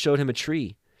Yahweh showed him a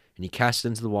tree, and he cast it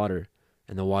into the water,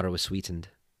 and the water was sweetened.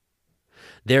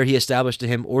 There he established to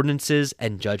him ordinances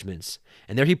and judgments,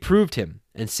 and there he proved him,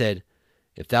 and said,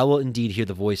 If thou wilt indeed hear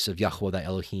the voice of Yahweh thy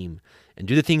Elohim, and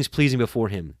do the things pleasing before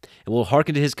him, and will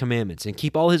hearken to his commandments, and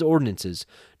keep all his ordinances,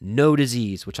 no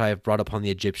disease which I have brought upon the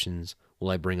Egyptians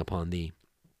will I bring upon thee.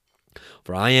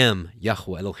 For I am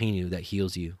Yahweh Elohim that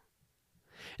heals you.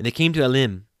 And they came to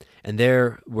Elim, and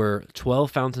there were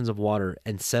 12 fountains of water,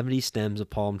 and 70 stems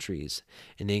of palm trees,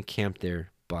 and they encamped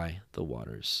there by the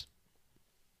waters.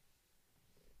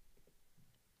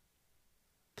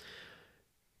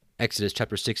 Exodus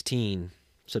chapter 16,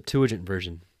 Septuagint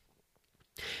version.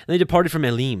 And they departed from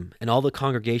Elim, and all the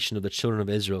congregation of the children of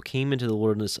Israel came into the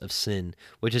wilderness of Sin,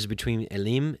 which is between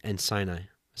Elim and Sinai.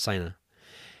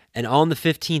 And on the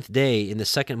 15th day, in the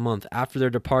 2nd month after their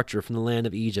departure from the land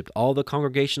of Egypt, all the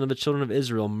congregation of the children of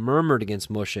Israel murmured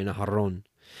against Moshe and Aharon. And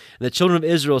the children of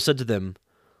Israel said to them,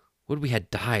 Would we had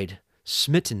died,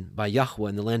 smitten by Yahweh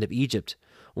in the land of Egypt,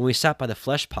 when we sat by the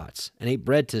flesh pots, and ate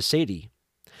bread to satiety.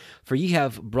 For ye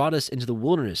have brought us into the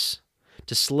wilderness,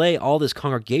 to slay all this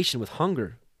congregation with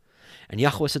hunger. And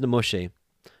Yahweh said to Moshe,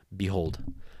 Behold,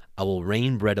 I will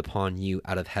rain bread upon you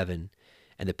out of heaven,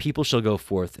 and the people shall go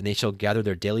forth, and they shall gather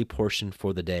their daily portion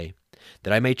for the day,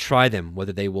 that I may try them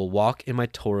whether they will walk in my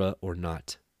Torah or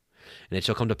not. And it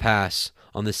shall come to pass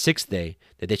on the 6th day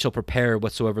that they shall prepare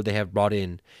whatsoever they have brought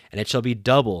in, and it shall be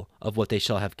double of what they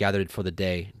shall have gathered for the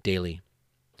day daily.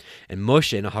 And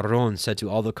Moshe and Aharon said to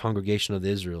all the congregation of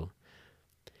Israel,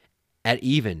 At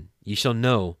even ye shall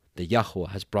know that Yahweh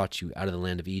has brought you out of the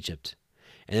land of Egypt.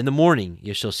 And in the morning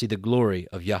ye shall see the glory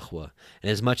of Yahweh,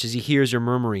 inasmuch as he hears your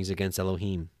murmurings against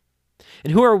Elohim.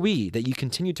 And who are we, that you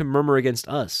continue to murmur against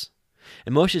us?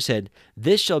 And Moshe said,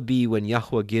 This shall be when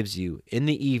Yahweh gives you in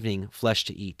the evening flesh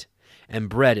to eat, and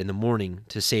bread in the morning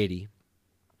to satiety.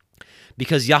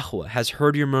 Because Yahweh has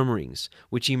heard your murmurings,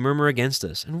 which ye murmur against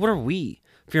us. And what are we?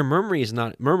 For your murmuring is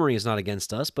not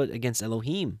against us, but against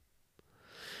Elohim.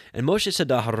 And Moshe said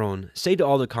to Aharon, Say to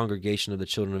all the congregation of the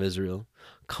children of Israel,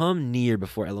 Come near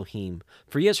before Elohim,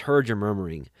 for he has heard your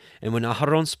murmuring. And when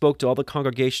Aharon spoke to all the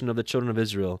congregation of the children of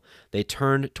Israel, they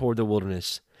turned toward the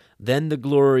wilderness. Then the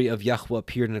glory of Yahweh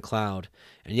appeared in a cloud.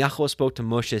 And Yahweh spoke to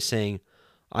Moshe, saying,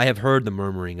 I have heard the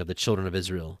murmuring of the children of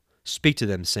Israel. Speak to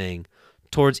them, saying,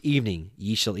 Towards evening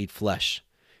ye shall eat flesh,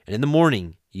 and in the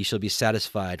morning ye shall be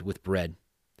satisfied with bread.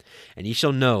 And ye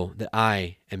shall know that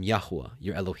I am Yahweh,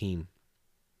 your Elohim.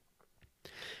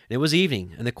 And it was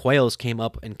evening, and the quails came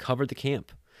up and covered the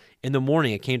camp. In the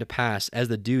morning it came to pass, as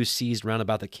the dew ceased round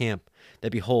about the camp,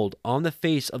 that behold, on the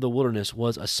face of the wilderness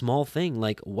was a small thing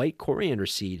like white coriander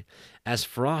seed, as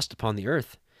frost upon the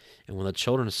earth. And when the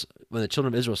children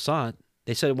of Israel saw it,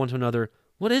 they said one to another,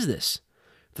 What is this?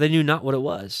 For they knew not what it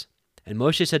was. And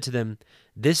Moshe said to them,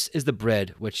 This is the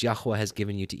bread which Yahweh has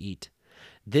given you to eat.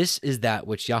 This is that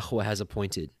which Yahweh has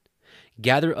appointed.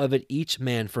 Gather of it each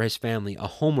man for his family, a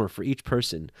homer for each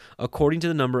person, according to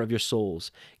the number of your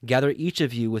souls. Gather each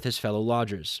of you with his fellow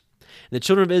lodgers. And the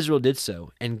children of Israel did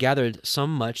so, and gathered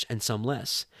some much and some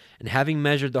less. And having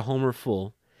measured the homer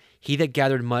full, he that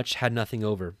gathered much had nothing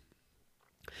over,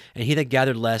 and he that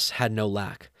gathered less had no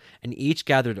lack. And each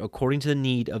gathered according to the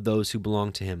need of those who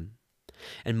belonged to him.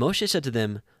 And Moshe said to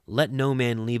them, Let no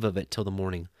man leave of it till the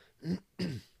morning.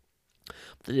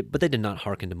 But they did not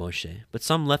hearken to Moshe. But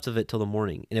some left of it till the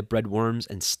morning, and it bred worms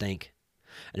and stank.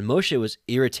 And Moshe was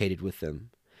irritated with them.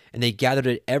 And they gathered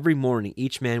it every morning,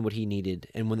 each man what he needed,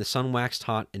 and when the sun waxed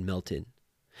hot and melted.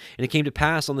 And it came to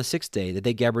pass on the 6th day that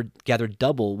they gathered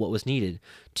double what was needed,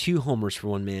 2 homers for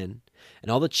one man. And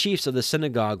all the chiefs of the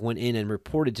synagogue went in and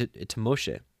reported it to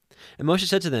Moshe. And Moshe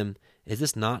said to them, Is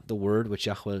this not the word which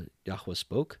Yahweh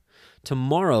spoke?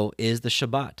 Tomorrow is the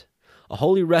Shabbat, a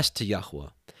holy rest to Yahweh.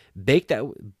 Bake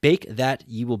that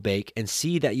ye will bake, and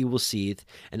seethe that ye will seethe,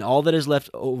 and all that is left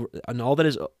over, and all that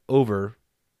is over,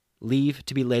 leave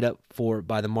to be laid up for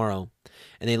by the morrow.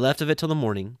 And they left of it till the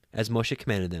morning, as Moshe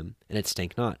commanded them, and it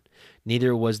stank not,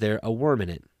 neither was there a worm in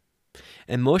it.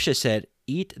 And Moshe said,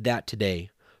 Eat that today,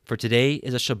 for today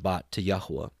is a Shabbat to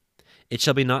Yahweh. It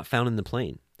shall be not found in the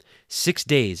plain. 6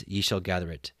 days ye shall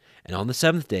gather it, and on the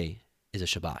 7th day is a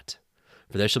Shabbat,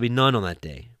 for there shall be none on that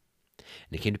day.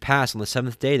 And it came to pass on the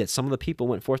 7th day that some of the people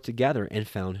went forth to gather, and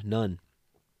found none.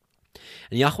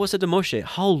 And Yahweh said to Moshe,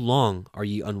 How long are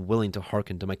ye unwilling to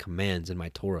hearken to my commands and my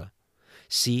Torah?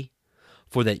 See,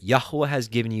 for that Yahweh has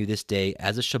given you this day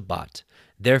as a Shabbat,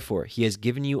 therefore he has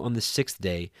given you on the 6th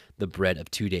day the bread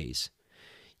of 2 days.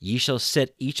 Ye shall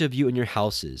set each of you in your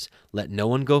houses, let no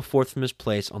one go forth from his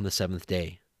place on the 7th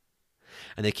day.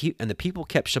 And the people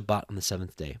kept Shabbat on the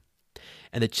 7th day.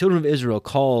 And the children of Israel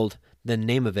called the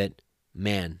name of it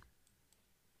man.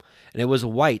 And it was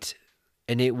white,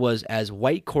 and it was as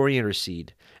white coriander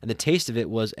seed, and the taste of it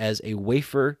was as a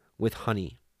wafer with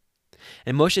honey.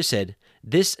 And Moshe said,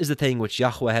 This is the thing which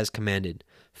Yahweh has commanded.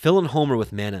 Fill an homer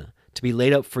with manna, to be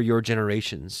laid up for your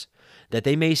generations, that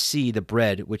they may see the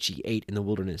bread which ye ate in the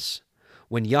wilderness,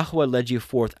 when Yahweh led you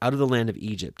forth out of the land of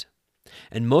Egypt.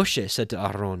 And Moshe said to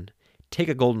Aaron, Take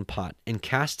a golden pot, and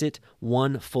cast it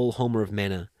 1 full homer of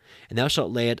manna, and thou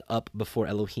shalt lay it up before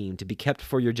Elohim, to be kept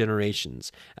for your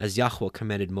generations, as Yahweh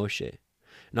commanded Moshe.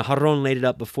 And Aaron laid it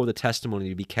up before the testimony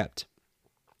to be kept.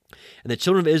 And the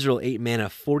children of Israel ate manna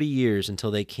 40 years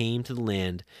until they came to the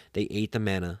land. They ate the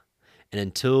manna, and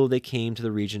until they came to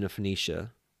the region of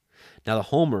Phoenicia. Now the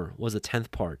homer was the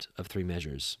 10th part of 3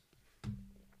 measures.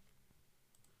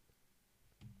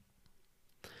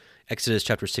 Exodus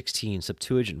chapter 16,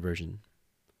 Septuagint version.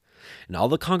 And all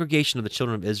the congregation of the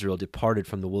children of Israel departed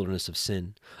from the wilderness of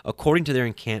Sin, according to their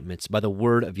encampments, by the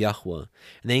word of Yahweh,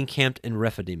 and they encamped in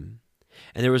Rephidim.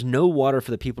 And there was no water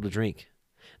for the people to drink.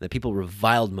 And the people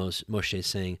reviled Moshe,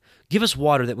 saying, Give us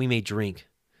water that we may drink.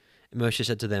 And Moshe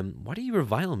said to them, Why do you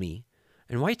revile me?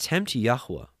 And why tempt ye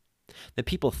Yahweh? The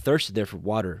people thirsted there for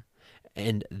water,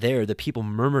 and there the people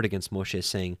murmured against Moshe,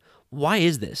 saying, Why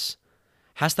is this?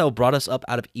 Hast thou brought us up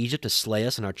out of Egypt to slay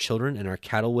us and our children and our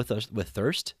cattle with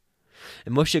thirst?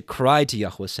 And Moshe cried to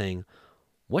Yahweh, saying,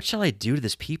 What shall I do to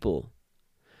this people?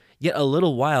 Yet a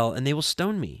little while, and they will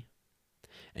stone me.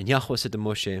 And Yahweh said to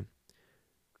Moshe,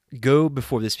 Go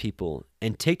before this people,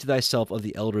 and take to thyself of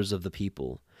the elders of the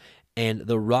people, and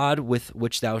the rod with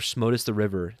which thou smotest the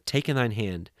river, take in thine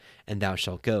hand, and thou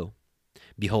shalt go.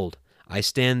 Behold, I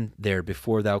stand there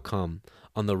before thou come,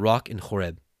 on the rock in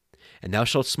Horeb, and thou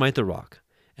shalt smite the rock,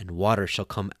 and water shall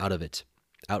come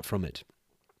out from it,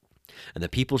 and the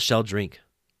people shall drink.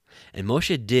 And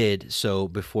Moshe did so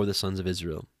before the sons of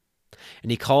Israel.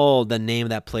 And he called the name of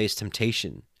that place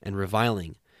Temptation and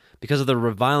Reviling, because of the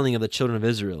reviling of the children of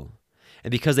Israel,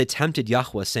 and because they tempted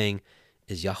Yahweh, saying,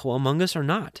 Is Yahweh among us or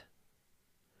not?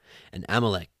 And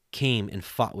Amalek came and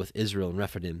fought with Israel in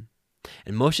Rephidim.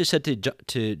 And Moshe said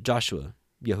to Joshua,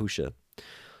 Yahusha,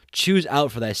 Choose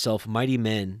out for thyself mighty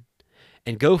men,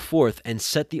 and go forth and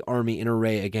set the army in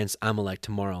array against Amalek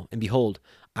tomorrow. And behold,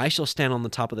 I shall stand on the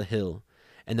top of the hill,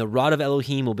 and the rod of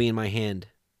Elohim will be in my hand.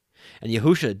 And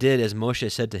Yahusha did as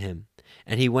Moshe said to him,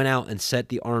 and he went out and set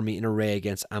the army in array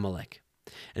against Amalek.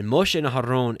 And Moshe and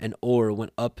Aaron and Or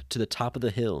went up to the top of the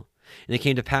hill. And it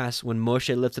came to pass, when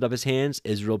Moshe lifted up his hands,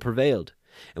 Israel prevailed.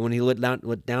 And when he let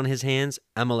down his hands,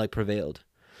 Amalek prevailed.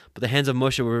 But the hands of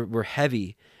Moshe were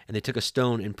heavy, and they took a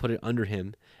stone and put it under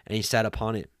him, and he sat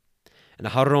upon it. And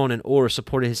Aaron and Or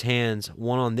supported his hands,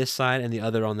 one on this side and the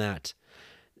other on that.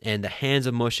 And the hands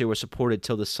of Moshe were supported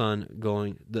till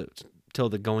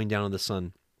the going down of the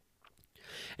sun.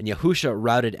 And Yahusha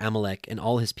routed Amalek and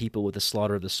all his people with the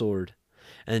slaughter of the sword.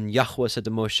 And Yahweh said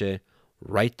to Moshe,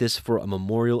 Write this for a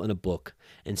memorial in a book,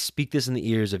 and speak this in the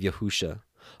ears of Yahusha,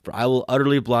 for I will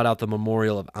utterly blot out the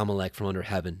memorial of Amalek from under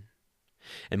heaven.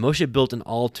 And Moshe built an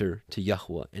altar to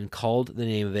Yahweh, and called the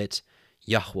name of it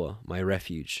Yahweh, my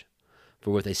refuge.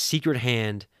 For with a secret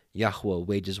hand Yahweh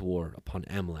wages war upon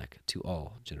Amalek to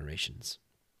all generations.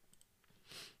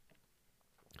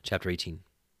 Chapter 18.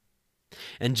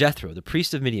 And Jethro, the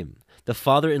priest of Midian, the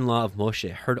father-in-law of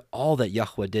Moshe, heard all that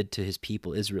Yahweh did to his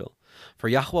people Israel. For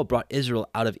Yahweh brought Israel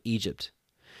out of Egypt.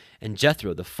 And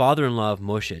Jethro, the father-in-law of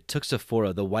Moshe, took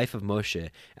Zipporah, the wife of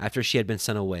Moshe, after she had been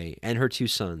sent away, and her 2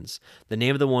 sons. The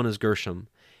name of the one is Gershom,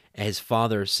 and his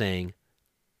father saying,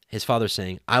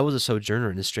 I was a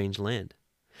sojourner in a strange land.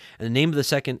 And the name of the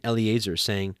second Eleazar,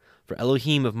 saying, For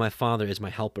Elohim of my father is my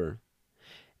helper,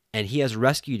 and he has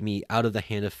rescued me out of the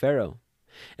hand of Pharaoh.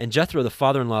 And Jethro, the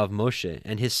father-in-law of Moshe,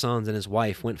 and his sons and his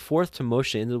wife went forth to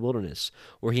Moshe into the wilderness,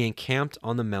 where he encamped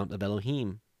on the mount of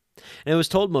Elohim. And it was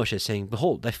told Moshe, saying,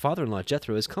 Behold, thy father-in-law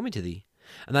Jethro is coming to thee,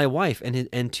 and thy wife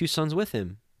and 2 sons with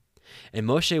him. And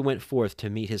Moshe went forth to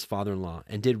meet his father-in-law,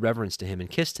 and did reverence to him, and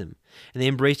kissed him. And they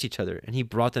embraced each other, and he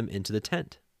brought them into the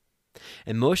tent.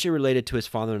 And Moshe related to his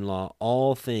father-in-law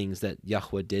all things that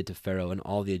Yahweh did to Pharaoh and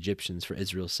all the Egyptians for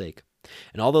Israel's sake,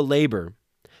 and all the labor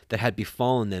that had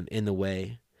befallen them in the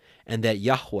way, and that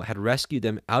Yahweh had rescued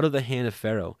them out of the hand of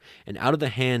Pharaoh, and out of the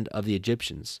hand of the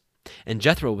Egyptians. And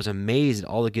Jethro was amazed at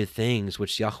all the good things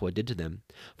which Yahweh did to them,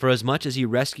 for as much as he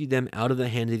rescued them out of the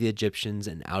hand of the Egyptians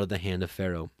and out of the hand of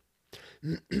Pharaoh.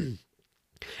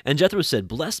 And Jethro said,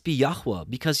 Blessed be Yahweh,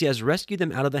 because he has rescued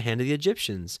them out of the hand of the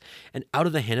Egyptians, and out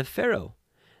of the hand of Pharaoh.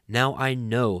 Now I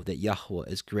know that Yahweh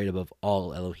is great above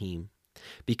all Elohim,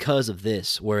 because of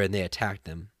this wherein they attacked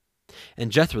them.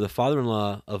 And Jethro, the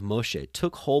father-in-law of Moshe,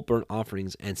 took whole burnt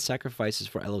offerings and sacrifices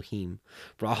for Elohim.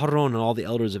 For Aharon and all the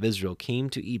elders of Israel came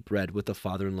to eat bread with the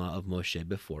father-in-law of Moshe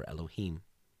before Elohim.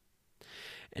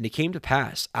 And it came to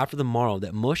pass, after the morrow,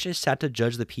 that Moshe sat to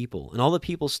judge the people, and all the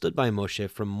people stood by Moshe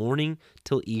from morning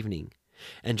till evening.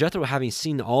 And Jethro, having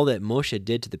seen all that Moshe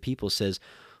did to the people, says,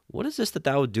 What is this that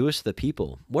thou doest to the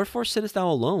people? Wherefore sittest thou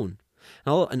alone?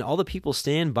 And all the people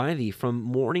stand by thee from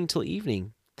morning till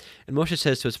evening. And Moshe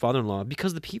says to his father-in-law,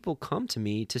 Because the people come to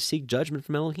me to seek judgment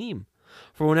from Elohim.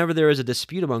 For whenever there is a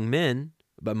dispute among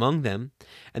them,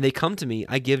 and they come to me,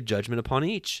 I give judgment upon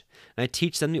each, and I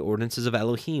teach them the ordinances of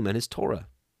Elohim and his Torah.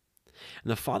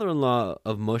 And the father-in-law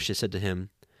of Moshe said to him,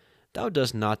 Thou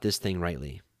dost not this thing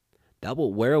rightly. Thou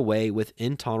wilt wear away with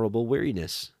intolerable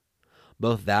weariness,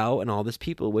 both thou and all this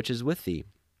people which is with thee.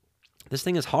 This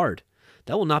thing is hard.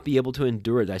 Thou wilt not be able to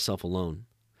endure it thyself alone.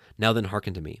 Now then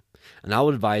hearken to me, and I will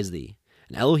advise thee,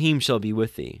 and Elohim shall be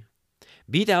with thee.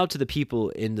 Be thou to the people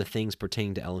in the things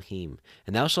pertaining to Elohim,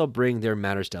 and thou shalt bring their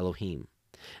matters to Elohim.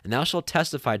 And thou shalt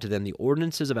testify to them the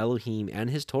ordinances of Elohim and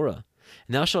his Torah,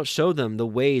 and thou shalt show them the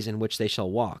ways in which they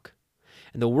shall walk,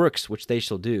 and the works which they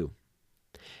shall do.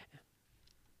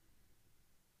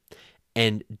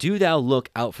 And do thou look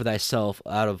out for thyself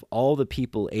out of all the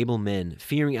people able men,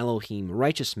 fearing Elohim,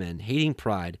 righteous men, hating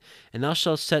pride, and thou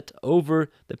shalt set over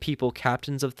the people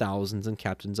captains of thousands, and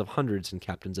captains of hundreds, and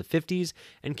captains of 50s,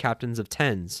 and captains of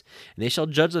 10s. And they shall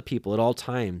judge the people at all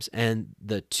times, and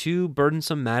the too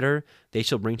burdensome matter they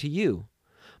shall bring to you.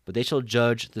 But they shall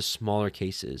judge the smaller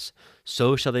cases.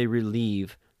 So shall they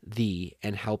relieve thee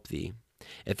and help thee.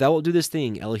 If thou wilt do this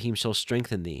thing, Elohim shall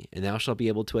strengthen thee, and thou shalt be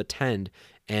able to attend,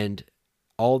 and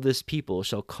all this people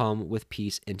shall come with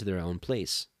peace into their own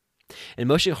place. And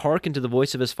Moshe hearkened to the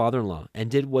voice of his father-in-law,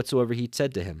 and did whatsoever he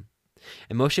said to him.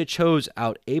 And Moshe chose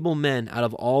out able men out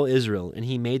of all Israel, and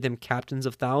he made them captains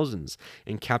of thousands,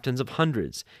 and captains of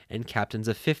hundreds, and captains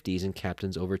of 50s, and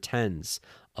captains over 10s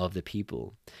of the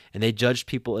people. And they judged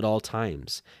people at all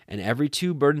times. And every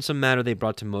too burdensome matter they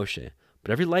brought to Moshe, but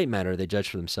every light matter they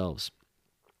judged for themselves.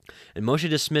 And Moshe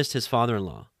dismissed his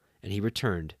father-in-law, and he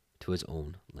returned to his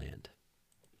own land.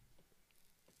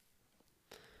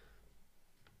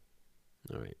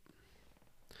 All right.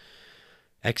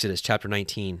 Exodus chapter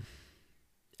 19.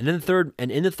 And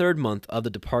in the third month of the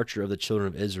departure of the children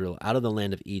of Israel out of the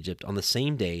land of Egypt, on the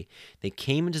same day they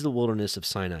came into the wilderness of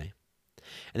Sinai.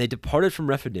 And they departed from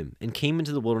Rephidim, and came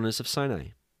into the wilderness of Sinai.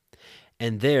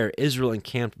 And there Israel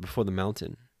encamped before the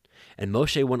mountain. And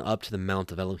Moshe went up to the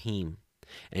mount of Elohim.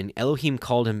 And Elohim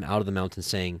called him out of the mountain,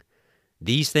 saying,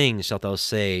 These things shalt thou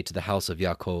say to the house of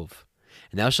Yaakov,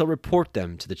 and thou shalt report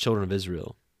them to the children of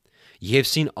Israel. Ye have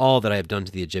seen all that I have done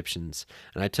to the Egyptians,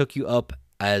 and I took you up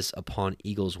as upon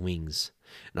eagle's wings,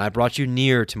 and I brought you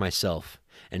near to myself.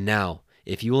 And now,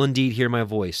 if you will indeed hear my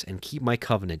voice, and keep my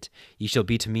covenant, ye shall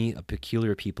be to me a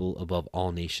peculiar people above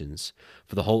all nations,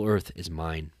 for the whole earth is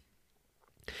mine.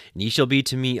 And ye shall be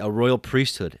to me a royal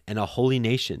priesthood, and a holy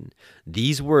nation.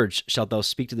 These words shalt thou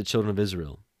speak to the children of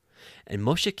Israel. And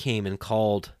Moshe came and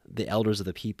called the elders of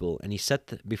the people, and he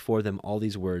set before them all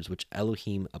these words which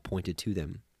Elohim appointed to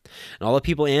them. And all the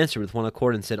people answered with one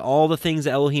accord and said, All the things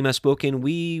that Elohim has spoken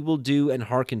we will do and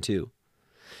hearken to.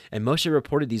 And Moshe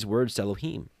reported these words to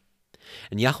Elohim.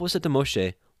 And Yahweh said to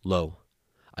Moshe, Lo,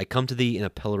 I come to thee in a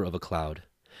pillar of a cloud,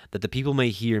 that the people may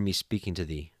hear me speaking to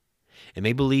thee, and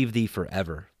may believe thee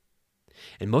forever.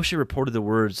 And Moshe reported the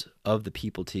words of the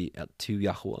people to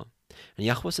Yahweh. And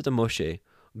Yahweh said to Moshe,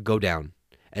 "Go down,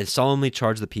 and solemnly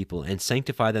charge the people, and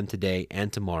sanctify them today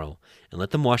and tomorrow, and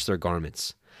let them wash their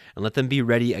garments, and let them be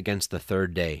ready against the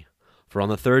third day. For on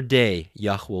the third day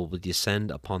Yahweh will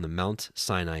descend upon the Mount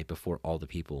Sinai before all the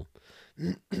people.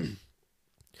 And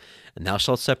thou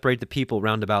shalt separate the people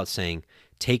round about, saying,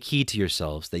 Take heed to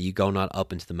yourselves, that ye go not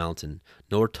up into the mountain,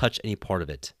 nor touch any part of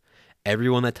it. Every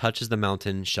one that touches the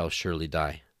mountain shall surely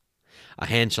die. A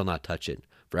hand shall not touch it,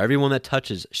 for every one that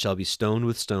touches shall be stoned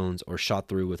with stones, or shot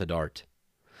through with a dart.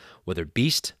 Whether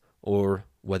beast or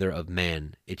whether of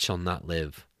man, it shall not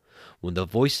live. When the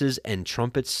voices and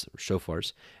trumpets,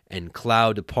 shofars, and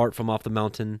cloud depart from off the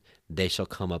mountain, they shall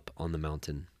come up on the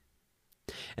mountain."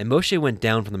 And Moshe went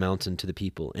down from the mountain to the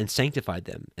people, and sanctified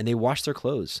them, and they washed their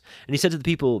clothes. And he said to the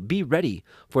people, "Be ready,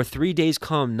 for 3 days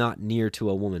come not near to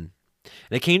a woman."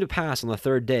 And it came to pass on the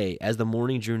third day, as the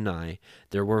morning drew nigh,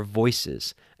 there were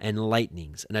voices and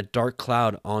lightnings, and a dark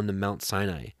cloud on the Mount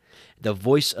Sinai. The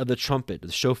voice of the trumpet,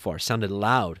 the shofar, sounded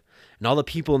loud, and all the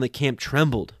people in the camp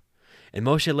trembled. And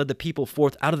Moshe led the people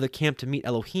forth out of the camp to meet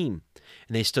Elohim,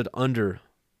 and they stood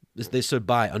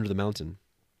by under the mountain.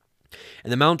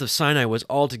 And the Mount of Sinai was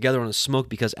altogether on a smoke,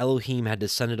 because Elohim had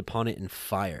descended upon it in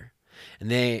fire. And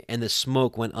the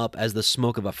smoke went up as the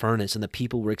smoke of a furnace, and the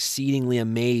people were exceedingly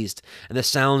amazed, and the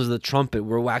sounds of the trumpet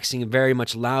were waxing very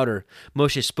much louder.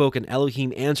 Moshe spoke, and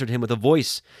Elohim answered him with a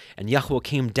voice. And Yahweh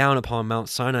came down upon Mount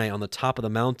Sinai on the top of the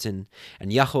mountain.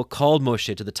 And Yahweh called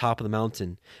Moshe to the top of the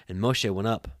mountain, and Moshe went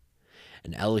up.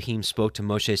 And Elohim spoke to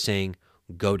Moshe, saying,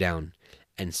 "Go down,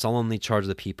 and solemnly charge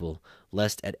the people,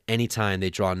 lest at any time they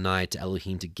draw nigh to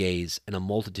Elohim to gaze, and a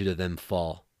multitude of them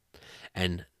fall.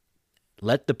 And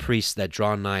let the priests that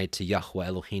draw nigh to Yahweh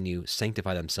Elohim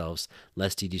sanctify themselves,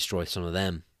 lest he destroy some of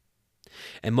them."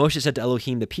 And Moshe said to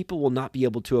Elohim, "The people will not be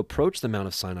able to approach the Mount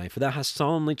of Sinai, for thou hast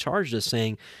solemnly charged us,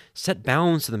 saying, Set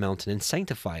bounds to the mountain, and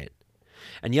sanctify it."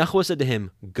 And Yahweh said to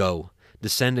him, "Go,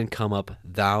 descend and come up,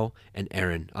 thou and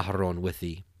Aaron, Aharon, with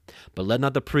thee. But let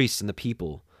not the priests and the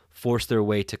people force their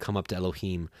way to come up to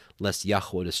Elohim, lest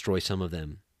Yahweh destroy some of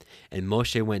them." And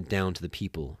Moshe went down to the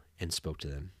people and spoke to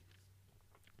them.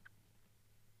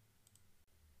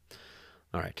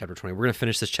 All right, chapter 20. We're going to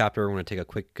finish this chapter. We're going to take a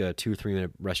quick 2 or 3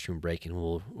 minute restroom break, and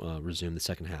we'll resume the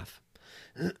second half.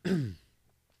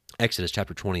 Exodus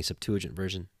chapter 20, Septuagint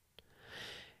version.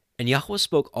 And Yahweh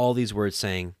spoke all these words,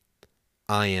 saying,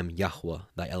 "I am Yahweh,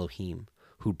 thy Elohim,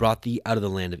 who brought thee out of the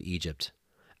land of Egypt,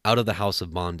 out of the house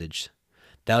of bondage.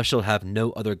 Thou shalt have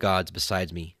no other gods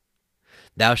besides me.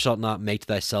 Thou shalt not make to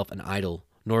thyself an idol,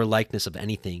 nor a likeness of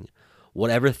anything,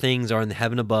 whatever things are in the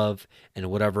heaven above, and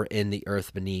whatever in the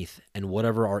earth beneath, and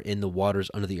whatever are in the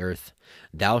waters under the earth.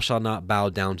 Thou shalt not bow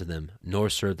down to them, nor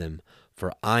serve them,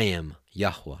 for I am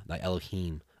Yahweh, thy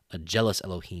Elohim, a jealous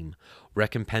Elohim,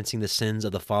 recompensing the sins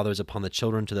of the fathers upon the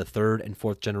children to the 3rd and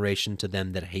 4th generation to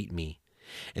them that hate me,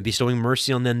 and bestowing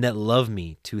mercy on them that love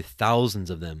me to thousands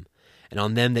of them, and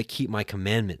on them that keep my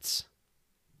commandments.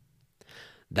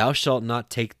 Thou shalt not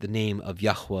take the name of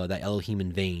Yahweh thy Elohim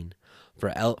in vain,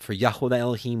 for Yahweh thy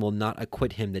Elohim will not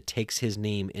acquit him that takes his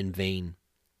name in vain.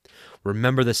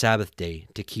 Remember the Sabbath day,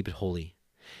 to keep it holy.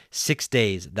 6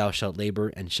 days thou shalt labor,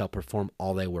 and shalt perform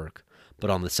all thy work. But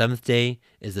on the 7th day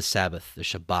is the Sabbath, the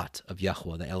Shabbat of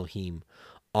Yahweh thy Elohim.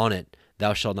 On it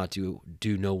thou shalt not do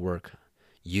no work,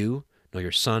 you, nor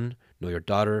your son, nor your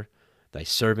daughter, thy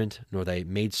servant, nor thy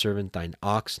maidservant, thine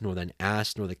ox, nor thine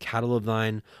ass, nor the cattle of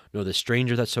thine, nor the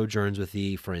stranger that sojourns with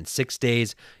thee. For in 6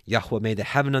 days Yahweh made the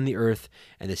heaven and the earth,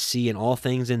 and the sea and all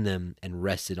things in them, and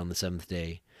rested on the 7th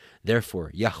day.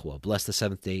 Therefore Yahweh blessed the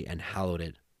 7th day, and hallowed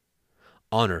it.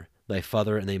 Honor thy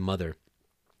father and thy mother,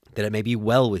 that it may be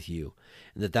well with you,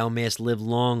 and that thou mayest live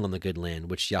long on the good land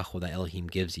which Yahweh thy Elohim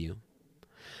gives you.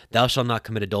 Thou shalt not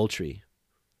commit adultery.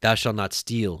 Thou shalt not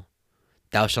steal.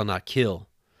 Thou shalt not kill.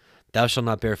 Thou shalt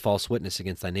not bear false witness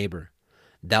against thy neighbor.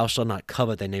 Thou shalt not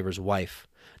covet thy neighbor's wife.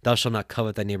 Thou shalt not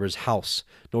covet thy neighbor's house,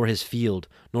 nor his field,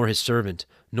 nor his servant,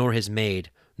 nor his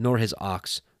maid, nor his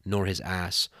ox, nor his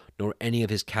ass, nor any of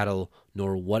his cattle,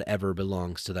 nor whatever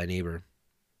belongs to thy neighbor."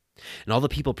 And all the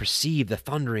people perceived the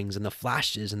thunderings and the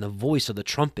flashes and the voice of the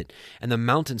trumpet and the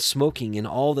mountain smoking, and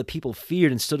all the people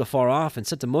feared and stood afar off, and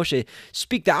said to Moshe,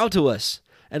 "Speak thou to us,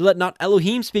 and let not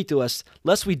Elohim speak to us,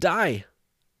 lest we die."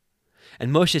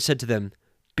 And Moshe said to them,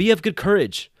 "Be of good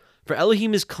courage, for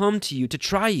Elohim is come to you to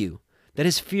try you, that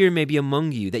his fear may be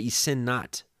among you, that ye sin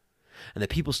not." And the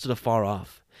people stood afar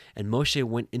off, and Moshe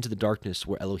went into the darkness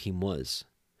where Elohim was.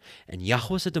 And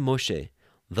Yahweh said to Moshe,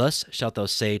 "Thus shalt thou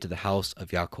say to the house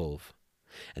of Yaakov,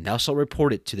 and thou shalt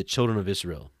report it to the children of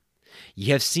Israel.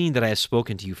 Ye have seen that I have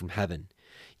spoken to you from heaven.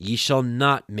 Ye shall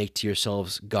not make to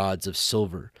yourselves gods of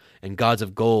silver, and gods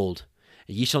of gold.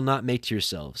 Ye shall not make to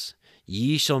yourselves.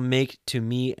 Ye shall make to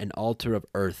me an altar of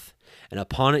earth, and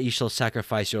upon it ye shall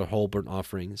sacrifice your whole burnt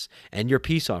offerings, and your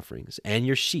peace offerings, and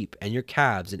your sheep, and your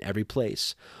calves in every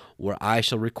place, where I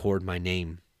shall record my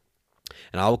name.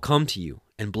 And I will come to you,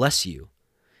 and bless you.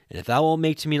 And if thou wilt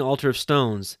make to me an altar of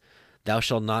stones, thou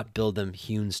shalt not build them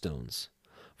hewn stones.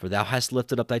 For thou hast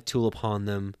lifted up thy tool upon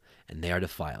them, and they are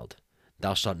defiled.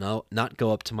 Thou shalt not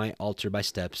go up to my altar by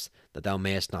steps, that thou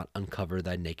mayest not uncover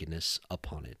thy nakedness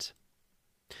upon it.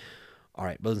 All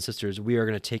right, brothers and sisters, we are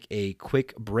going to take a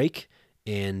quick break,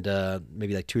 and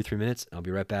maybe like 2 or 3 minutes. I'll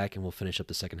be right back, and we'll finish up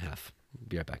the second half.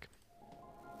 Be right back.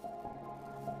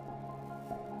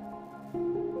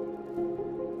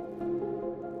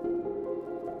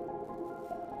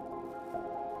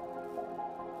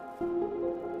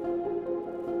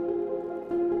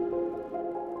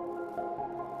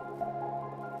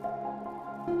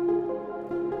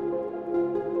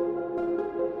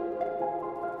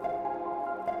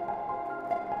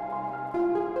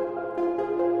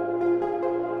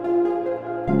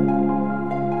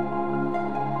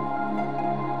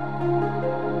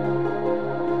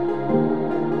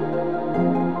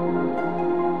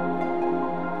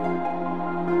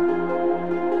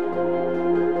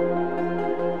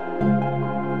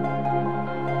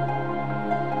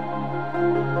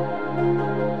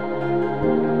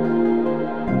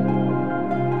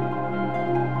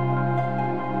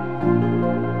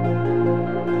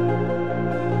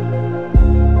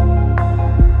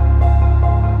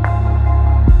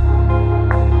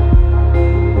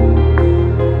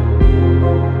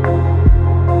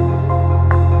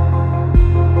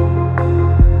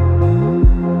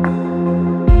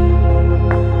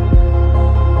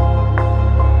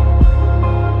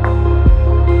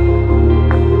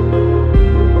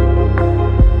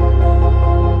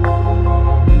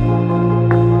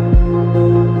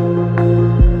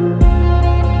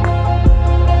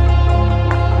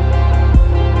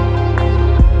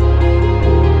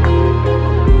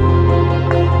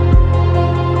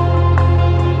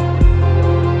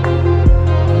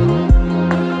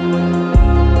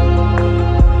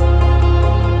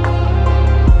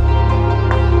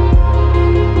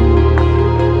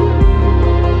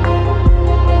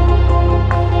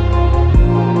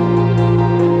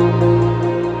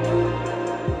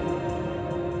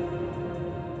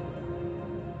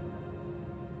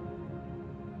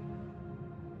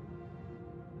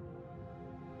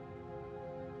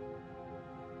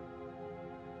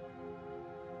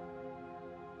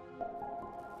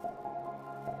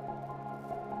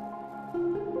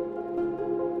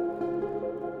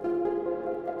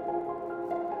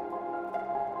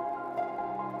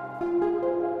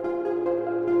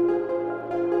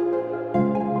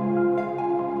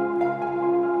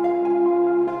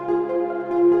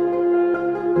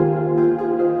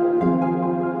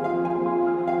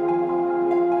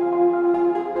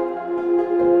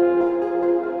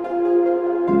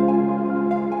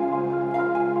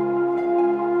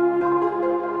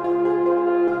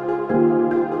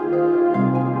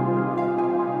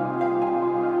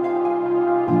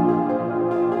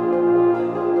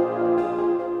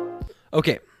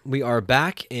 Okay, we are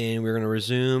back, and we're going to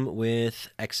resume with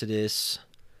Exodus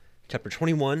chapter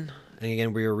 21. And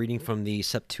again, we are reading from the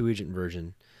Septuagint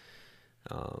version.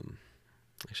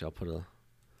 Actually, I'll put a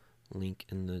link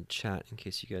in the chat in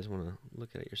case you guys want to look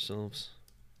at it yourselves.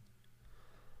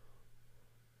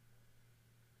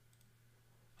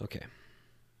 Okay.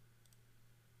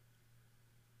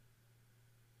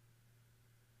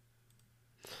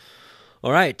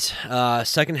 All right,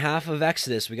 second half of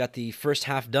Exodus. We got the first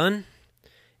half done,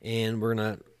 and we're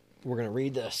gonna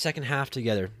read the second half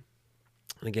together.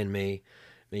 And again, may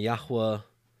Yahweh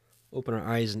open our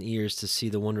eyes and ears to see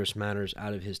the wondrous matters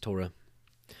out of His Torah.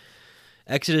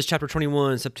 Exodus chapter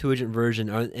 21, Septuagint version,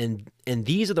 and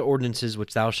these are the ordinances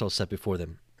which thou shalt set before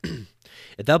them.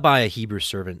 If thou buy a Hebrew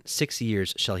servant, 6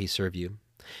 years shall he serve you,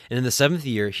 and in the 7th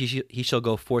year he shall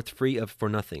go forth free for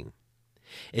nothing.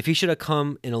 If he should have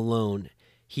come in alone,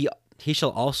 he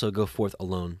shall also go forth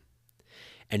alone.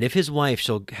 And if his wife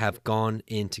shall have gone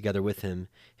in together with him,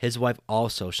 his wife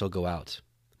also shall go out.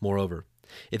 Moreover,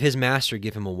 if his master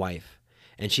give him a wife,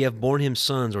 and she have borne him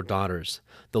sons or daughters,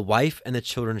 the wife and the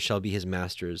children shall be his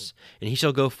master's, and he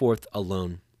shall go forth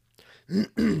alone.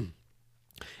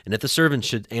 And if the servant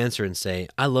should answer and say,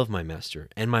 I love my master,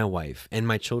 and my wife, and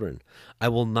my children, I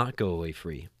will not go away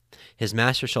free. His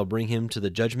master shall bring him to the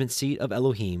judgment seat of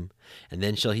Elohim, and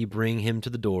then shall he bring him to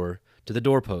the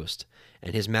doorpost,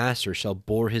 and his master shall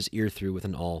bore his ear through with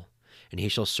an awl, and he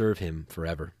shall serve him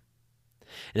forever.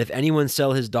 And if anyone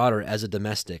sell his daughter as a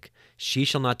domestic, she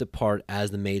shall not depart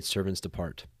as the maidservants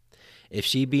depart. If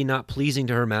she be not pleasing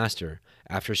to her master,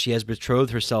 after she has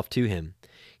betrothed herself to him,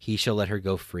 he shall let her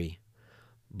go free.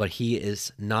 But he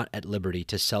is not at liberty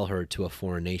to sell her to a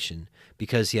foreign nation,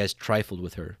 because he has trifled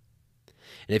with her.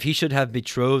 And if he should have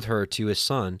betrothed her to his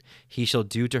son, he shall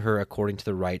do to her according to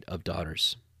the right of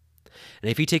daughters.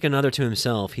 And if he take another to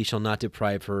himself, he shall not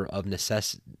deprive her of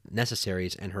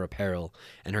necessaries and her apparel,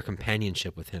 and her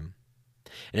companionship with him.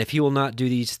 And if he will not do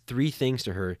these three things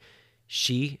to her,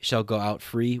 she shall go out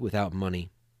free without money.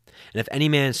 And if any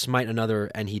man smite another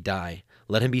and he die,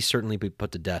 let him be certainly be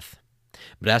put to death.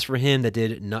 But as for him that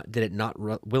did it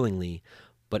not willingly,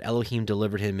 but Elohim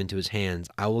delivered him into his hands,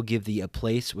 I will give thee a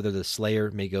place whither the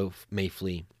slayer may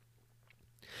flee.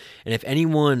 And if any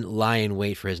one lie in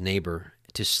wait for his neighbor,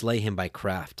 to slay him by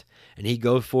craft, and he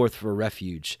go forth for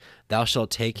refuge, thou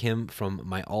shalt take him from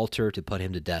my altar to put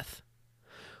him to death.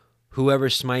 Whoever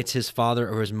smites his father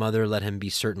or his mother, let him be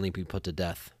certainly be put to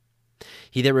death.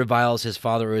 He that reviles his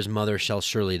father or his mother shall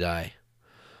surely die.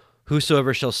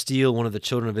 Whosoever shall steal one of the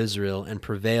children of Israel, and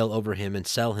prevail over him, and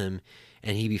sell him,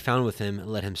 and he be found with him,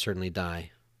 let him certainly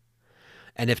die.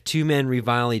 And if two men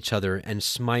revile each other, and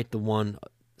smite the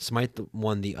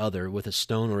one the other with a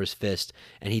stone or his fist,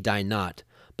 and he die not,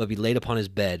 but be laid upon his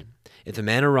bed, if the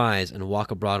man arise and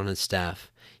walk abroad on his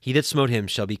staff, he that smote him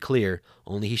shall be clear,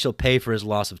 only he shall pay for his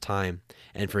loss of time,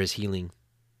 and for his healing.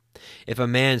 If a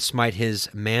man smite his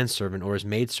manservant or his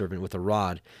maidservant with a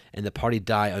rod, and the party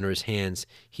die under his hands,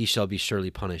 he shall be surely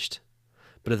punished.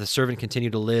 But if the servant continue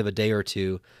to live a day or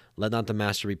two, let not the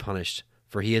master be punished,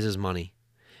 for he is his money.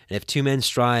 And if two men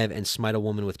strive and smite a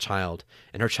woman with child,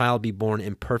 and her child be born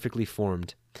imperfectly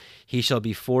formed, he shall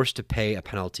be forced to pay a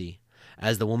penalty,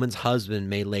 as the woman's husband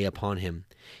may lay upon him.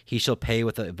 He shall pay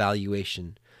with a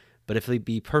valuation. But if it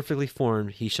be perfectly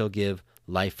formed, he shall give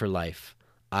life for life,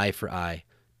 eye for eye,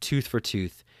 tooth for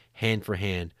tooth, hand for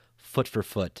hand, foot for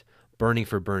foot, burning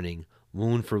for burning,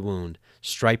 wound for wound,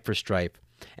 stripe for stripe.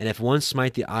 And if one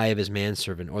smite the eye of his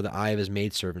manservant or the eye of his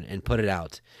maidservant, and put it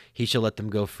out, he shall let them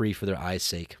go free for their eye's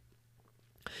sake.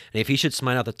 And if he should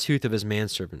smite out the tooth of his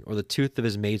manservant or the tooth of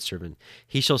his maidservant,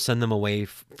 he shall send them away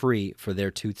free for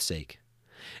their tooth's sake.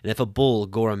 And if a bull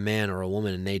gore a man or a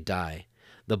woman, and they die,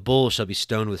 the bull shall be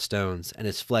stoned with stones, and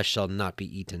his flesh shall not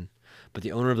be eaten, but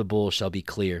the owner of the bull shall be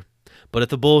clear. But if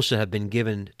the bull should have been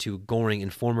given to goring in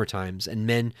former times, and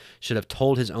men should have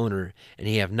told his owner, and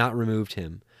he have not removed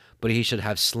him, but he should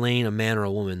have slain a man or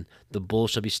a woman, the bull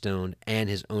shall be stoned, and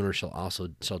his owner shall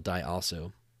die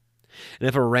also. And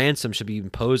if a ransom should be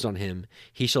imposed on him,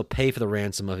 he shall pay for the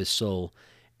ransom of his soul,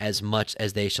 as much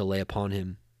as they shall lay upon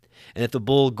him. And if the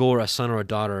bull gore a son or a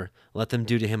daughter, let them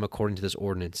do to him according to this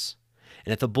ordinance.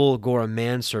 And if the bull gore a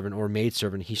manservant or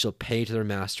maidservant, he shall pay to their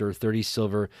master 30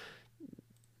 silver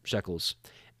shekels,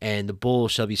 and the bull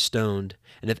shall be stoned.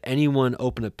 And if anyone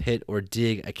open a pit or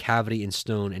dig a cavity in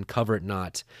stone and cover it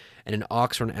not, and an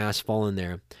ox or an ass fall in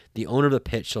there, the owner of the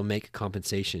pit shall make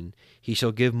compensation. He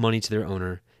shall give money to their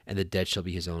owner, and the dead shall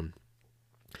be his own.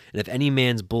 And if any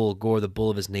man's bull gore the bull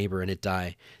of his neighbor, and it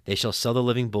die, they shall sell the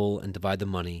living bull and divide the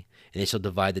money, and they shall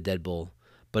divide the dead bull.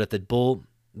 But if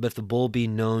the bull be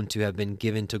known to have been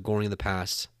given to goring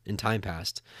in time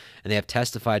past, and they have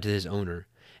testified to his owner,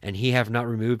 and he have not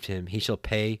removed him, he shall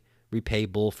repay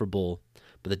bull for bull,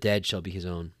 but the dead shall be his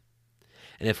own.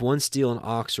 And if one steal an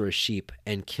ox or a sheep,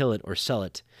 and kill it or sell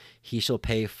it, he shall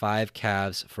pay 5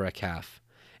 calves for a calf,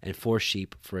 and 4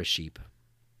 sheep for a sheep.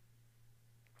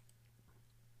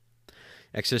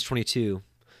 Exodus 22.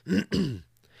 And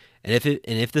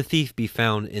if the thief be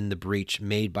found in the breach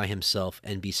made by himself,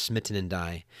 and be smitten and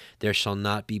die, there shall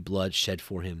not be blood shed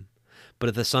for him. But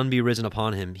if the sun be risen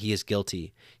upon him, he is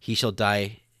guilty. He shall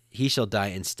die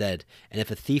instead. And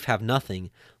if a thief have nothing,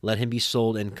 let him be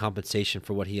sold in compensation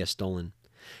for what he has stolen.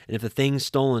 And if the things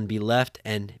stolen be left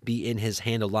and be in his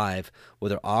hand alive,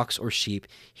 whether ox or sheep,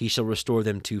 he shall restore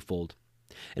them twofold.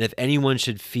 And if anyone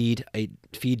should feed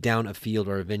down a field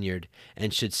or a vineyard,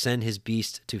 and should send his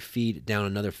beast to feed down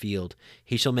another field,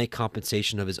 he shall make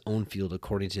compensation of his own field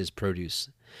according to his produce.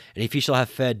 And if he shall have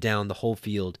fed down the whole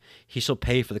field, he shall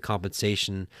pay for the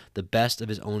compensation the best of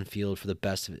his own field for the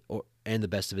best of it, and the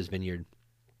best of his vineyard.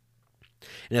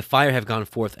 And if fire have gone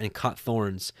forth and caught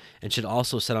thorns, and should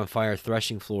also set on fire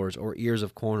threshing floors or ears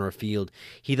of corn or a field,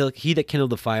 he that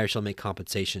kindled the fire shall make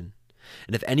compensation.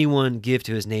 And if anyone give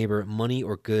to his neighbor money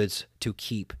or goods to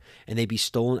keep, and they be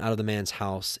stolen out of the man's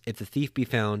house, if the thief be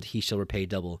found, he shall repay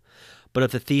double. But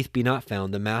if the thief be not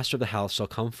found, the master of the house shall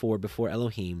come forward before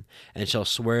Elohim, and shall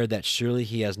swear that surely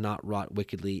he has not wrought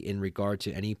wickedly in regard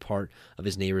to any part of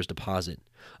his neighbor's deposit,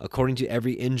 according to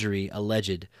every injury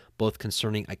alleged, both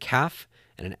concerning a calf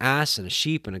and an ass and a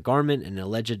sheep and a garment and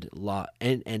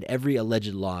and every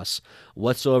alleged loss,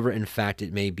 whatsoever in fact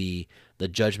it may be, the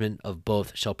judgment of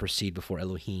both shall proceed before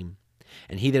Elohim.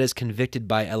 And he that is convicted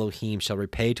by Elohim shall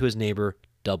repay to his neighbor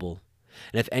double.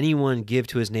 And if anyone give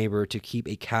to his neighbor to keep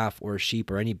a calf or a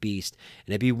sheep or any beast,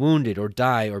 and it be wounded or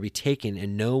die or be taken,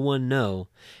 and no one know,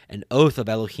 an oath of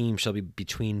Elohim shall be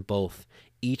between both,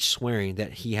 each swearing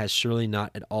that he has surely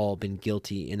not at all been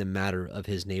guilty in the matter of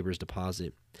his neighbor's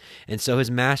deposit. And so his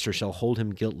master shall hold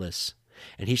him guiltless,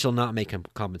 and he shall not make him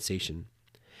compensation.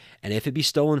 And if it be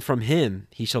stolen from him,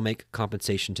 he shall make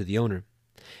compensation to the owner.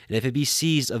 And if it be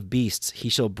seized of beasts, he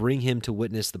shall bring him to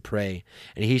witness the prey,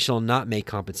 and he shall not make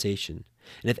compensation.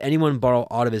 And if anyone borrow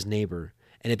aught of his neighbor,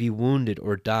 and it be wounded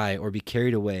or die or be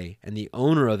carried away, and the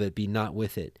owner of it be not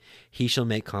with it, he shall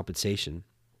make compensation.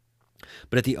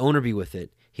 But if the owner be with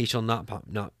it, he shall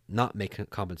not make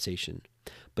compensation.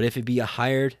 But if it be a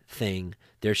hired thing,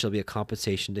 there shall be a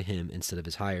compensation to him instead of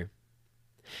his hire.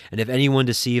 And if anyone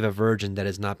deceive a virgin that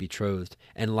is not betrothed,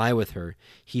 and lie with her,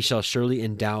 he shall surely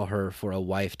endow her for a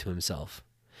wife to himself.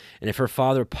 And if her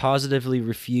father positively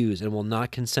refuse and will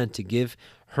not consent to give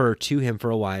her to him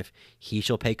for a wife, he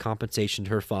shall pay compensation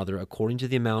to her father according to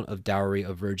the amount of dowry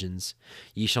of virgins.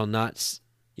 You shall not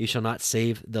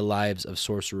save the lives of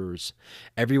sorcerers.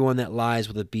 Everyone that lies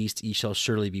with a beast, ye shall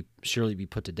surely be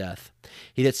put to death.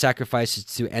 He that sacrifices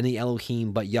to any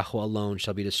Elohim but Yahweh alone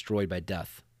shall be destroyed by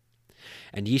death.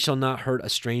 And ye shall not hurt a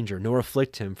stranger, nor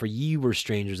afflict him, for ye were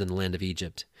strangers in the land of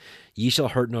Egypt. Ye shall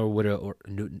hurt no widow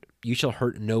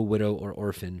or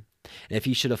orphan. And if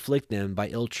ye should afflict them by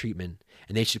ill treatment,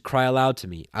 and they should cry aloud to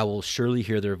me, I will surely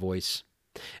hear their voice.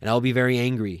 And I will be very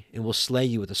angry, and will slay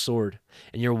you with a sword.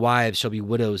 And your wives shall be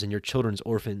widows, and your children's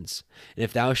orphans. And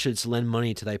if thou shouldst lend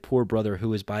money to thy poor brother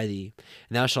who is by thee,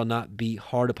 and thou shalt not be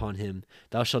hard upon him,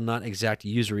 thou shalt not exact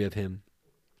usury of him.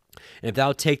 And if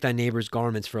thou take thy neighbor's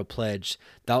garments for a pledge,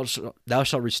 thou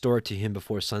shalt restore it to him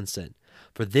before sunset.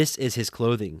 For this is his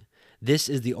clothing, this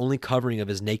is the only covering of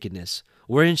his nakedness.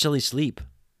 Wherein shall he sleep?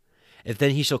 If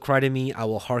then he shall cry to me, I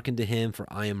will hearken to him, for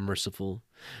I am merciful.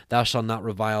 Thou shalt not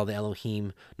revile the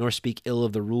Elohim, nor speak ill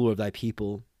of the ruler of thy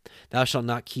people. Thou shalt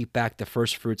not keep back the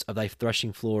firstfruits of thy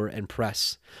threshing floor and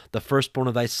press. The firstborn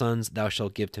of thy sons thou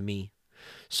shalt give to me.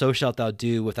 So shalt thou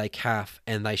do with thy calf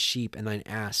and thy sheep and thine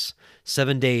ass.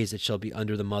 7 days it shall be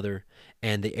under the mother,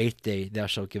 and the 8th day thou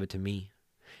shalt give it to me.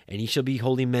 And ye shall be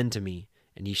holy men to me,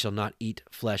 and ye shall not eat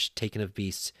flesh taken of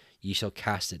beasts, ye shall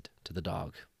cast it to the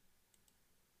dog.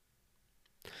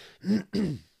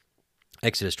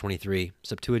 Exodus 23,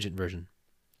 Septuagint version.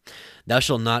 Thou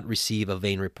shalt not receive a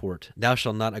vain report. Thou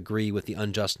shalt not agree with the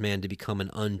unjust man to become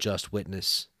an unjust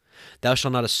witness. Thou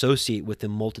shalt not associate with the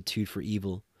multitude for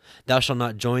evil. Thou shalt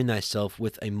not join thyself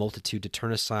with a multitude to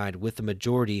turn aside with the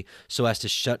majority so as to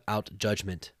shut out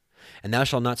judgment. And thou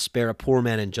shalt not spare a poor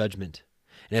man in judgment.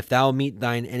 And if thou meet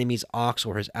thine enemy's ox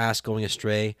or his ass going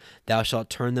astray, thou shalt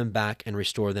turn them back and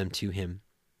restore them to him.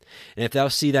 And if thou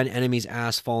see thine enemy's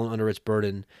ass fallen under its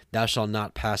burden, thou shalt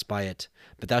not pass by it,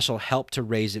 but thou shalt help to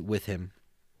raise it with him.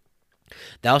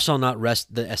 Thou shalt not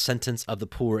rest the sentence of the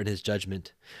poor in his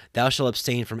judgment. Thou shalt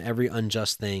abstain from every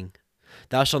unjust thing.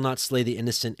 Thou shalt not slay the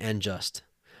innocent and just.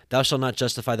 Thou shalt not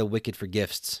justify the wicked for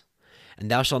gifts. And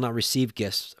thou shalt not receive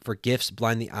gifts, for gifts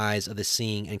blind the eyes of the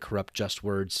seeing and corrupt just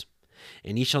words.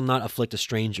 And ye shall not afflict a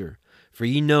stranger, for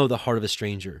ye know the heart of a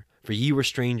stranger, for ye were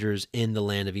strangers in the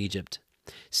land of Egypt.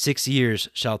 6 years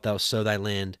shalt thou sow thy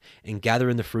land, and gather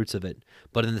in the fruits of it.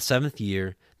 But in the 7th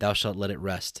year thou shalt let it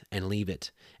rest, and leave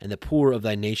it, and the poor of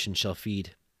thy nation shall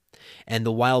feed. And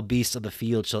the wild beasts of the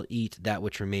field shall eat that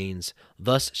which remains.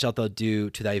 Thus shalt thou do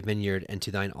to thy vineyard and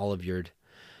to thine oliveyard.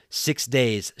 6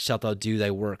 days shalt thou do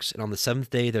thy works, and on the 7th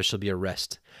day there shall be a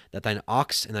rest, that thine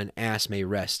ox and thine ass may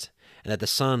rest, and that the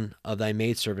son of thy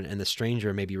maidservant and the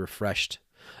stranger may be refreshed.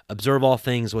 Observe all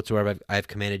things whatsoever I have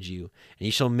commanded you, and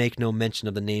ye shall make no mention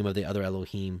of the name of the other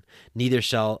Elohim, neither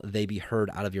shall they be heard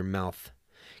out of your mouth.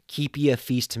 Keep ye a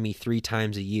feast to me 3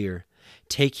 times a year.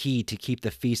 Take heed to keep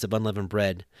the feast of unleavened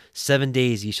bread. 7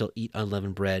 days ye shall eat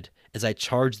unleavened bread, as I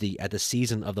charge thee at the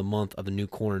season of the month of the new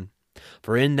corn.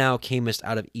 For in thou camest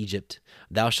out of Egypt,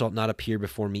 thou shalt not appear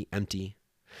before me empty.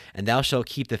 And thou shalt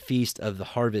keep the feast of the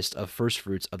harvest of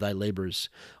firstfruits of thy labors,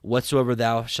 whatsoever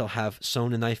thou shalt have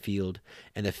sown in thy field,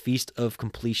 and the feast of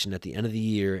completion at the end of the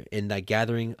year, in thy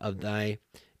gathering of thy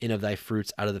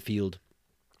fruits out of the field.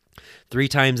 3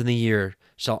 times in the year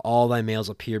shall all thy males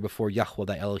appear before Yahweh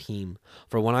thy Elohim.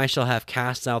 For when I shall have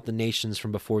cast out the nations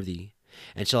from before thee,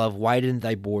 and shall have widened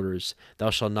thy borders, thou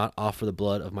shalt not offer the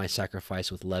blood of my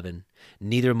sacrifice with leaven,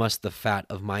 neither must the fat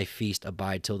of my feast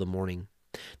abide till the morning.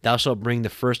 Thou shalt bring the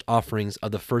first offerings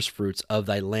of the firstfruits of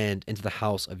thy land into the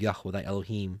house of Yahweh thy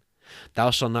Elohim.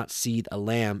 Thou shalt not seethe a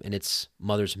lamb in its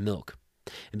mother's milk.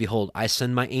 And behold, I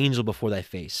send my angel before thy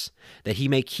face, that he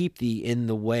may keep thee in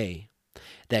the way,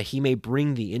 that he may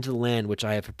bring thee into the land which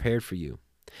I have prepared for you.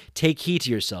 Take heed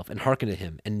to yourself, and hearken to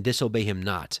him, and disobey him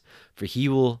not, for he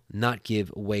will not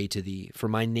give way to thee, for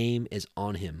my name is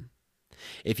on him.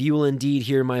 If ye will indeed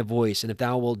hear my voice, and if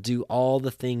thou wilt do all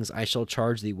the things I shall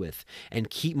charge thee with,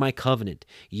 and keep my covenant,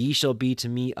 ye shall be to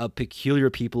me a peculiar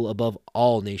people above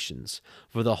all nations,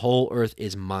 for the whole earth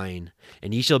is mine.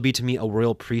 And ye shall be to me a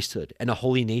royal priesthood, and a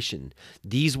holy nation.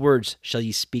 These words shall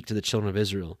ye speak to the children of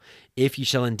Israel. If ye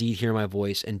shall indeed hear my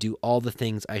voice, and do all the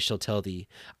things I shall tell thee,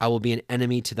 I will be an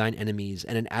enemy to thine enemies,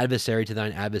 and an adversary to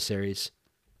thine adversaries.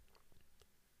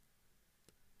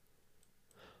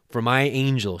 For my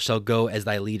angel shall go as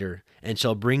thy leader, and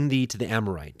shall bring thee to the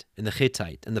Amorite, and the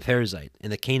Hittite, and the Perizzite,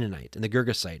 and the Canaanite, and the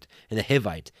Girgashite, and the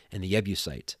Hivite, and the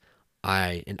Jebusite.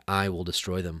 I will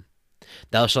destroy them.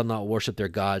 Thou shalt not worship their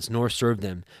gods, nor serve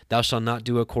them. Thou shalt not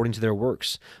do according to their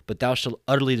works, but thou shalt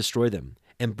utterly destroy them,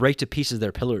 and break to pieces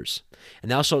their pillars.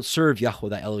 And thou shalt serve Yahweh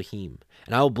thy Elohim.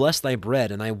 And I will bless thy bread,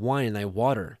 and thy wine, and thy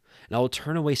water, and I will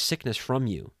turn away sickness from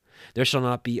you. There shall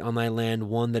not be on thy land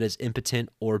one that is impotent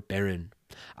or barren.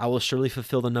 I will surely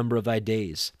fulfill the number of thy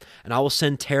days, and I will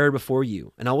send terror before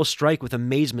you, and I will strike with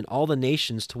amazement all the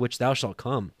nations to which thou shalt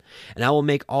come, and I will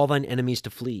make all thine enemies to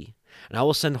flee, and I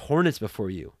will send hornets before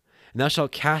you, and thou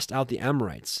shalt cast out the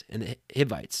Amorites, and the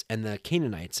Hivites, and the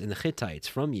Canaanites, and the Hittites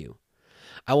from you.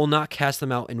 I will not cast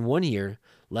them out in 1 year,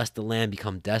 lest the land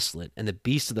become desolate, and the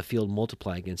beasts of the field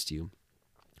multiply against you.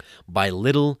 By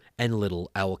little and little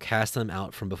I will cast them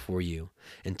out from before you,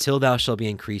 until thou shalt be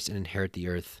increased and inherit the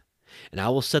earth. And I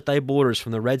will set thy borders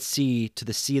from the Red Sea to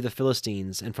the sea of the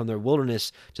Philistines, and from the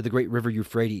wilderness to the great river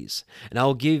Euphrates. And I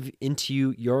will give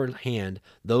into your hand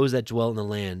those that dwell in the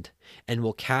land, and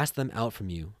will cast them out from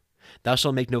you. Thou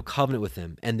shalt make no covenant with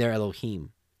them and their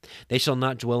Elohim. They shall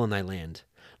not dwell in thy land,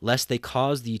 lest they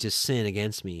cause thee to sin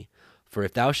against me. For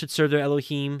if thou shouldst serve their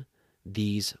Elohim,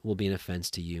 these will be an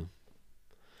offense to you.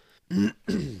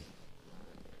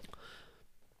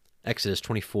 Exodus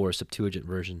 24, Septuagint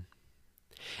version.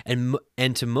 And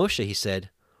to Moshe he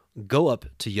said, Go up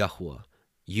to Yahweh,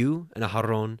 you and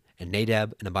Aharon and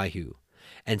Nadab and Abihu,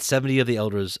 and 70 of the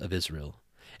elders of Israel,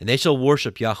 and they shall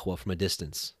worship Yahweh from a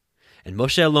distance. And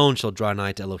Moshe alone shall draw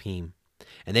nigh to Elohim,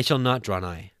 and they shall not draw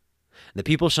nigh. And the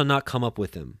people shall not come up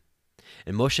with them.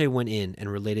 And Moshe went in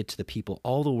and related to the people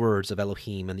all the words of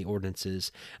Elohim and the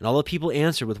ordinances. And all the people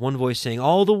answered with one voice, saying,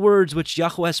 All the words which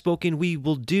Yahweh has spoken we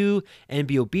will do and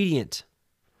be obedient.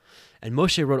 And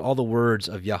Moshe wrote all the words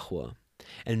of Yahweh.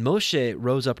 And Moshe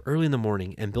rose up early in the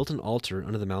morning and built an altar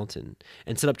under the mountain,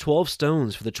 and set up 12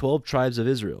 stones for the 12 tribes of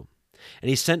Israel. And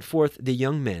he sent forth the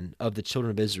young men of the children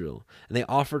of Israel, and they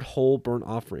offered whole burnt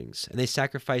offerings, and they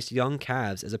sacrificed young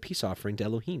calves as a peace offering to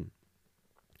Elohim.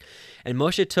 And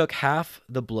Moshe took half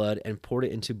the blood and poured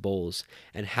it into bowls,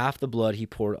 and half the blood he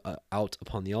poured out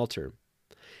upon the altar.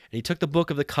 And he took the book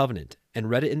of the covenant, and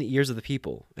read it in the ears of the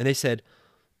people. And they said,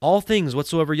 All things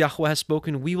whatsoever Yahweh has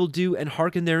spoken we will do, and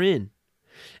hearken therein.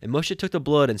 And Moshe took the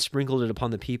blood and sprinkled it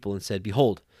upon the people, and said,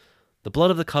 Behold, the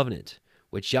blood of the covenant,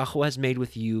 which Yahweh has made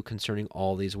with you concerning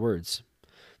all these words.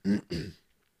 And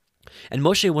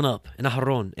Moshe went up, and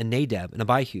Aharon, and Nadab, and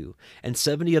Abihu, and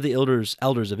 70 of the elders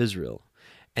of Israel.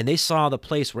 And they saw the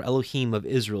place where the Elohim of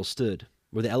Israel stood.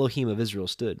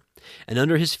 And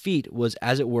under his feet was,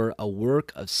 as it were, a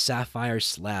work of sapphire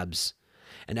slabs,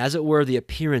 and as it were the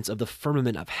appearance of the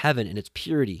firmament of heaven in its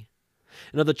purity.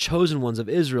 And of the chosen ones of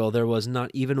Israel there was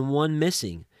not even one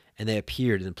missing, and they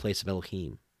appeared in the place of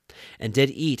Elohim, and did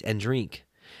eat and drink.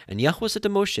 And Yahweh said to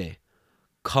Moshe,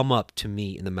 Come up to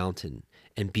me in the mountain,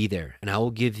 and be there, and I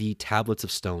will give thee tablets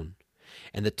of stone,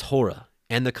 and the Torah,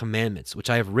 and the commandments, which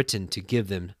I have written to give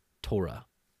them Torah.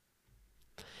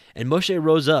 And Moshe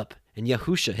rose up, and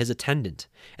Yahusha his attendant,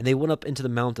 and they went up into the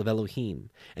mount of Elohim.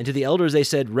 And to the elders they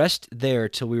said, Rest there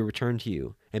till we return to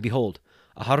you. And behold,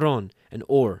 Aharon and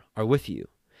Or are with you.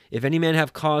 If any man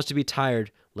have cause to be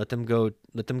tired, let them go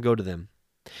to them.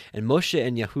 And Moshe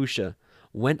and Yahusha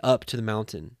went up to the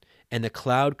mountain, and the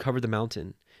cloud covered the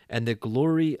mountain. And the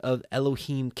glory of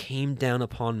Elohim came down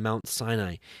upon Mount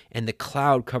Sinai, and the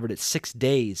cloud covered it 6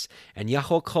 days. And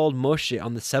Yahweh called Moshe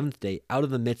on the 7th day out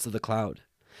of the midst of the cloud.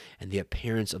 And the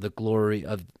appearance of the glory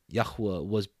of Yahweh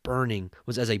was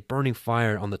as a burning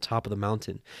fire on the top of the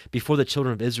mountain before the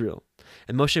children of Israel.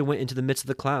 And Moshe went into the midst of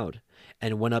the cloud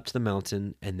and went up to the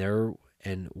mountain,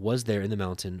 and was there in the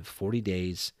mountain 40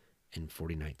 days and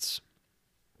 40 nights.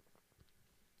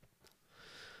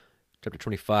 Chapter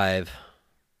 25.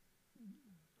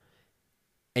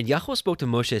 And Yahweh spoke to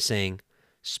Moshe, saying,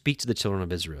 Speak to the children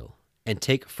of Israel, and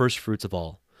take first fruits of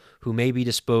all, who may be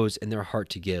disposed in their heart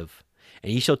to give.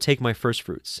 And ye shall take my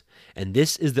firstfruits, and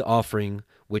this is the offering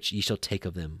which ye shall take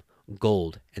of them: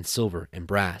 gold, and silver, and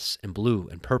brass, and blue,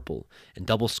 and purple, and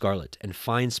double scarlet, and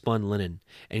fine spun linen,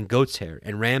 and goat's hair,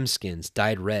 and ram skins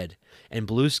dyed red, and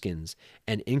blue skins,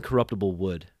 and incorruptible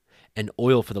wood, and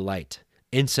oil for the light,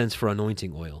 incense for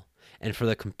anointing oil, and for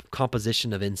the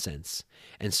composition of incense,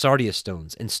 and sardius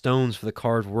stones, and stones for the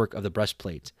carved work of the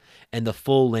breastplate, and the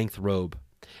full-length robe.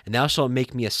 And thou shalt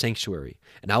make me a sanctuary,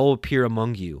 and I will appear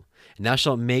among you. And thou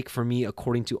shalt make for me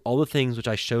according to all the things which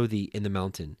I show thee in the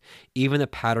mountain, even the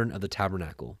pattern of the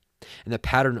tabernacle, and the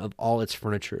pattern of all its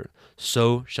furniture,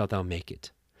 so shalt thou make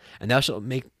it. And thou shalt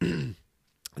make and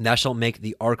thou shalt make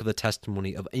the ark of the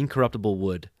testimony of incorruptible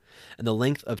wood, and the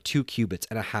length of 2 cubits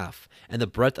and a half, and the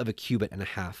breadth of 1 cubit and a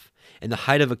half, and the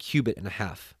height of 1 cubit and a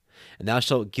half. And thou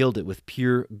shalt gild it with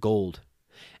pure gold.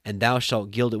 And thou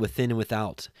shalt gild it within and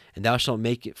without, and thou shalt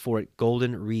make it for it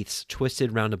golden wreaths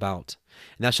twisted round about.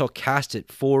 And thou shalt cast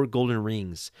it 4 golden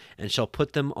rings, and shalt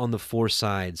put them on the 4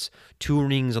 sides, 2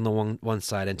 rings on the one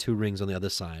side, and 2 rings on the other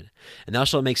side. And thou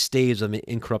shalt make staves of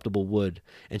incorruptible wood,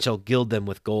 and shalt gild them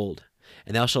with gold.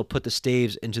 And thou shalt put the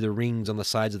staves into the rings on the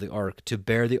sides of the ark, to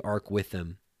bear the ark with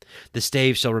them. The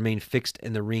staves shall remain fixed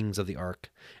in the rings of the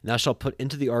ark. And thou shalt put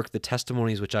into the ark the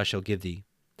testimonies which I shall give thee.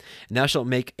 And thou shalt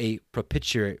make a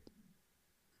propitiatory,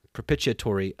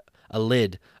 a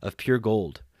lid of pure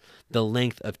gold, the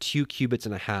length of 2 cubits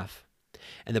and a half,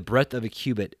 and the breadth of 1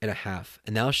 cubit and a half.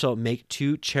 And thou shalt make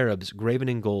 2 cherubs graven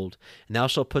in gold, and thou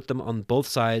shalt put them on both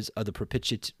sides of the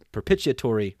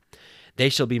propitiatory. They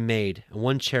shall be made, and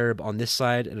 1 cherub on this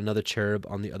side, and another cherub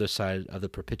on the other side of the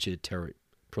propitiatory.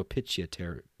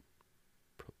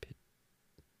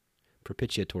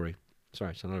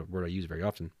 Sorry, it's not a word I use very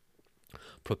often.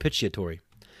 Propitiatory.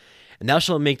 And thou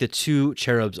shalt make the 2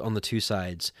 cherubs on the 2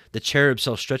 sides. The cherubs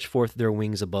shall stretch forth their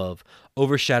wings above,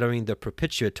 overshadowing the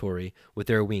propitiatory with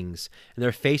their wings, and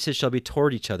their faces shall be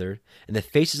toward each other, and the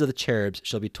faces of the cherubs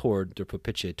shall be toward the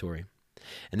propitiatory.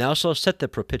 And thou shalt set the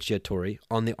propitiatory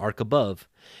on the ark above,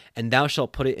 and thou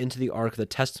shalt put it into the ark of the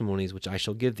testimonies which I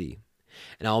shall give thee.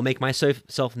 And I will make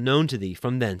myself known to thee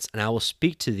from thence, and I will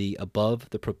speak to thee above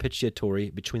the propitiatory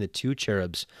between the 2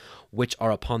 cherubs which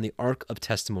are upon the ark of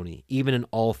testimony, even in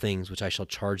all things which I shall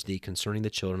charge thee concerning the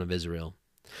children of Israel.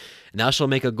 And thou shalt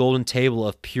make a golden table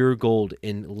of pure gold,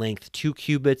 in length 2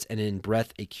 cubits, and in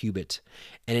breadth 1 cubit,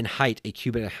 and in height 1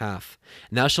 cubit and a half.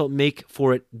 And thou shalt make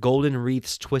for it golden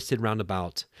wreaths twisted round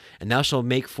about. And thou shalt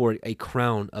make for it a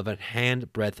crown of a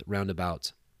hand breadth round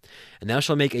about. And thou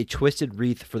shalt make a twisted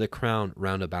wreath for the crown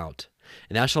round about.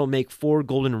 And thou shalt make 4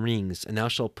 golden rings, and thou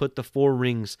shalt put the 4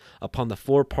 rings upon the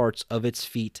 4 parts of its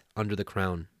feet under the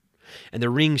crown. And the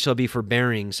rings shall be for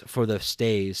bearings for the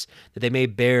staves, that they may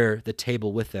bear the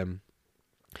table with them.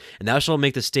 And thou shalt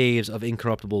make the staves of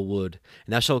incorruptible wood,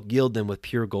 and thou shalt gild them with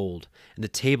pure gold, and the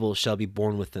table shall be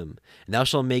borne with them. And thou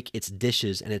shalt make its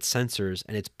dishes, and its censers,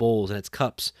 and its bowls, and its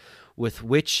cups, with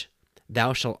which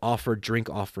thou shalt offer drink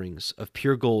offerings. Of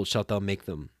pure gold shalt thou make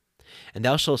them. And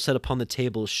thou shalt set upon the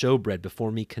table showbread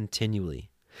before me continually.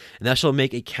 And thou shalt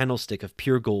make a candlestick of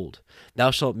pure gold.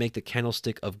 Thou shalt make the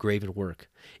candlestick of graven work.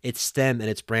 Its stem and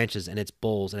its branches and its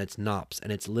bowls and its knops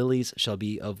and its lilies shall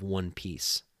be of one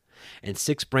piece. And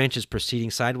 6 branches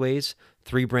proceeding sideways,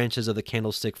 3 branches of the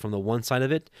candlestick from the one side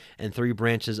of it, and 3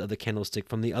 branches of the candlestick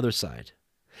from the other side.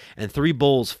 And 3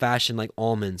 bowls fashioned like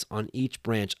almonds, on each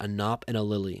branch a knop and a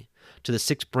lily, to the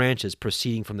 6 branches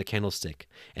proceeding from the candlestick.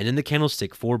 And in the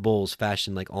candlestick 4 bowls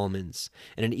fashioned like almonds,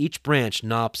 and in each branch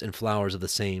knops and flowers of the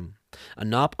same. A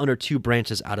knop under 2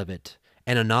 branches out of it,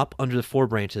 and a knop under the 4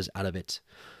 branches out of it.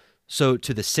 So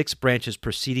to the 6 branches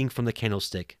proceeding from the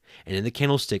candlestick, and in the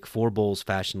candlestick 4 bowls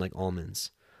fashioned like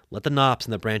almonds. Let the knops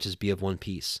and the branches be of one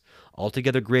piece,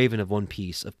 altogether graven of one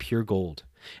piece, of pure gold.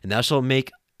 And thou shalt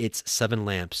make its 7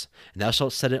 lamps, and thou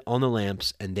shalt set it on the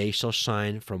lamps, and they shall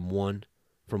shine from one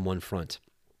front.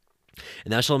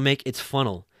 And thou shalt make its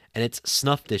funnel and its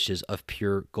snuff dishes of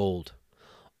pure gold.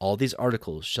 All these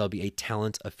articles shall be a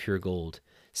talent of pure gold.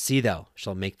 See, thou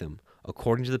shalt make them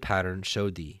according to the pattern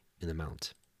showed thee in the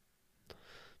mount.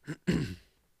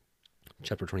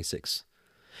 Chapter 26.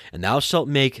 And thou shalt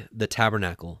make the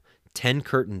tabernacle 10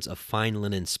 curtains of fine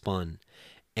linen spun,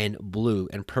 and blue,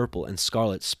 and purple, and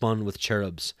scarlet, spun with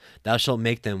cherubs. Thou shalt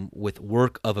make them with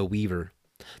work of a weaver.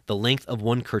 The length of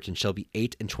one curtain shall be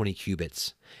 28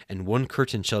 cubits, and one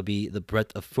curtain shall be the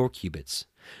breadth of 4 cubits.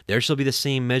 There shall be the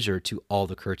same measure to all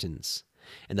the curtains.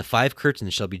 And the 5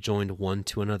 curtains shall be joined one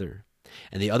to another,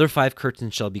 and the other 5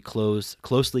 curtains shall be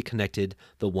closely connected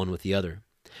the one with the other.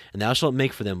 And thou shalt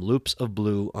make for them loops of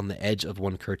blue on the edge of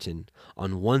one curtain,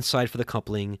 on one side for the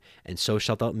coupling, and so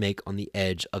shalt thou make on the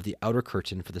edge of the outer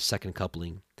curtain for the second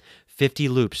coupling. 50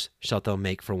 loops shalt thou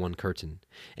make for one curtain,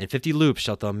 and 50 loops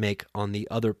shalt thou make on the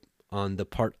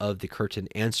part of the curtain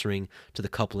answering to the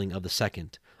coupling of the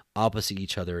second, opposite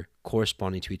each other,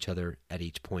 corresponding to each other at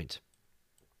each point.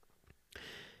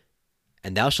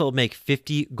 And thou shalt make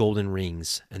 50 golden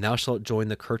rings, and thou shalt join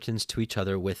the curtains to each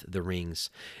other with the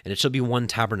rings, and it shall be one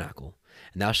tabernacle.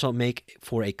 And thou shalt make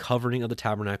for a covering of the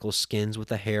tabernacle skins with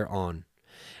the hair on,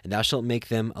 and thou shalt make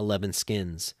them 11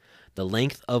 skins. The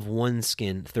length of one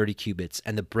skin 30 cubits,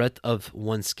 and the breadth of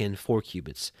one skin 4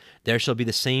 cubits. There shall be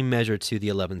the same measure to the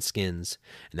 11 skins.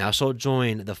 And thou shalt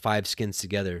join the 5 skins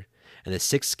together, and the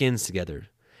 6 skins together,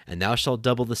 and thou shalt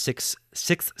double the sixth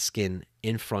skin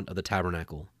in front of the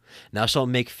tabernacle. And thou shalt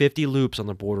make 50 loops on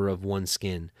the border of one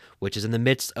skin, which is in the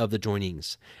midst of the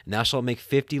joinings. And thou shalt make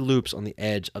 50 loops on the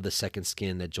edge of the second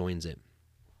skin that joins it.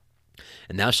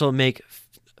 And thou shalt make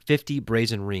 50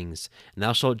 brazen rings, and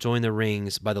thou shalt join the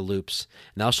rings by the loops.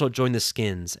 And thou shalt join the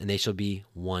skins, and they shall be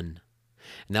one.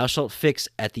 And thou shalt fix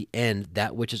at the end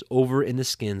that which is over in the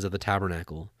skins of the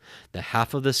tabernacle. The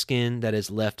half of the skin that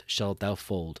is left shalt thou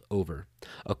fold over,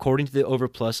 according to the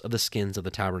overplus of the skins of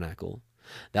the tabernacle.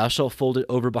 Thou shalt fold it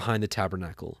over behind the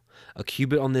tabernacle, a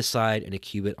cubit on this side and a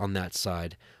cubit on that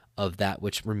side of that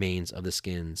which remains of the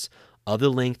skins. Of the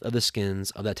length of the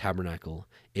skins of that tabernacle,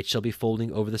 it shall be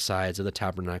folding over the sides of the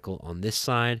tabernacle on this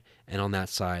side and on that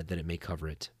side, that it may cover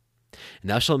it.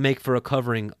 And thou shalt make for a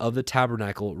covering of the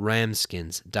tabernacle ram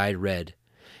skins dyed red,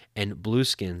 and blue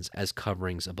skins as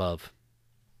coverings above.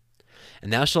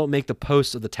 And thou shalt make the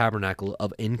posts of the tabernacle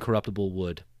of incorruptible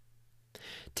wood.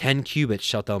 10 cubits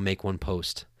shalt thou make one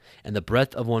post, and the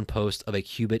breadth of one post of 1.5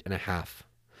 cubits.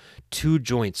 2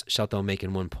 joints shalt thou make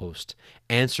in one post,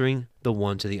 answering the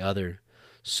one to the other.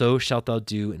 So shalt thou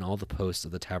do in all the posts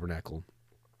of the tabernacle.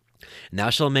 And thou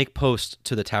shalt make posts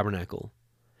to the tabernacle,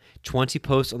 20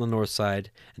 posts on the north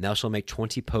side, and thou shalt make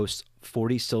 20 posts,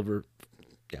 40 silver.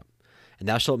 And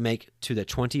thou shalt make to the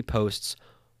 20 posts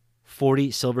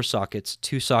 40 silver sockets,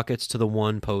 2 sockets to the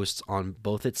one post on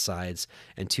both its sides,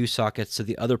 and 2 sockets to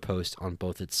the other post on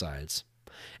both its sides.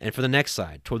 And for the next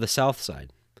side, toward the south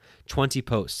side, 20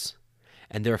 posts,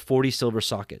 and there are 40 silver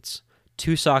sockets,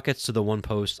 2 sockets to the one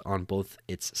post on both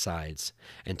its sides,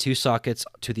 and 2 sockets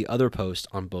to the other post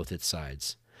on both its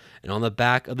sides. And on the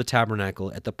back of the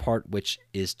tabernacle, at the part which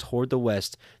is toward the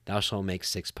west, thou shalt make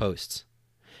 6 posts.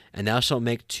 And thou shalt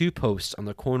make 2 posts on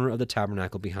the corner of the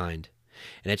tabernacle behind,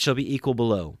 and it shall be equal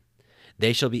below.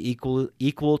 They shall be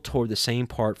equal toward the same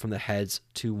part from the heads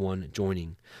to one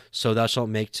joining. So thou shalt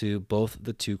make to both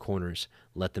the 2 corners,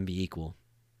 let them be equal.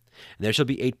 And there shall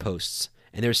be 8 posts,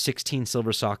 and there are 16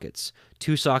 silver sockets,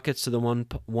 2 sockets to the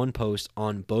one post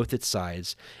on both its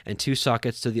sides, and 2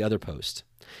 sockets to the other post.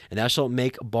 And thou shalt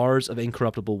make bars of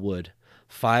incorruptible wood,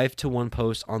 5 to one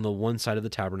post on the one side of the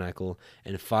tabernacle,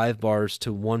 and 5 bars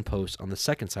to one post on the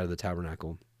second side of the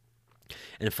tabernacle,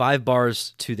 and 5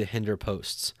 bars to the hinder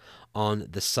posts on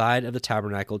the side of the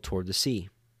tabernacle toward the sea.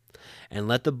 And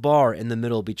let the bar in the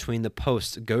middle between the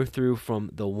posts go through from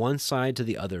the one side to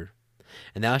the other.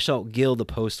 And thou shalt gild the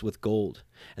posts with gold,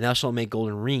 and thou shalt make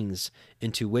golden rings,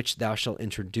 into which thou shalt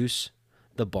introduce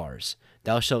the bars.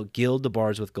 Thou shalt gild the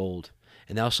bars with gold,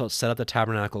 and thou shalt set up the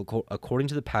tabernacle according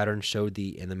to the pattern showed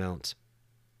thee in the mount.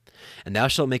 And thou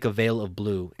shalt make a veil of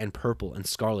blue, and purple, and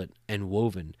scarlet, and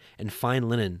woven, and fine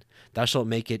linen. Thou shalt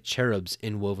make it cherubs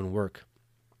in woven work.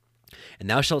 And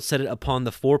thou shalt set it upon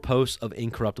the 4 posts of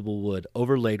incorruptible wood,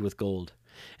 overlaid with gold.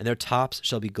 And their tops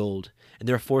shall be gold, and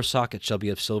their 4 sockets shall be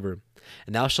of silver.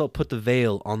 And thou shalt put the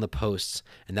veil on the posts,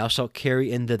 and thou shalt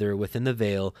carry in thither within the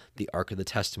veil the ark of the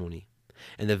testimony.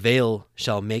 And the veil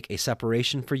shall make a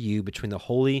separation for you between the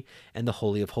holy and the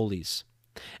holy of holies.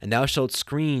 And thou shalt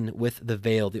screen with the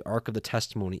veil the ark of the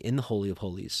testimony in the holy of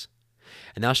holies.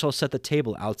 And thou shalt set the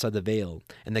table outside the veil,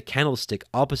 and the candlestick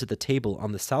opposite the table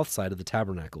on the south side of the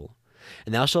tabernacle.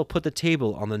 And thou shalt put the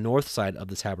table on the north side of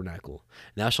the tabernacle.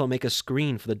 And thou shalt make a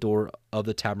screen for the door of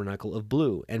the tabernacle of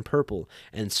blue, and purple,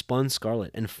 and spun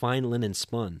scarlet, and fine linen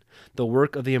spun, the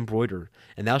work of the embroiderer.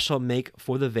 And thou shalt make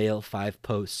for the veil 5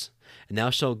 posts. And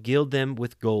thou shalt gild them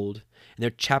with gold, and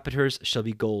their chapiters shall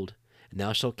be gold. And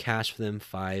thou shalt cast for them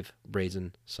 5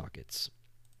 brazen sockets.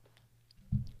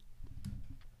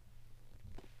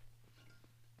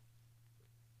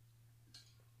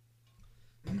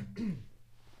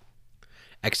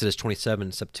 Exodus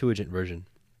 27, Septuagint version.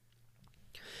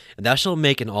 And thou shalt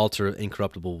make an altar of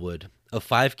incorruptible wood, of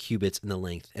 5 cubits in the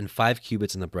length, and 5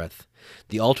 cubits in the breadth.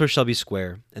 The altar shall be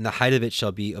square, and the height of it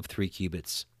shall be of 3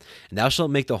 cubits. And thou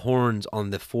shalt make the horns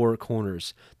on the 4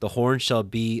 corners. The horns shall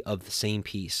be of the same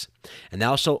piece. And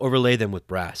thou shalt overlay them with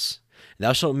brass. And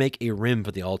thou shalt make a rim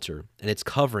for the altar, and its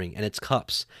covering, and its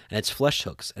cups, and its flesh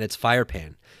hooks, and its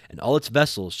firepan, and all its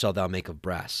vessels shalt thou make of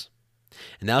brass.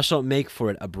 And thou shalt make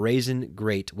for it a brazen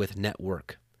grate with net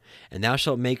work. And thou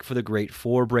shalt make for the grate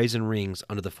 4 brazen rings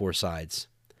under the 4 sides.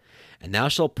 And thou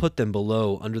shalt put them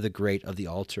below under the grate of the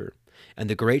altar, and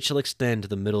the grate shall extend to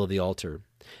the middle of the altar.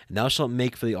 And thou shalt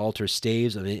make for the altar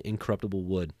staves of incorruptible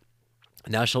wood,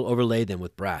 and thou shalt overlay them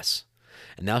with brass.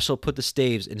 And thou shalt put the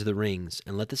staves into the rings,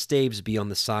 and let the staves be on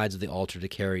the sides of the altar to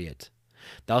carry it.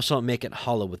 Thou shalt make it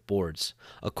hollow with boards,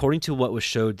 according to what was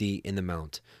showed thee in the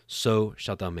mount, so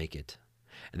shalt thou make it.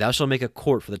 And thou shalt make a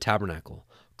court for the tabernacle,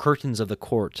 curtains of the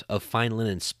court of fine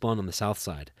linen spun on the south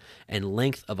side, and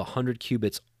length of 100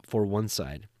 cubits for one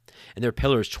side, and their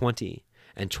pillars 20,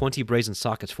 and 20 brazen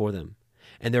sockets for them,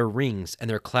 and their rings and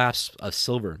their clasps of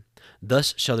silver.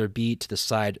 Thus shall there be to the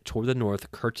side toward the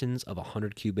north curtains of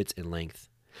 100 cubits in length,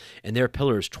 and their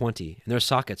pillars 20, and their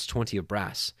sockets 20 of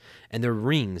brass, and their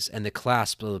rings and the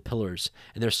clasps of the pillars,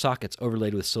 and their sockets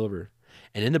overlaid with silver.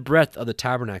 And in the breadth of the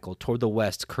tabernacle toward the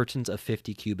west curtains of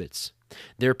 50 cubits,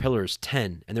 their pillars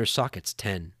 10, and their sockets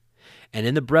 10. And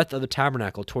in the breadth of the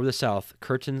tabernacle toward the south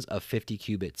curtains of 50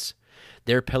 cubits,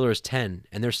 their pillars 10,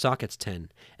 and their sockets 10,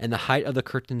 and the height of the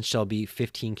curtains shall be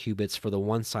 15 cubits for the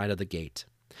one side of the gate.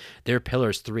 Their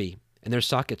pillars 3, and their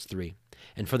sockets 3,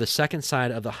 and for the second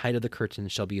side of the height of the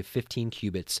curtains shall be 15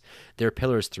 cubits, their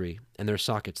pillars 3, and their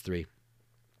sockets 3.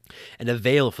 And a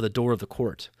veil for the door of the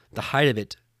court, the height of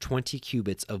it 20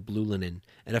 cubits of blue linen,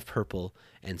 and of purple,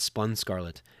 and spun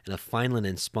scarlet, and of fine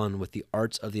linen spun with the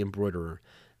arts of the embroiderer.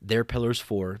 Their pillars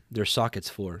 4, their sockets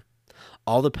 4.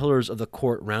 All the pillars of the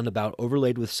court round about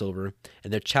overlaid with silver,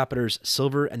 and their chapiters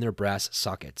silver, and their brass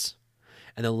sockets.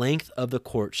 And the length of the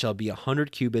court shall be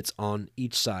 100 cubits on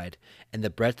each side, and the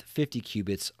breadth 50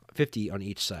 cubits, 50 on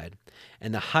each side,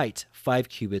 and the height 5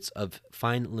 cubits of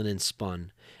fine linen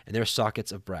spun, and their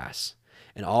sockets of brass.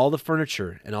 And all the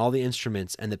furniture, and all the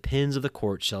instruments, and the pins of the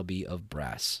court shall be of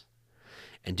brass.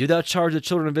 And do thou charge the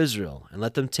children of Israel, and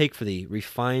let them take for thee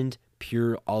refined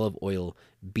pure olive oil,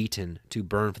 beaten to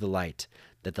burn for the light,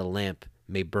 that the lamp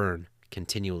may burn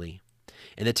continually.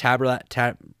 In the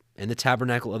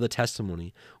tabernacle of the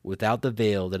testimony, without the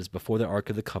veil that is before the ark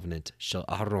of the covenant, shall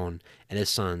Aharon and his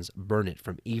sons burn it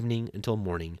from evening until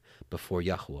morning before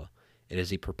Yahweh. It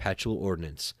is a perpetual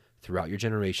ordinance throughout your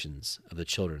generations of the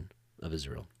children of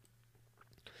Israel.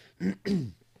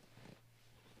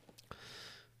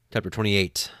 Chapter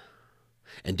 28.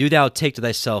 And do thou take to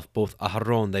thyself both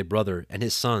Aharon thy brother and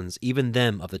his sons, even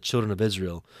them of the children of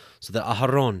Israel, so that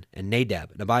Aharon and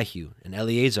Nadab and Abihu and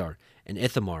Eleazar and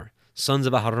Ithamar, sons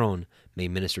of Aharon, may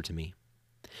minister to me.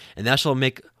 And thou shalt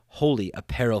make holy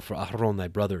apparel for Aharon thy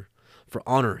brother, for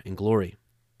honor and glory.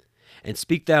 And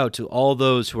speak thou to all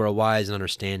those who are wise and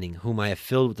understanding, whom I have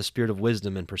filled with the spirit of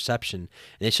wisdom and perception, and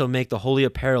they shall make the holy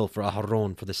apparel for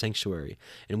Aharon for the sanctuary,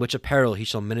 in which apparel he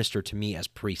shall minister to me as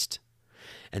priest.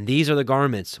 And these are the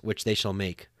garments which they shall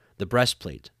make: the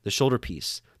breastplate, the shoulder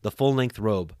piece, the full-length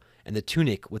robe, and the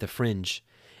tunic with a fringe,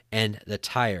 and the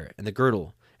tire, and the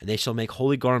girdle. And they shall make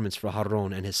holy garments for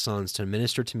Aharon and his sons to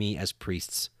minister to me as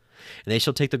priests. And they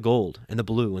shall take the gold, and the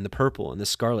blue, and the purple, and the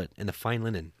scarlet, and the fine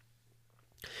linen.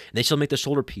 And they shall make the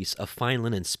shoulder piece of fine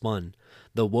linen spun,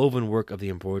 the woven work of the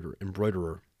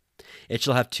embroiderer. It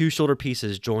shall have 2 shoulder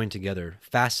pieces joined together,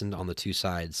 fastened on the 2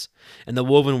 sides. And the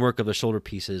woven work of the shoulder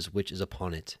pieces which is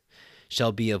upon it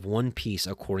shall be of one piece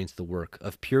according to the work,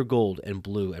 of pure gold, and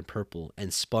blue, and purple,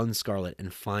 and spun scarlet,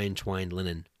 and fine twined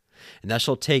linen. And thou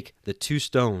shalt take the 2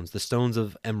 stones, the stones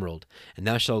of emerald, and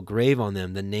thou shalt grave on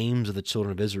them the names of the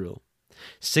children of Israel,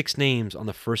 6 names on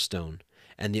the first stone,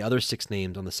 and the other 6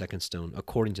 names on the second stone,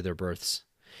 according to their births.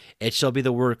 It shall be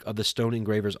the work of the stone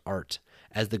engraver's art.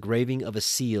 As the graving of a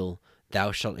seal,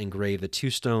 thou shalt engrave the 2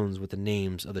 stones with the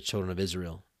names of the children of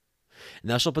Israel.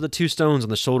 And thou shalt put the 2 stones on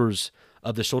the shoulders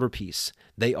of the shoulder piece.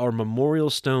 They are memorial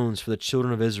stones for the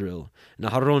children of Israel. And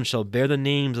Aharon shall bear the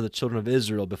names of the children of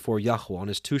Israel before Yahweh on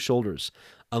his 2 shoulders,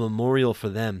 a memorial for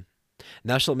them.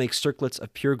 And thou shalt make circlets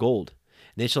of pure gold.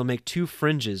 And they shall make 2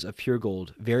 fringes of pure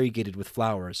gold, variegated with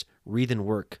flowers, wreathen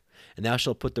work. And thou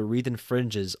shalt put the wreathen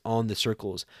fringes on the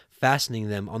circles, fastening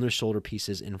them on their shoulder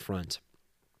pieces in front.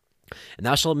 And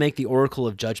thou shalt make the oracle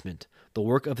of judgment, the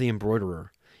work of the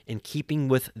embroiderer, in keeping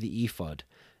with the ephod.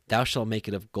 Thou shalt make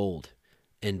it of gold.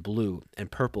 and blue,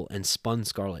 and purple, and spun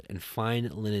scarlet, and fine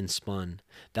linen spun.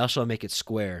 Thou shalt make it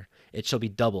square. It shall be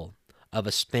double, of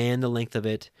a span the length of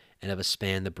it, and of a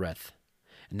span the breadth.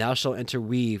 And thou shalt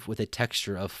interweave with a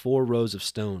texture of 4 rows of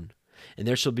stone. And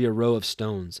there shall be a row of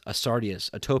stones, a sardius,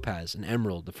 a topaz, an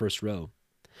emerald, the first row.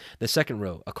 The second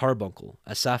row, a carbuncle,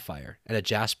 a sapphire, and a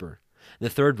jasper. And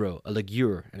the third row, a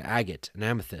ligure, an agate, an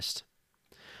amethyst.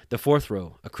 The fourth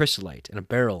row, a chrysolite, and a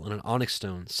beryl, and an onyx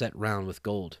stone set round with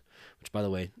gold. Which, by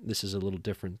the way, this is a little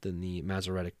different than the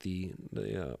Masoretic. The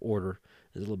order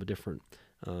is a little bit different.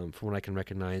 From what I can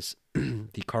recognize,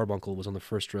 the carbuncle was on the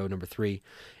first row, number 3,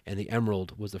 and the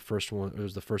emerald was the first one. It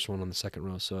was the first one on the second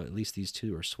row. So at least these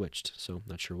two are switched. So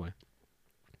not sure why.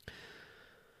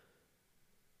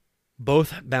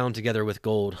 Both bound together with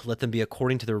gold, let them be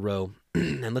according to their row,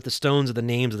 and let the stones of the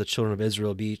names of the children of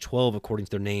Israel be 12 according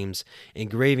to their names,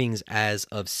 engravings as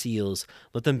of seals.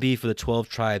 Let them be for the 12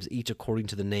 tribes, each according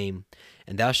to the name.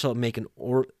 And thou shalt make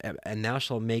on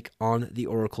the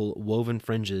oracle woven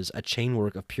fringes, a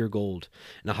chainwork of pure gold.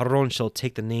 And Aharon shall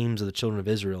take the names of the children of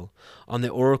Israel on the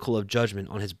oracle of judgment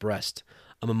on his breast,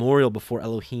 a memorial before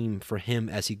Elohim for him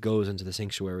as he goes into the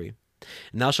sanctuary.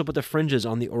 And thou shalt put the fringes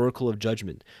on the oracle of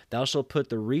judgment. Thou shalt put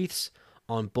the wreaths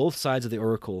on both sides of the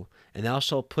oracle, and thou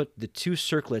shalt put the 2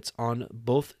 circlets on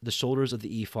both the shoulders of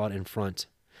the ephod in front.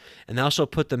 And thou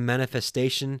shalt put the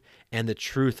manifestation and the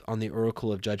truth on the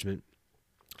oracle of judgment.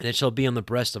 And it shall be on the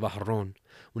breast of Aharon,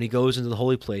 when he goes into the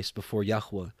holy place before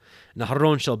Yahweh. And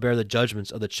Aharon shall bear the judgments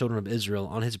of the children of Israel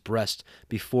on his breast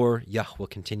before Yahweh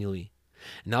continually.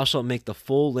 And thou shalt make the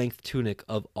full-length tunic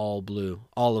of olive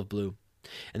blue.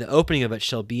 And the opening of it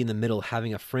shall be in the middle,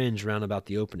 having a fringe round about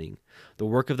the opening, the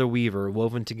work of the weaver,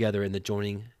 woven together in the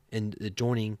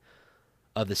joining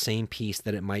of the same piece,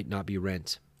 that it might not be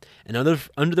rent. And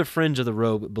under the fringe of the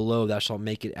robe below thou shalt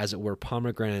make it as it were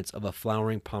pomegranates of a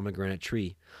flowering pomegranate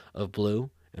tree, of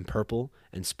blue and purple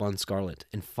and spun scarlet,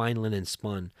 and fine linen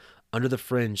spun, under the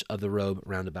fringe of the robe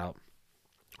round about.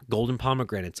 Golden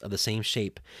pomegranates of the same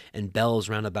shape, and bells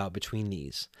round about between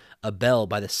these, a bell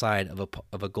by the side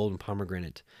of a golden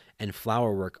pomegranate, and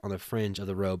flower work on the fringe of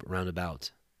the robe round about.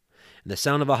 And the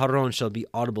sound of Aharon shall be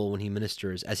audible when he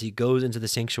ministers, as he goes into the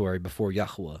sanctuary before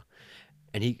Yahweh.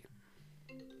 And as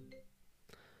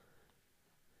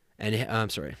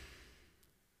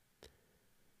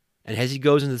he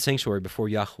goes into the sanctuary before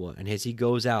Yahweh, and as he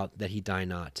goes out, that he die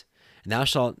not. And thou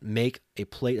shalt make a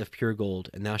plate of pure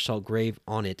gold, and thou shalt grave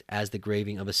on it as the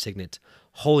graving of a signet,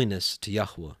 holiness to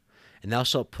Yahweh. And thou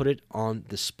shalt put it on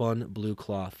the spun blue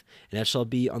cloth, and it shall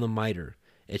be on the mitre.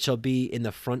 It shall be in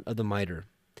the front of the mitre.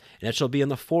 And it shall be on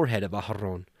the forehead of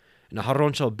Aharon. And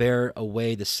Aharon shall bear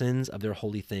away the sins of their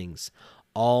holy things,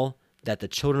 all that the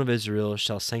children of Israel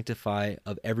shall sanctify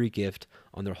of every gift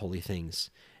on their holy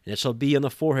things. And it shall be on the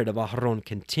forehead of Aharon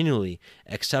continually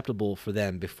acceptable for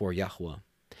them before Yahweh.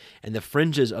 And the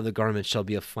fringes of the garments shall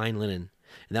be of fine linen.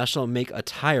 And thou shalt make a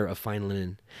tire of fine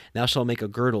linen. And thou shalt make a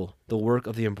girdle, the work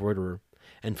of the embroiderer.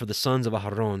 And for the sons of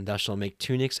Aharon thou shalt make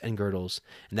tunics and girdles.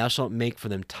 And thou shalt make for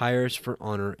them tires for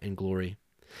honor and glory.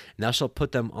 And thou shalt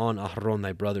put them on Aharon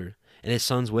thy brother, and his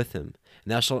sons with him.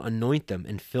 And thou shalt anoint them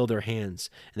and fill their hands.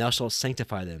 And thou shalt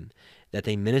sanctify them, that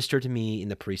they minister to me in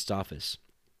the priest's office.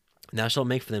 And thou shalt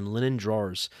make for them linen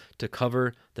drawers to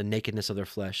cover the nakedness of their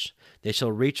flesh. They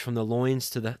shall reach from the loins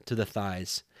to the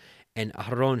thighs. And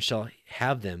Aharon shall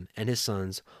have them and his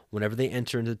sons whenever they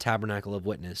enter into the tabernacle of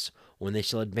witness, when they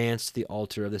shall advance to the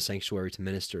altar of the sanctuary to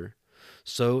minister.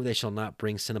 So they shall not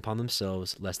bring sin upon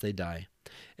themselves, lest they die.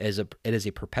 It is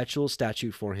a perpetual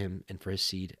statute for him and for his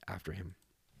seed after him.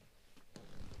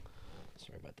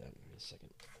 Sorry about that. Give me a second.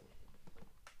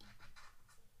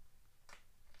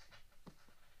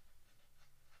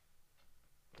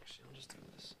 I'll just do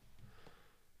this.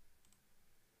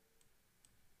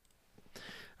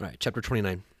 All right, chapter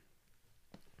 29.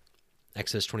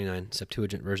 Exodus 29,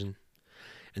 Septuagint version.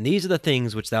 And these are the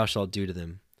things which thou shalt do to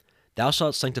them. Thou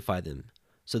shalt sanctify them,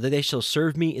 so that they shall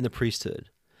serve me in the priesthood.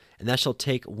 And thou shalt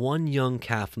take 1 young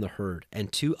calf from the herd,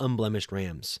 and 2 unblemished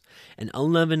rams, and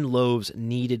unleavened loaves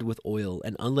kneaded with oil,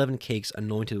 and unleavened cakes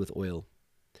anointed with oil.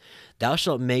 Thou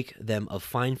shalt make them of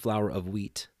fine flour of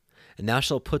wheat. And thou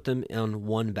shalt put them on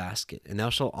 1 basket, and thou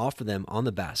shalt offer them on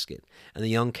the basket, and the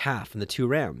young calf and the 2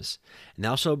 rams. And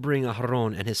thou shalt bring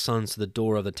Aharon and his sons to the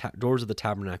doors of the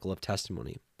tabernacle of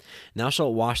testimony. And thou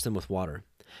shalt wash them with water.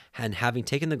 And having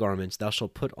taken the garments, thou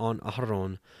shalt put on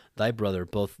Aharon thy brother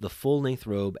both the full-length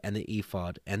robe and the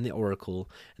ephod and the oracle,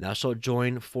 and thou shalt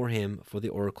join for him for the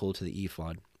oracle to the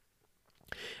ephod.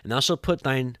 And thou shalt put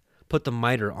the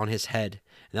mitre on his head,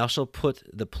 and thou shalt put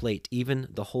the plate, even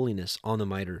the holiness, on the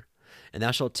mitre. And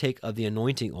thou shalt take of the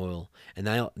anointing oil, and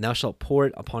thou shalt pour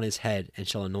it upon his head, and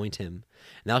shall anoint him.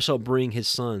 And thou shalt bring his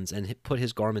sons, and put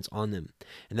his garments on them.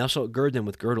 And thou shalt gird them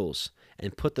with girdles,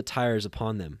 and put the tires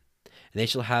upon them. And they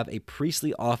shall have a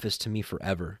priestly office to me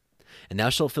forever. And thou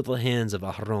shalt fill the hands of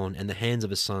Aharon and the hands of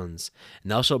his sons.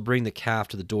 And thou shalt bring the calf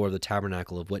to the door of the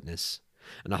tabernacle of witness.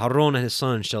 And Aharon and his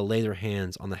sons shall lay their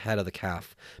hands on the head of the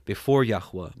calf before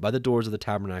Yahweh by the doors of the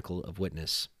tabernacle of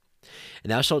witness.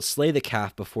 And thou shalt slay the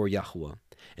calf before Yahweh,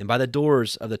 and by the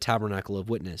doors of the tabernacle of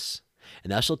witness.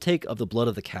 And thou shalt take of the blood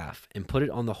of the calf, and put it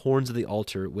on the horns of the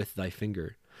altar with thy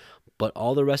finger. But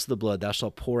all the rest of the blood thou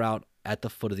shalt pour out at the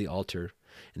foot of the altar.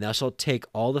 And thou shalt take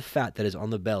all the fat that is on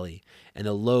the belly, and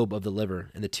the lobe of the liver,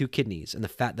 and the 2 kidneys, and the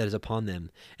fat that is upon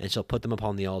them, and shalt put them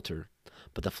upon the altar.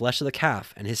 But the flesh of the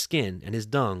calf, and his skin, and his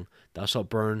dung, thou shalt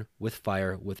burn with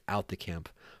fire without the camp,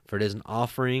 for it is an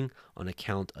offering on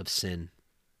account of sin.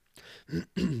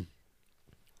 And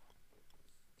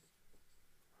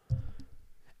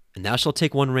thou shalt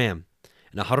take 1 ram,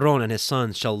 and Aharon and his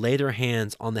sons shall lay their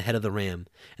hands on the head of the ram,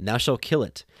 and thou shalt kill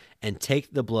it, and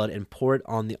take the blood and pour it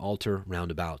on the altar round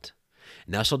about.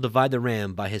 And thou shalt divide the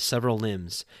ram by his several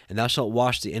limbs, and thou shalt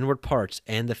wash the inward parts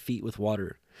and the feet with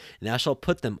water. And thou shalt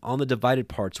put them on the divided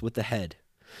parts with the head.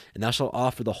 And thou shalt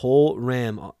offer the whole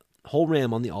ram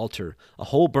on the altar, a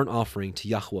whole burnt offering to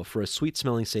Yahweh for a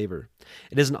sweet-smelling savor.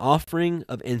 It is an offering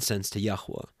of incense to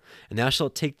Yahweh. And thou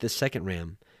shalt take the 2nd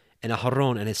ram, and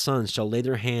Aharon and his sons shall lay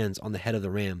their hands on the head of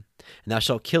the ram. And thou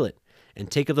shalt kill it,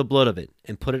 and take of the blood of it,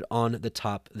 and put it on the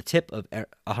tip of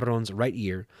Aharon's right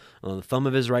ear, on the thumb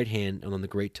of his right hand, and on the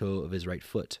great toe of his right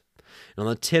foot, and on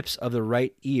the tips of the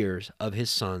right ears of his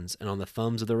sons, and on the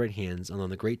thumbs of their right hands, and on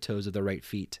the great toes of their right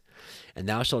feet. And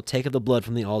thou shalt take of the blood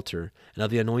from the altar, and of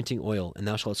the anointing oil, and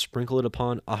thou shalt sprinkle it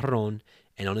upon Aharon,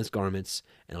 and on his garments,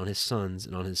 and on his sons'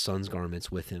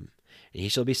 garments with him. And he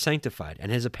shall be sanctified, and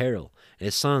his apparel, and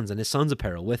his sons'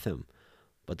 apparel with him.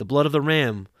 But the blood of the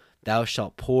ram thou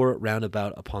shalt pour round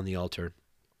about upon the altar.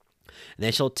 And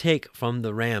they shall take from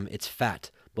the ram its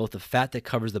fat, both the fat that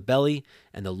covers the belly,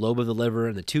 and the lobe of the liver,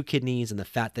 and the 2 kidneys, and the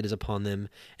fat that is upon them,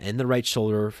 and the right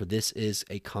shoulder, for this is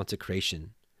a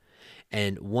consecration.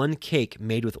 And 1 cake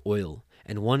made with oil,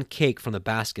 and 1 cake from the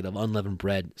basket of unleavened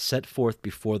bread, set forth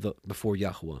before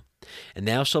Yahweh. And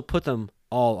thou shalt put them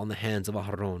all on the hands of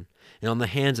Aharon, and on the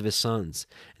hands of his sons,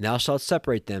 and thou shalt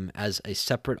separate them as a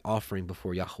separate offering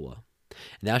before Yahweh.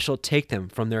 And thou shalt take them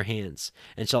from their hands,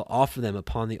 and shalt offer them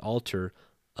upon the altar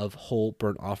of whole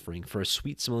burnt offering, for a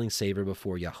sweet-smelling savor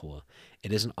before Yahweh.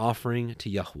 It is an offering to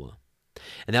Yahweh.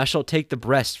 And thou shalt take the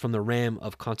breast from the ram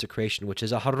of consecration, which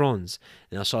is Aharon's,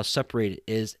 and thou shalt separate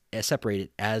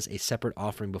it as a separate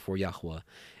offering before Yahweh,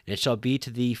 and it shall be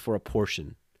to thee for a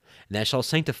portion. And thou shalt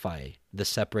sanctify the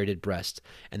separated breast,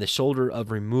 and the shoulder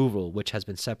of removal which has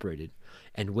been separated,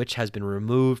 and which has been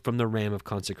removed from the ram of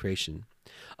consecration,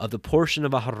 of the portion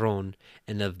of Aharon,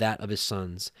 and of that of his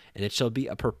sons. And it shall be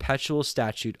a perpetual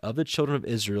statute of the children of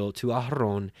Israel to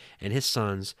Aharon and his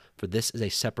sons, for this is a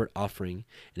separate offering.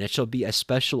 And it shall be a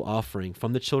special offering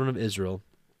from the children of Israel,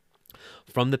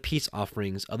 from the peace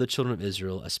offerings of the children of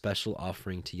Israel, a special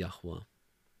offering to Yahweh.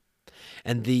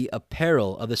 And the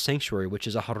apparel of the sanctuary, which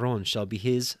is Aharon, shall be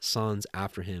his sons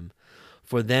after him,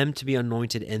 for them to be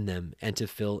anointed in them, and to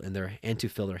fill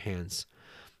their hands.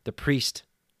 The priest,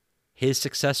 his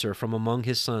successor from among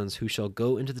his sons, who shall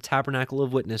go into the tabernacle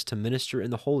of witness to minister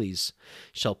in the holies,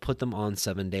 shall put them on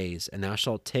 7 days. And thou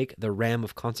shalt take the ram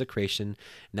of consecration,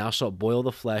 and thou shalt boil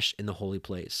the flesh in the holy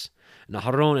place. And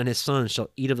Aharon and his sons shall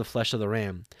eat of the flesh of the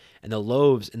ram, and the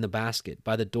loaves in the basket,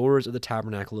 by the doors of the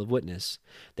tabernacle of witness.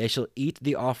 They shall eat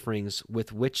the offerings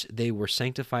with which they were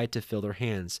sanctified to fill their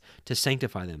hands, to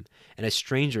sanctify them. And a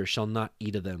stranger shall not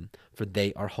eat of them, for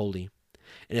they are holy.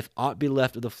 And if aught be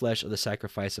left of the flesh of the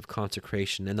sacrifice of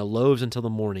consecration, and the loaves until the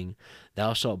morning,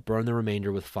 thou shalt burn the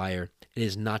remainder with fire. It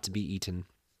is not to be eaten,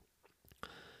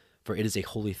 for it is a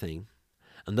holy thing.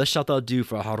 And thus shalt thou do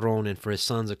for Aharon and for his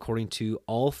sons according to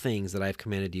all things that I have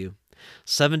commanded you.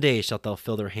 7 days shalt thou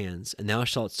fill their hands, and thou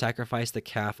shalt sacrifice the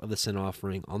calf of the sin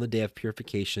offering on the day of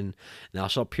purification. And thou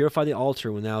shalt purify the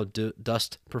altar when thou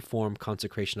dost perform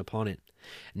consecration upon it.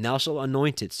 And thou shalt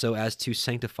anoint it so as to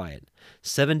sanctify it.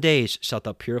 7 days shalt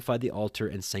thou purify the altar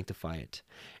and sanctify it.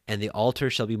 And the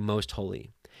altar shall be most holy.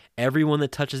 Every one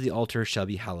that touches the altar shall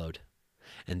be hallowed.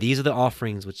 And these are the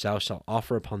offerings which thou shalt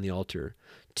offer upon the altar: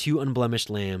 2 unblemished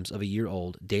lambs of a year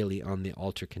old daily on the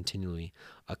altar continually,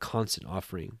 a constant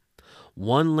offering.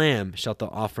 1 lamb shalt thou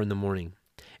offer in the morning,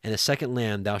 and a 2nd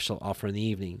lamb thou shalt offer in the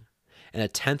evening. And a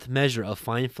 10th measure of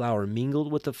fine flour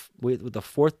mingled with the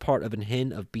 4th part of an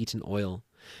hin of beaten oil.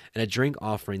 And a drink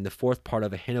offering, the fourth part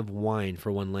of a hin of wine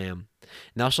for one lamb.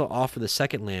 And thou shalt offer the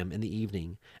second lamb in the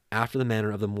evening, after the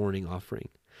manner of the morning offering.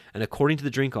 And according to the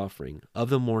drink offering of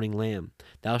the morning lamb,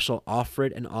 thou shalt offer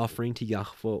it an offering to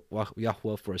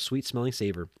Yahweh for a sweet-smelling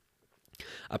savor,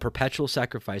 a perpetual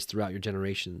sacrifice throughout your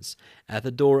generations, at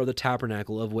the door of the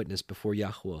tabernacle of witness before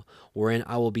Yahweh, wherein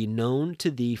I will be known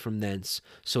to thee from thence,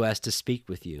 so as to speak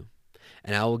with you.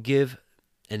 And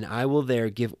I will there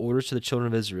give orders to the children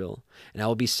of Israel, and I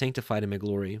will be sanctified in my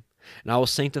glory. And I will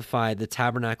sanctify the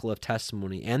tabernacle of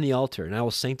testimony and the altar, and I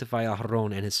will sanctify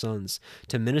Aharon and his sons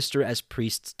to minister as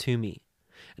priests to me.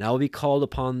 And I will be called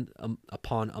upon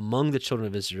among the children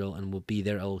of Israel, and will be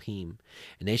their Elohim.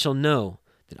 And they shall know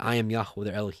that I am Yahweh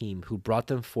their Elohim, who brought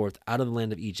them forth out of the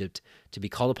land of Egypt, to be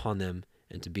called upon them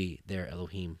and to be their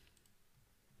Elohim.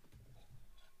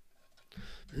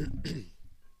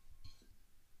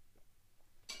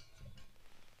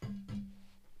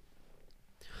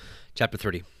 Chapter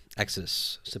 30,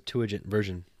 Exodus, Septuagint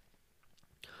version.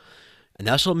 And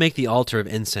thou shalt make the altar of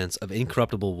incense of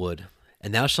incorruptible wood,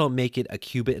 and thou shalt make it a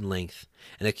cubit in length,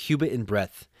 and a cubit in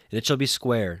breadth, and it shall be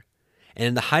square, and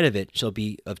in the height of it shall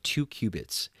be of 2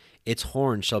 cubits. Its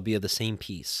horn shall be of the same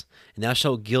piece, and thou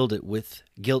shalt gild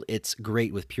its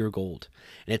grate with pure gold,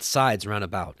 and its sides round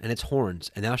about, and its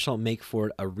horns, and thou shalt make for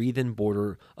it a wreathen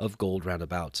border of gold round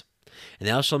about. And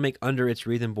thou shalt make under its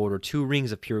wreathen border 2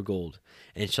 rings of pure gold,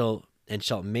 and shalt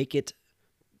make it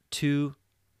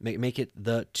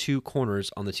the 2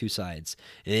 corners on the 2 sides,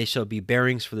 and they shall be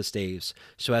bearings for the staves,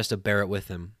 so as to bear it with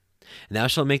them. And thou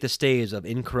shalt make the staves of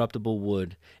incorruptible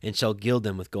wood, and shalt gild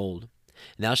them with gold.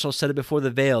 And thou shalt set it before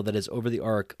the veil that is over the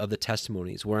ark of the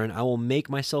testimonies, wherein I will make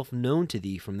myself known to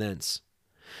thee from thence.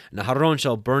 And Aharon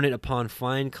shall burn it upon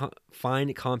fine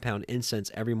compound incense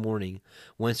every morning.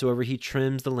 Whensoever he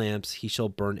trims the lamps, he shall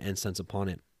burn incense upon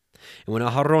it. And when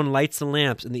Aharon lights the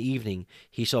lamps in the evening,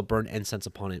 he shall burn incense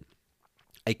upon it.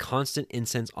 A constant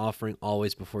incense offering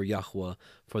always before Yahweh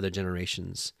for their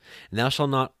generations. And thou shalt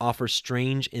not offer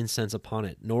strange incense upon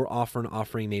it, nor offer an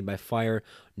offering made by fire,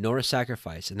 nor a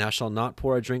sacrifice, and thou shalt not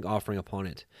pour a drink offering upon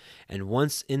it. And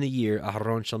once in the year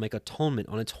Aharon shall make atonement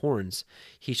on its horns.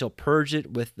 He shall purge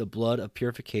it with the blood of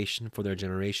purification for their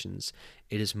generations.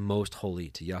 It is most holy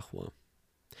to Yahweh.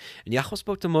 And Yahweh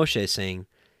spoke to Moshe, saying,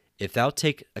 If thou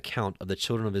take account of the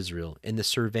children of Israel in the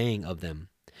surveying of them,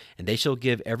 and they shall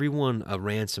give every one a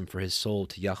ransom for his soul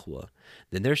to Yahweh,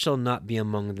 then there shall not be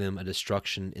among them a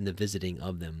destruction in the visiting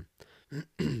of them.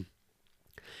 And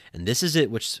this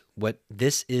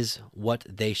is what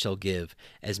they shall give,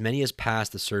 as many as pass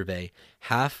the survey,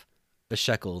 half a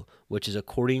shekel, which is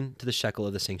according to the shekel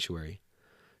of the sanctuary,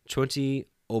 20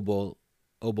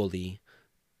 oboli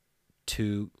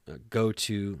to go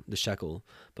to the shekel,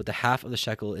 but the half of the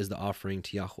shekel is the offering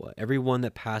to Yahweh. Every one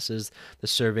that passes the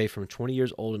survey from 20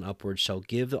 years old and upward shall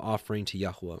give the offering to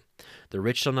Yahweh. The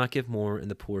rich shall not give more,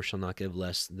 and the poor shall not give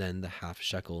less than the half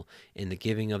shekel in the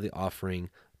giving of the offering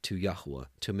to Yahweh,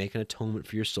 to make an atonement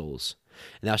for your souls.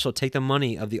 And thou shalt take the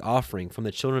money of the offering from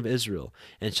the children of Israel,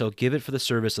 and shalt give it for the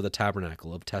service of the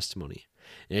tabernacle of testimony.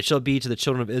 And it shall be to the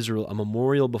children of Israel a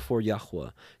memorial before Yahweh,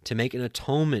 to make an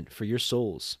atonement for your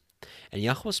souls. And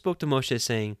Yahweh spoke to Moshe,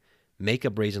 saying, Make a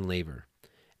brazen laver,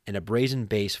 and a brazen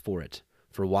base for it,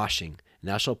 for washing, and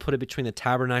thou shalt put it between the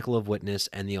tabernacle of witness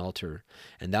and the altar,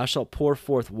 and thou shalt pour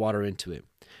forth water into it.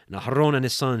 And Aharon and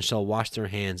his sons shall wash their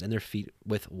hands and their feet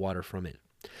with water from it.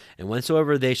 And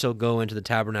whensoever they shall go into the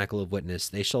tabernacle of witness,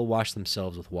 they shall wash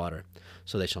themselves with water,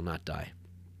 so they shall not die.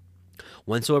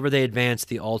 Whensoever they advance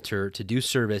the altar to do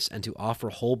service and to offer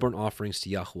whole burnt offerings to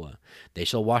Yahweh, they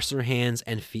shall wash their hands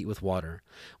and feet with water.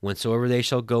 Whensoever they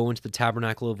shall go into the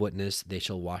tabernacle of witness, they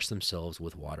shall wash themselves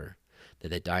with water, that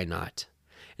they die not.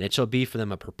 And it shall be for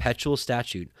them a perpetual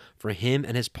statute for him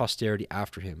and his posterity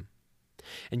after him.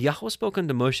 And Yahweh spoke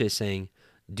unto Moshe, saying,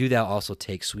 Do thou also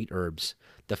take sweet herbs,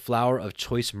 the flour of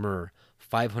choice myrrh,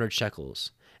 500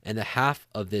 shekels, and the half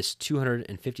of this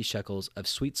 250 shekels of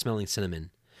sweet-smelling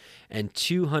cinnamon, and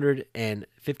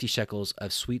 250 shekels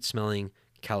of sweet-smelling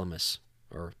calamus,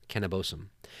 or cannabosum,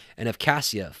 and of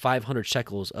cassia 500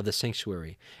 shekels of the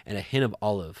sanctuary, and a hin of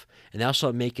olive. And thou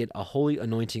shalt make it a holy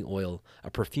anointing oil,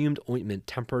 a perfumed ointment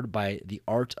tempered by the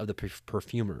art of the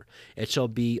perfumer. It shall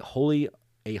be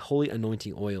a holy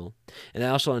anointing oil. And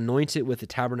thou shalt anoint it with the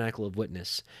tabernacle of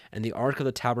witness, and the ark of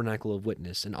the tabernacle of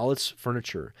witness, and all its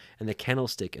furniture, and the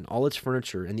candlestick, and all its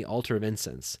furniture, and the altar of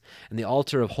incense, and the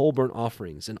altar of whole burnt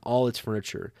offerings, and all its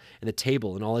furniture, and the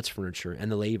table, and all its furniture,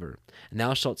 and the laver. And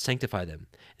thou shalt sanctify them,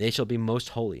 and they shall be most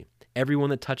holy. Every one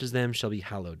that touches them shall be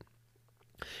hallowed.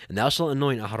 And thou shalt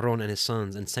anoint Aharon and his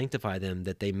sons, and sanctify them,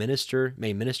 that they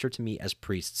may minister to me as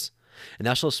priests. And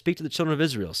thou shalt speak to the children of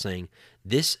Israel, saying,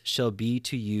 This shall be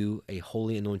to you a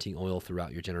holy anointing oil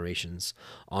throughout your generations.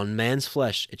 On man's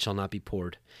flesh it shall not be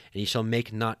poured, and ye shall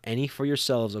make not any for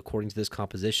yourselves according to this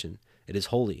composition. It is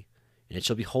holy, and it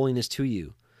shall be holiness to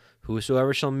you.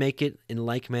 Whosoever shall make it in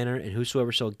like manner, and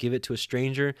whosoever shall give it to a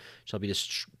stranger, shall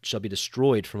be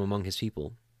destroyed from among his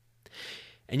people.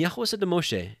 And Yahweh said to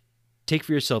Moshe, Take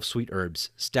for yourself sweet herbs,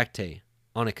 stacte,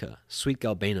 onycha, sweet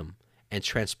galbanum, and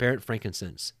transparent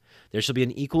frankincense. There shall be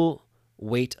an equal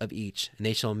weight of each, and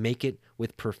they shall make it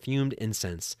with perfumed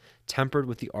incense, tempered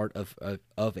with the art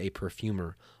of a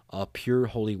perfumer, a pure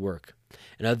holy work.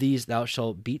 And of these thou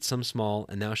shalt beat some small,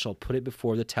 and thou shalt put it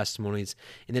before the testimonies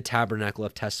in the tabernacle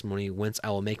of testimony, whence I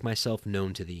will make myself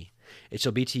known to thee. It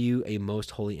shall be to you a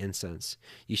most holy incense.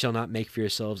 Ye shall not make for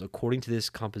yourselves according to this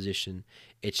composition.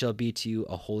 It shall be to you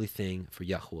a holy thing for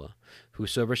Yahweh.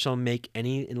 Whosoever shall make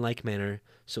any in like manner,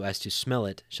 so as to smell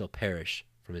it, shall perish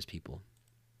from his people.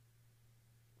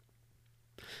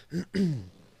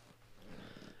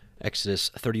 Exodus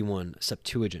 31,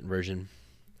 Septuagint version.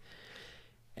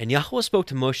 And Yahweh spoke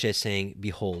to Moshe, saying,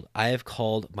 Behold, I have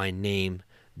called my name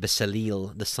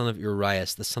Bezaleel, the son of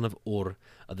Urias, the son of Ur,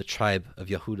 of the tribe of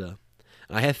Yehudah.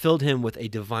 And I have filled him with a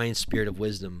divine spirit of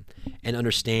wisdom, and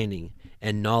understanding,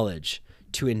 and knowledge,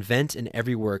 to invent in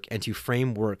every work, and to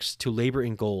frame works, to labor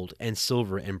in gold, and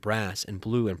silver, and brass, and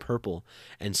blue, and purple,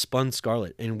 and spun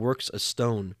scarlet, and works of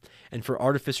stone, and for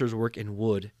artificers' work in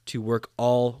wood, to work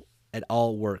at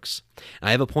all works. And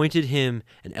I have appointed him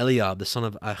an Eliab, the son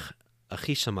of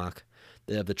Ahishamach,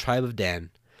 of the tribe of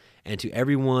Dan. And to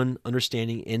every one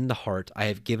understanding in the heart I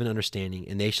have given understanding,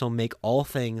 and they shall make all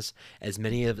things as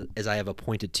many as I have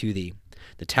appointed to thee,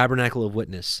 the tabernacle of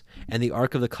witness, and the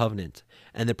ark of the covenant,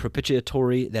 and the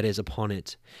propitiatory that is upon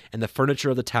it, and the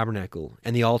furniture of the tabernacle,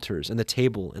 and the altars, and the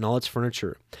table, and all its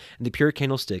furniture, and the pure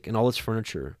candlestick, and all its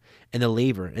furniture, and the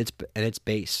laver, and its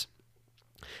base,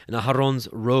 and Aharon's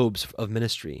robes of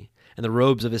ministry, and the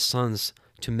robes of his sons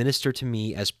to minister to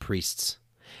me as priests,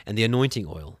 and the anointing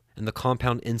oil, and the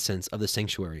compound incense of the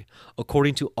sanctuary,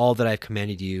 according to all that I have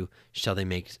commanded you, shall they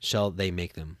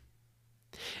make them.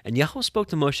 And Yahweh spoke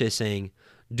to Moshe, saying,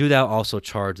 Do thou also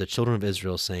charge the children of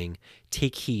Israel, saying,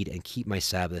 Take heed and keep my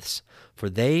Sabbaths, for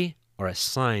they are a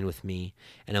sign with me,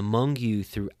 and among you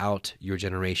throughout your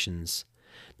generations,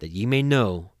 that ye may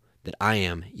know that I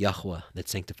am Yahweh that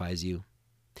sanctifies you.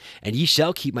 And ye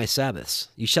shall keep my Sabbaths,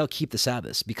 ye shall keep the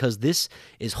Sabbaths, because this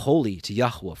is holy to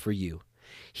Yahweh for you.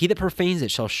 He that profanes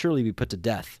it shall surely be put to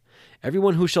death. Every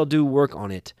one who shall do work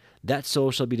on it, that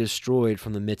soul shall be destroyed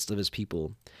from the midst of his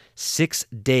people. 6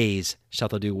 days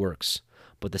shalt thou do works,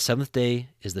 but the seventh day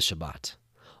is the Shabbat,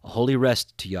 a holy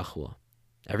rest to Yahweh.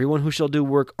 Every one who shall do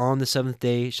work on the seventh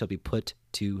day shall be put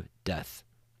to death.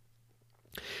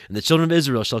 And the children of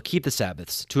Israel shall keep the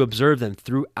Sabbaths, to observe them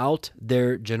throughout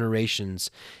their generations.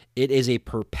 It is a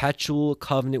perpetual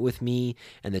covenant with me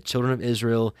and the children of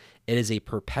Israel. It is a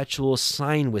perpetual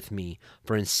sign with me.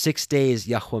 For in 6 days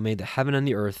Yahweh made the heaven and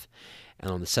the earth,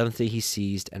 and on the seventh day he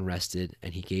ceased and rested,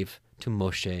 and he gave to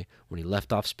Moshe, when he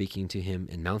left off speaking to him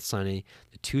in Mount Sinai,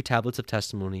 the 2 tablets of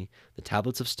testimony, the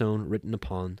tablets of stone written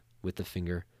upon with the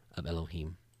finger of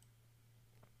Elohim.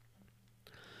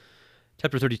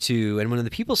 Chapter 32, And when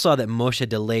the people saw that Moshe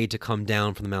delayed to come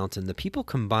down from the mountain, the people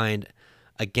combined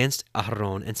against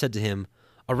Aharon and said to him,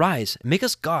 Arise, make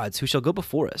us gods who shall go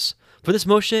before us. For this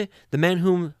Moshe, the man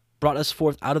whom brought us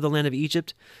forth out of the land of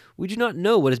Egypt, we do not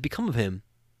know what has become of him.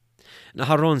 And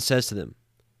Aharon says to them,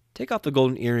 Take off the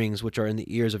golden earrings which are in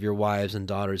the ears of your wives and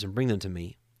daughters, and bring them to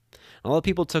me. And all the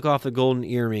people took off the golden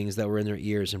earrings that were in their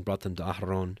ears and brought them to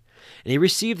Aharon. And he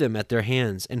received them at their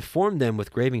hands, and formed them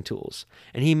with graving tools.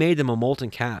 And he made them a molten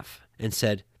calf, and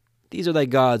said, These are thy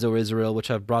gods, O Israel, which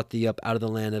have brought thee up out of the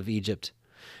land of Egypt.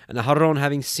 And Aharon,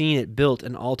 having seen it, built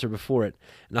an altar before it.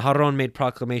 And Aharon made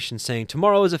proclamation, saying,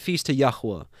 Tomorrow is a feast to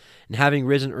Yahweh. And having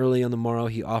risen early on the morrow,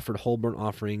 he offered whole burnt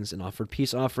offerings, and offered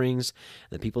peace offerings.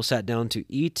 And the people sat down to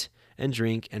eat and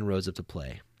drink, and rose up to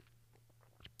play.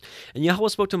 And Yahweh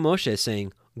spoke to Moshe,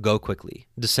 saying, Go quickly,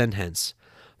 descend hence.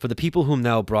 For the people whom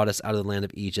thou broughtest out of the land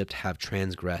of Egypt have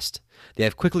transgressed. They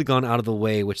have quickly gone out of the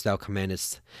way which thou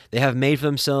commandest. They have made for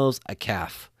themselves a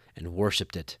calf, and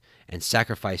worshipped it, and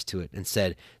sacrificed to it, and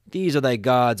said, These are thy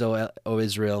gods, O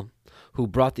Israel, who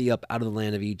brought thee up out of the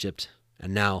land of Egypt.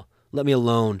 And now let me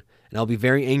alone, and I will be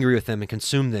very angry with them, and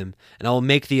consume them, and I will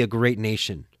make thee a great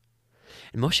nation.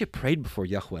 And Moshe prayed before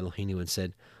Yahweh Elohim, and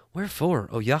said, Wherefore,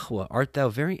 O Yahweh, art thou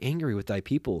very angry with thy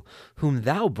people, whom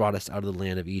thou broughtest out of the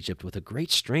land of Egypt with a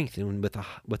great strength and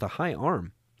with thy high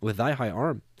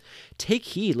arm? Take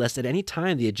heed lest at any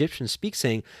time the Egyptians speak,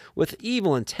 saying, with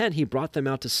evil intent he brought them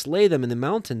out to slay them in the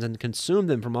mountains and consume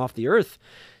them from off the earth.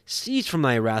 Cease from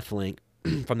thy wrathful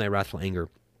anger,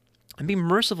 and be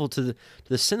merciful to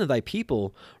the sin of thy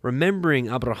people, remembering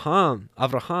Abraham and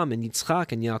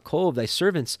Yitzchak and Yaakov, thy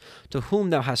servants, to whom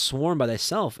thou hast sworn by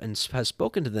thyself, and hast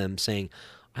spoken to them, saying,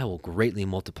 I will greatly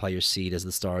multiply your seed as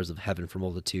the stars of heaven for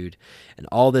multitude, and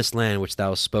all this land which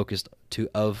thou spokest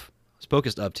of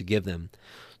to give them,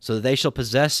 so that they shall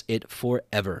possess it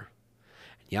forever.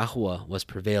 And Yahweh was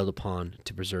prevailed upon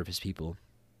to preserve his people.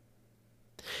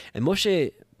 And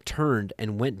Moshe turned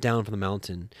and went down from the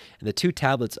mountain, and the 2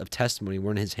 tablets of testimony were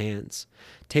in his hands,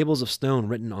 tables of stone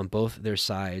written on both their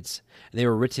sides, and they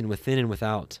were written within and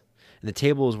without. And the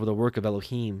tables were the work of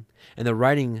Elohim, and the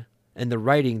writing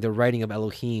of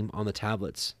Elohim on the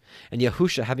tablets. And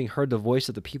Yahusha, having heard the voice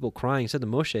of the people crying, said to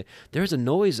Moshe, there is a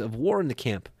noise of war in the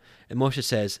camp. And Moshe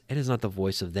says, it is not the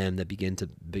voice of them that begin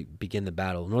the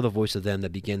battle, nor the voice of them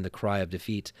that begin the cry of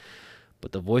defeat,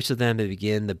 but the voice of them that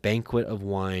begin the banquet of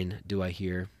wine do I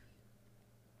hear.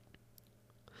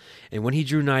 And when he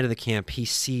drew nigh to the camp, he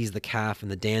seized the calf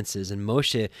and the dances. And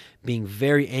Moshe, being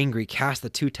very angry, cast the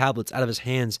 2 tablets out of his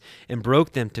hands and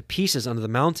broke them to pieces under the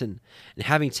mountain. And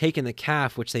having taken the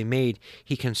calf which they made,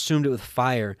 he consumed it with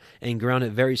fire and ground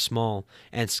it very small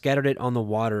and scattered it on the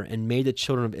water and made the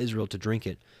children of Israel to drink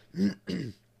it.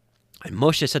 And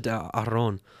Moshe said to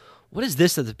Aaron, what is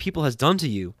this that the people has done to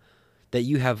you, that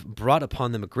you have brought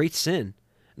upon them a great sin?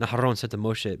 And Aaron said to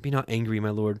Moshe, be not angry, my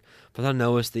lord, for thou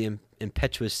knowest the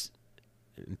impetuosity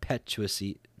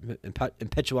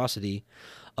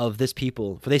of this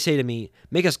people. For they say to me,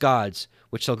 make us gods,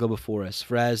 which shall go before us.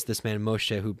 For as this man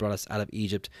Moshe, who brought us out of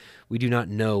Egypt, we do not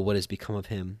know what has become of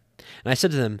him. And I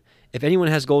said to them, if anyone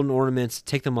has golden ornaments,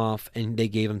 take them off. And they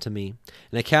gave them to me.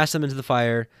 And I cast them into the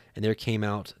fire, and there came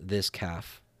out this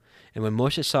calf. And when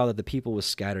Moshe saw that the people was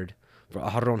scattered, for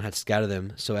Aaron had scattered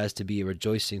them so as to be a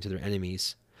rejoicing to their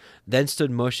enemies, then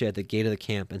stood Moshe at the gate of the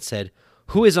camp and said,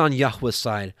 who is on Yahweh's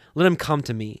side? Let him come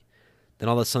to me. Then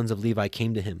all the sons of Levi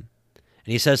came to him.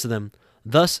 And he says to them,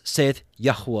 thus saith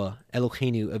Yahweh,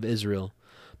 Eloheinu of Israel,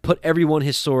 put every one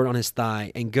his sword on his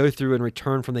thigh, and go through and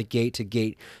return from the gate to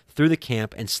gate through the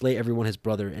camp, and slay every one his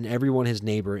brother, and every one his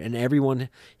neighbor, and every one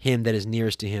him that is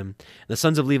nearest to him. And the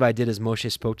sons of Levi did as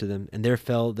Moshe spoke to them, and there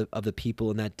fell of the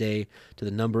people in that day to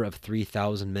the number of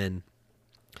 3,000 men.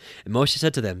 And Moshe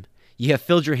said to them, ye have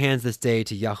filled your hands this day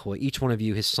to Yahweh, each one of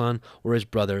you his son or his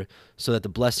brother, so that the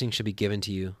blessing should be given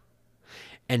to you.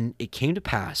 And it came to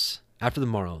pass, after the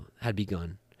morrow had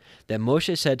begun, that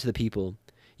Moshe said to the people,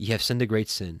 ye have sinned a great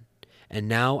sin, and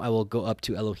now I will go up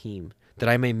to Elohim, that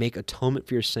I may make atonement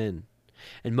for your sin.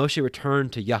 And Moshe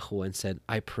returned to Yahweh and said,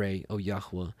 I pray, O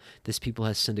Yahweh, this people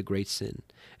has sinned a great sin,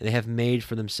 and they have made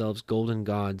for themselves golden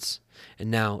gods. And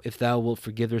now, if thou wilt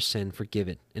forgive their sin, forgive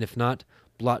it, and if not,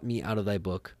 blot me out of thy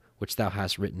book, which thou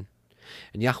hast written.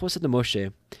 And Yahweh said to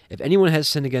Moshe, if anyone has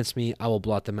sinned against me, I will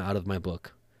blot them out of my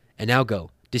book. And now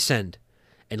go, descend,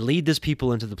 and lead this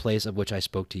people into the place of which I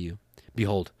spoke to you.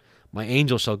 Behold, my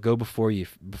angel shall go before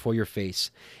your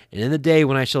face, and in the day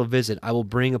when I shall visit, I will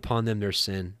bring upon them their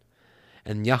sin.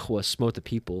 And Yahweh smote the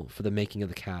people for the making of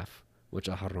the calf, which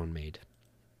Aharon made.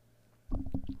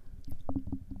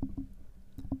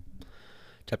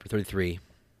 Chapter 33.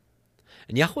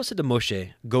 And Yahweh said to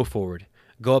Moshe, go forward,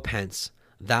 go up hence,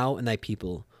 thou and thy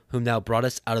people, whom thou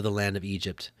broughtest out of the land of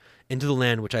Egypt, into the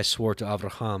land which I swore to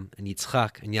Abraham and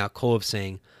Yitzchak and Yaakov,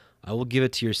 saying, I will give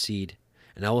it to your seed,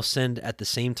 and I will send at the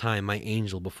same time my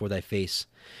angel before thy face.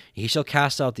 And he shall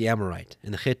cast out the Amorite,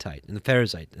 and the Hittite, and the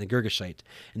Perizzite, and the Girgashite,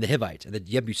 and the Hivite, and the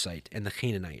Jebusite, and the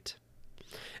Canaanite.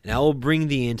 And I will bring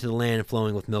thee into the land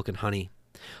flowing with milk and honey.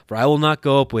 For I will not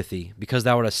go up with thee, because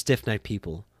thou art a stiff-necked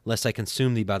people, lest I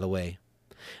consume thee by the way.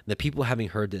 And the people, having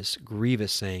heard this,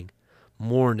 grievous, saying,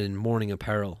 mourned in mourning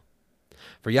apparel.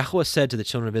 For Yahweh said to the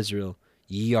children of Israel,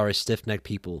 ye are a stiff-necked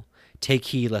people. Take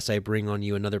heed lest I bring on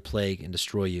you another plague and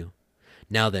destroy you.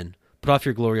 Now then, put off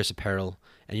your glorious apparel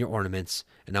and your ornaments,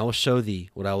 and I will show thee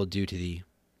what I will do to thee.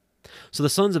 So the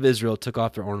sons of Israel took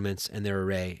off their ornaments and their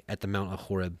array at the mount of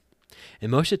Horeb.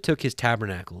 And Moshe took his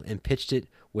tabernacle and pitched it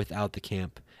without the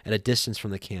camp, at a distance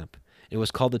from the camp. It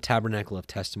was called the tabernacle of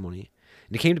testimony.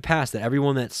 And it came to pass that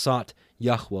everyone that sought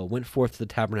Yahweh went forth to the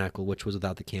tabernacle which was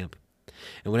without the camp.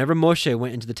 And whenever Moshe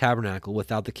went into the tabernacle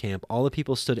without the camp, all the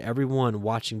people stood every one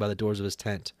watching by the doors of his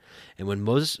tent. And when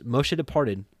Moshe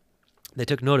departed, they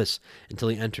took notice until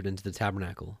he entered into the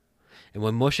tabernacle. And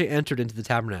when Moshe entered into the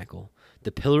tabernacle,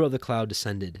 the pillar of the cloud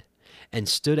descended, and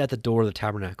stood at the door of the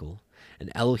tabernacle,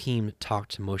 and Elohim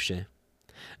talked to Moshe. And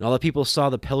all the people saw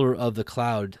the pillar of the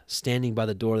cloud standing by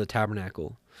the door of the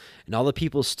tabernacle. And all the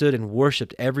people stood and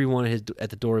worshipped every one at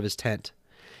the door of his tent.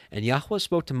 And Yahweh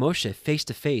spoke to Moshe face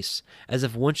to face, as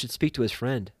if one should speak to his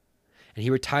friend. And he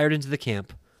retired into the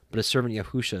camp, but his servant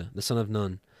Yahusha, the son of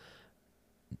Nun,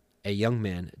 a young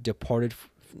man, departed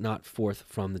not forth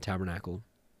from the tabernacle.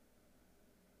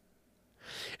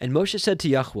 And Moshe said to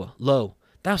Yahweh, Lo,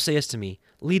 thou sayest to me,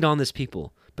 Lead on this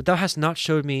people, but thou hast not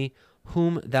showed me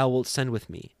whom thou wilt send with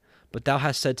me. But thou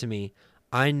hast said to me,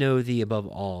 I know thee above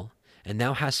all, and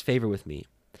thou hast favor with me.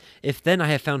 If then I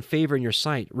have found favor in your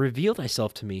sight, reveal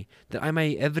thyself to me, that I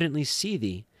may evidently see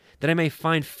thee, that I may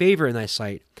find favor in thy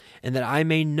sight, and that I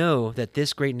may know that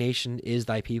this great nation is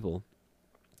thy people.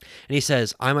 And he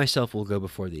says, I myself will go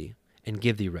before thee, and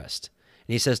give thee rest.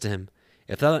 And he says to him,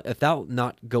 If thou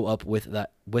not go up with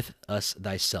us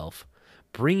thyself,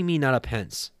 bring me not up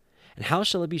hence. And how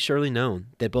shall it be surely known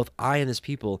that both I and this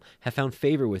people have found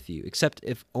favor with you, except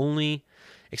only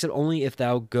if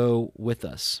thou go with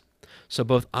us? So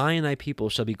both I and thy people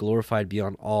shall be glorified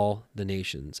beyond all the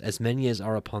nations, as many as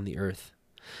are upon the earth.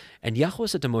 And Yahweh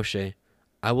said to Moshe,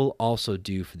 I will also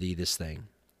do for thee this thing,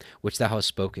 which thou hast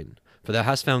spoken, for thou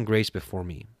hast found grace before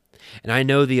me, and I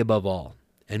know thee above all.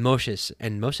 And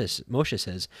Moshe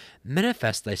says,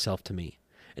 Manifest thyself to me.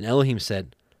 And Elohim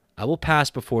said, I will pass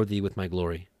before thee with my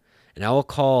glory, and I will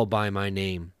call by my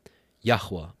name,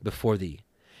 Yahweh, before thee.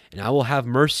 And I will have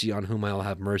mercy on whom I will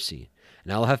have mercy,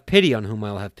 and I will have pity on whom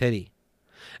I will have pity.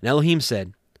 And Elohim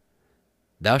said,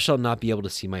 Thou shalt not be able to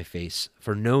see my face,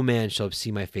 for no man shall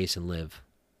see my face and live.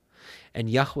 And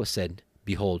Yahweh said,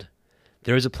 Behold,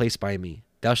 there is a place by me,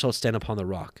 thou shalt stand upon the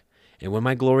rock. And when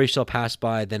my glory shall pass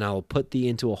by, then I will put thee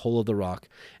into a hole of the rock,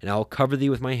 and I will cover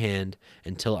thee with my hand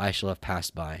until I shall have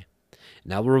passed by.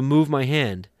 And I will remove my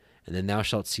hand, and then thou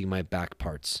shalt see my back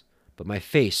parts, but my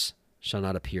face shall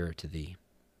not appear to thee.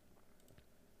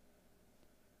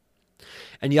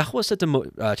 And Yahweh said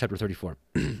to chapter 34,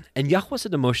 And Yahweh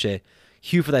said to Moshe,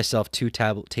 Hew for thyself 2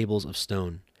 tables of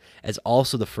stone, as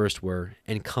also the first were,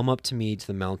 and come up to me to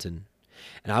the mountain.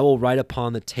 And I will write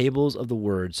upon the tables of the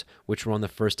words which were on the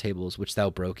first tables which thou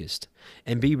brokest.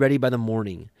 And be ready by the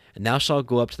morning, and thou shalt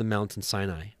go up to the mountain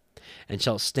Sinai, and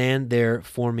shalt stand there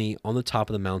for me on the top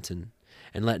of the mountain.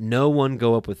 And let no one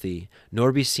go up with thee,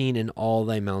 nor be seen in all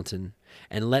thy mountain.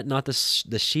 And let not the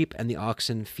sheep and the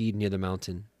oxen feed near the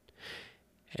mountain.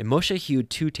 And Moshe hewed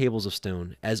 2 tables of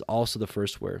stone, as also the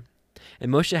first were.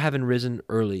 And Moshe, having risen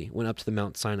early, went up to the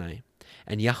Mount Sinai.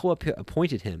 And Yahweh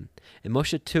appointed him, and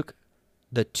Moshe took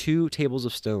the 2 tables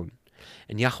of stone.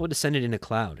 And Yahweh descended in a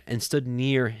cloud, and stood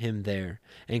near him there,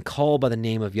 and called by the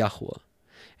name of Yahweh.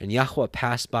 And Yahweh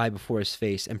passed by before his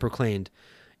face, and proclaimed,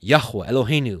 Yahweh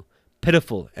Eloheinu,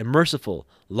 pitiful and merciful,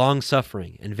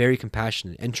 long-suffering, and very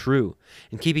compassionate, and true,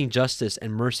 and keeping justice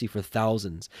and mercy for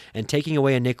thousands, and taking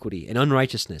away iniquity, and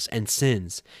unrighteousness, and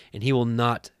sins, and he will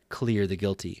not clear the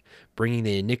guilty, bringing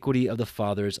the iniquity of the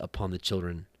fathers upon the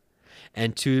children,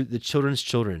 and to the children's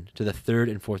children, to the 3rd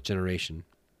and 4th generation.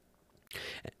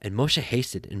 And Moshe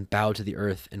hasted and bowed to the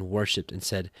earth and worshipped and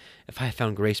said, If I have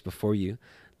found grace before you,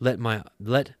 let my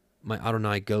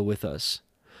Adonai go with us.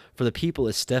 For the people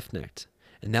is stiff-necked,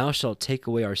 and thou shalt take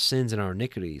away our sins and our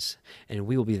iniquities, and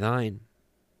we will be thine.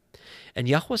 And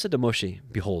Yahweh said to Moshe,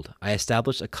 Behold, I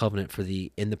establish a covenant for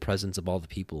thee in the presence of all the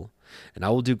people, and I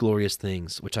will do glorious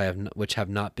things which have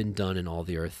not been done in all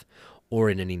the earth,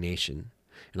 or in any nation.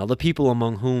 And all the people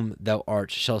among whom thou art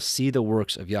shall see the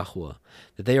works of Yahweh,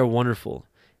 that they are wonderful,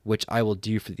 which I will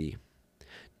do for thee.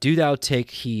 Do thou take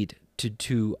heed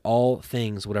to all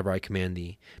things whatever I command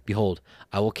thee. Behold,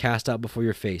 I will cast out before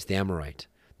your face the Amorite,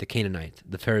 the Canaanite,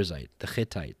 the Perizzite, the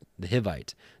Hittite, the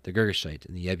Hivite, the Girgashite,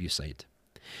 and the Jebusite.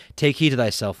 Take heed to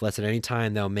thyself, lest at any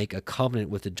time thou make a covenant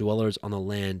with the dwellers on the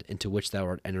land into which thou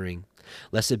art entering,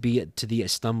 lest it be to thee a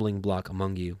stumbling block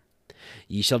among you.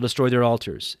 Ye shall destroy their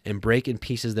altars, and break in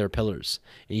pieces their pillars,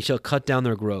 and ye shall cut down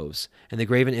their groves, and the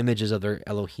graven images of their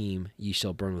Elohim ye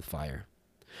shall burn with fire.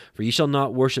 For ye shall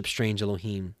not worship strange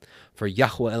Elohim, for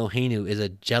Yahweh Eloheinu is a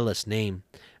jealous name,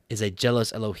 is a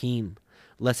jealous Elohim,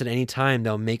 lest at any time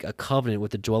thou make a covenant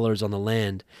with the dwellers on the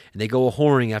land, and they go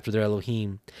a-whoring after their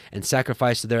Elohim, and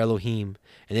sacrifice to their Elohim,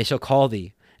 and they shall call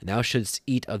thee, and thou shouldst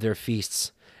eat of their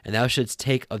feasts, and thou shouldst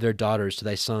take of their daughters to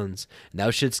thy sons, and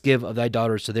thou shouldst give of thy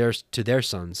daughters to their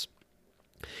sons.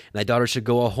 And thy daughters should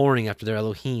go a-whoring after their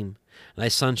Elohim, and thy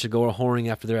sons should go a-whoring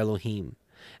after their Elohim.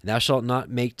 And thou shalt not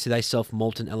make to thyself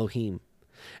molten Elohim.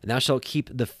 And thou shalt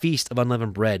keep the feast of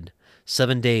unleavened bread.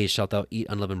 7 days shalt thou eat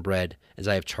unleavened bread, as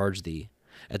I have charged thee,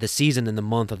 at the season in the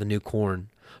month of the new corn.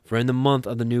 For in the month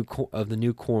of the new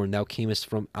corn thou camest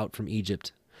out from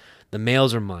Egypt. The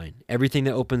males are mine, everything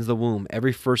that opens the womb,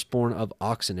 every firstborn of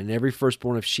oxen, and every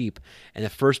firstborn of sheep, and the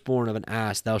firstborn of an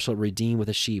ass thou shalt redeem with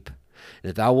a sheep. And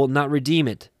if thou wilt not redeem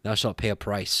it, thou shalt pay a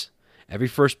price. Every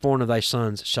firstborn of thy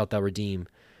sons shalt thou redeem.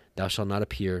 Thou shalt not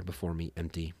appear before me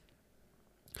empty.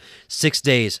 6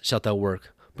 days shalt thou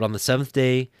work, but on the 7th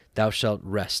day thou shalt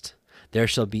rest. There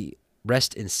shall be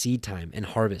rest in seed time and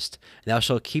harvest. And thou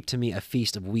shalt keep to me a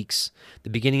feast of weeks,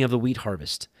 the beginning of the wheat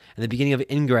harvest, and the beginning of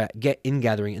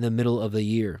ingathering in the middle of the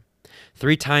year.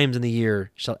 3 times in the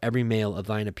year shall every male of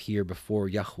thine appear before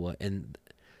Yahweh,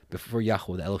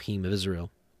 the Elohim of Israel.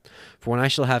 For when I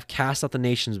shall have cast out the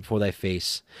nations before thy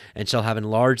face, and shall have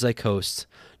enlarged thy coasts,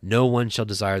 no one shall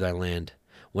desire thy land.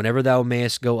 Whenever thou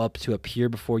mayest go up to appear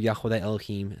before Yahweh thy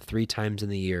Elohim 3 times in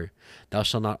the year, thou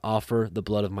shalt not offer the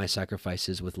blood of my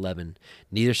sacrifices with leaven,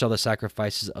 neither shall the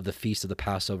sacrifices of the feast of the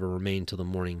Passover remain till the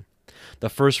morning. The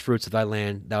firstfruits of thy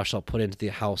land thou shalt put into the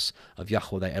house of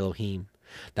Yahweh thy Elohim.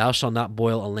 Thou shalt not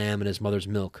boil a lamb in his mother's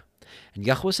milk. And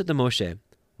Yahweh said to Moshe,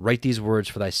 Write these words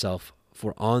for thyself,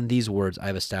 for on these words I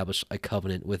have established a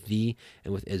covenant with thee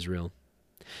and with Israel.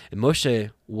 And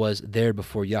Moshe was there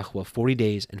before Yahweh 40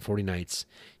 days and 40 nights.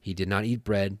 He did not eat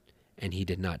bread, and he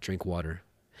did not drink water.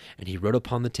 And he wrote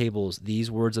upon the tables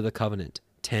these words of the covenant,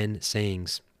 10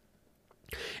 sayings.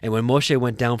 And when Moshe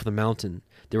went down from the mountain,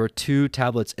 there were 2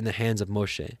 tablets in the hands of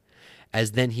Moshe,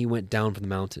 as then he went down from the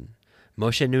mountain.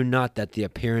 Moshe knew not that the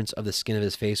appearance of the skin of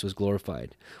his face was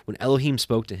glorified, when Elohim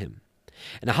spoke to him.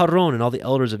 And Aharon and all the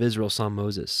elders of Israel saw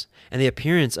Moses, and the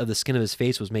appearance of the skin of his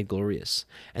face was made glorious,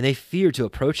 and they feared to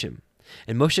approach him.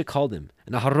 And Moshe called him,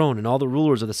 and Aharon and all the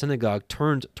rulers of the synagogue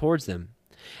turned towards them.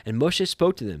 And Moshe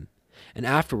spoke to them. And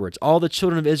afterwards all the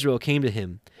children of Israel came to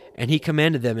him, and he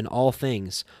commanded them in all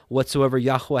things, whatsoever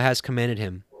Yahweh has commanded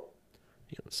him.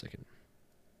 Hang on a second.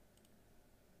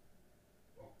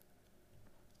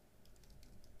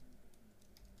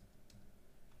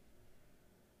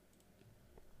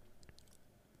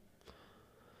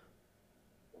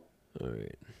 All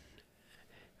right.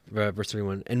 Verse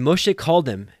 31. And Moshe called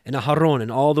them, and Aharon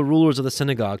and all the rulers of the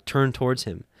synagogue turned towards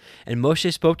him. And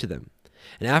Moshe spoke to them.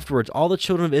 And afterwards all the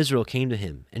children of Israel came to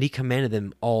him, and he commanded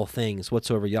them all things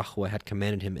whatsoever Yahweh had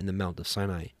commanded him in the mount of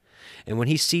Sinai. And when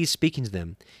he ceased speaking to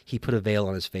them, he put a veil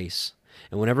on his face.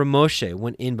 And whenever Moshe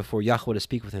went in before Yahweh to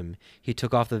speak with him, he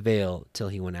took off the veil till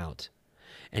he went out.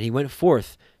 And he went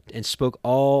forth and spoke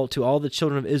to all the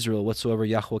children of Israel whatsoever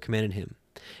Yahweh commanded him.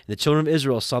 And the children of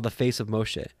Israel saw the face of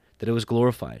Moshe, that it was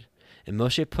glorified. And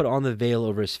Moshe put on the veil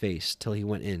over his face till he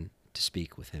went in to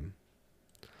speak with him.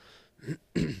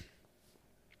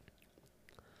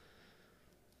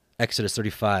 Exodus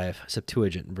 35,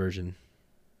 Septuagint version.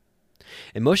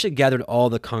 And Moshe gathered all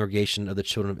the congregation of the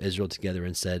children of Israel together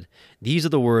and said, These are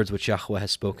the words which Yahweh has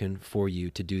spoken for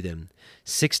you to do them.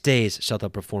 6 days shalt thou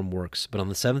perform works, but on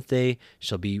the 7th day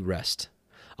shall be rest,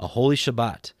 a holy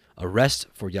Shabbat, a rest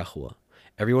for Yahweh.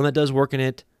 Everyone that does work in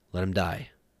it, let him die.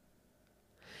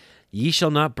 Ye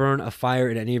shall not burn a fire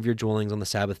in any of your dwellings on the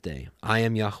Sabbath day. I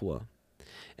am Yahweh.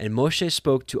 And Moshe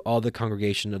spoke to all the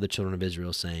congregation of the children of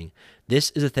Israel, saying,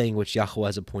 This is a thing which Yahweh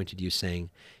has appointed you, saying,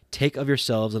 Take of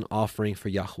yourselves an offering for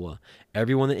Yahweh.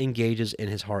 Everyone that engages in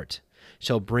his heart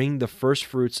shall bring the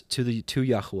firstfruits to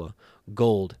Yahweh,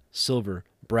 gold, silver,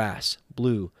 brass,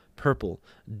 blue, purple,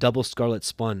 double scarlet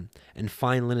spun, and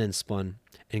fine linen spun,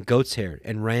 and goat's hair,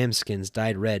 and ram skins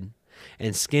dyed red,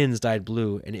 and skins dyed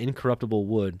blue, and incorruptible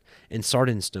wood, and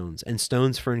sardine stones, and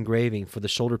stones for engraving for the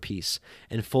shoulder piece,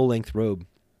 and full-length robe.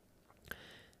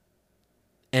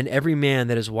 And every man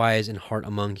that is wise in heart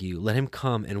among you, let him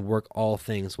come and work all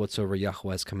things whatsoever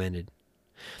Yahweh has commanded.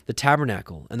 The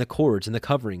tabernacle, and the cords, and the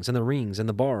coverings, and the rings, and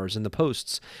the bars, and the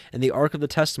posts, and the ark of the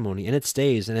testimony, and its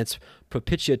stays, and its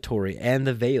propitiatory, and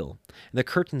the veil, and the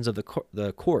curtains of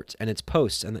the court, and its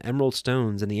posts, and the emerald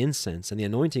stones, and the incense, and the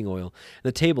anointing oil, and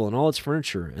the table, and all its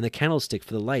furniture, and the candlestick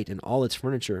for the light, and all its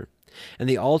furniture, and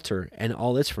the altar, and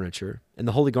all its furniture, and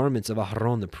the holy garments of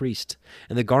Aharon the priest,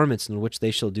 and the garments in which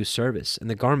they shall do service, and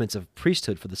the garments of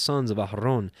priesthood for the sons of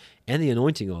Aharon, and the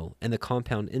anointing oil, and the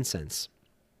compound incense.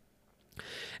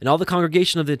 And all the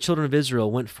congregation of the children of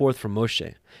Israel went forth from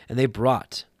Moshe, and they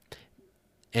brought,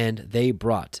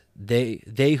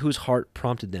 they whose heart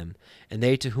prompted them, and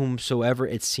they to whomsoever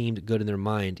it seemed good in their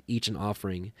mind, each an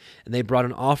offering. And they brought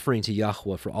an offering to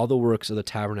Yahweh for all the works of the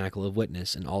tabernacle of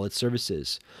witness and all its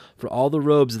services, for all the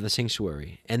robes of the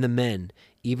sanctuary, and the men,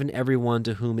 even every one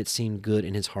to whom it seemed good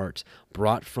in his heart,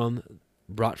 brought from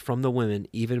the women,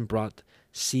 even brought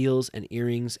seals and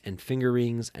earrings and finger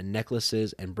rings and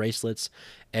necklaces and bracelets,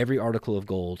 every article of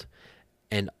gold,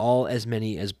 and all as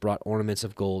many as brought ornaments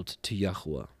of gold to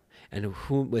Yahweh. and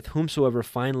with whomsoever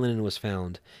fine linen was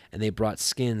found. And they brought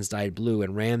skins dyed blue,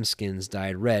 and ram skins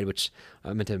dyed red, which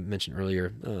I meant to mention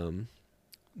earlier.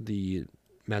 The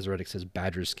Masoretic says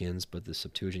badger skins, but the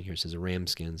Septuagint here says ram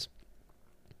skins.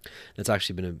 That's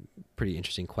actually been a pretty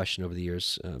interesting question over the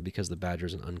years, because the badger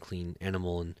is an unclean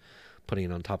animal, and putting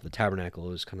it on top of the tabernacle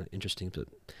was kind of interesting. But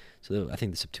so I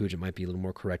think the Septuagint might be a little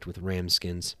more correct with ram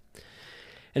skins.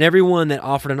 And everyone that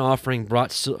offered an offering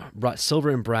brought silver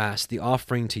and brass, the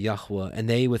offering to Yahweh, and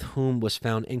they with whom was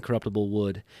found incorruptible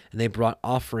wood, and they brought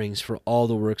offerings for all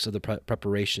the works of the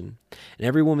preparation. And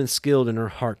every woman skilled in her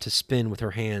heart to spin with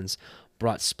her hands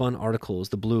brought spun articles,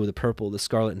 the blue, the purple, the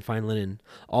scarlet, and fine linen.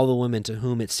 All the women to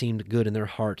whom it seemed good in their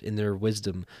heart, in their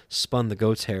wisdom, spun the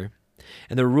goat's hair.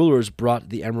 And the rulers brought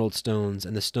the emerald stones,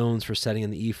 and the stones for setting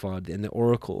in the ephod, and the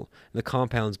oracle, and the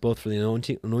compounds both for the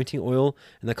anointing oil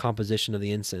and the composition of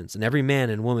the incense. And every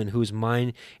man and woman whose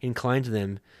mind inclined to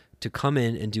them to come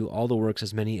in and do all the works,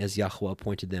 as many as Yahweh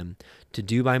appointed them to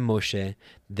do by Moshe,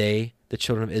 they, the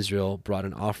children of Israel, brought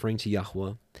an offering to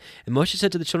Yahweh. And Moshe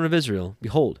said to the children of Israel,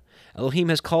 Behold, Elohim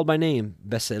has called by name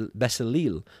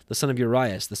Bezalel, the son of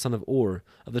Urias, the son of Ur,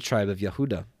 of the tribe of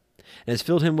Yehudah, and has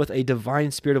filled him with a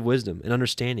divine spirit of wisdom and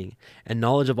understanding and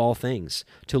knowledge of all things,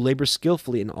 to labor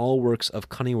skillfully in all works of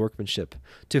cunning workmanship,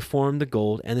 to form the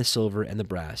gold and the silver and the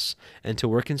brass, and to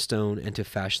work in stone and to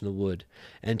fashion the wood,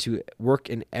 and to work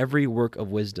in every work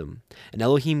of wisdom. And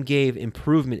Elohim gave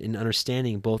improvement in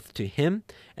understanding both to him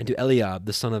and to Eliab,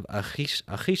 the son of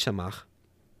Ahishamach,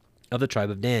 of the tribe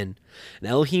of Dan. And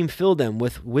Elohim filled them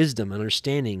with wisdom,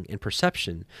 understanding, and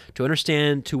perception, to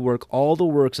understand, to work all the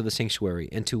works of the sanctuary,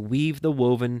 and to weave the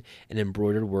woven and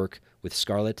embroidered work with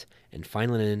scarlet and fine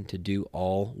linen, to do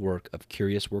all work of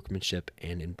curious workmanship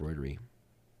and embroidery.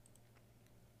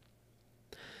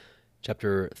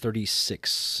 Chapter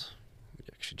 36.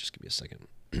 Actually, just give me a second.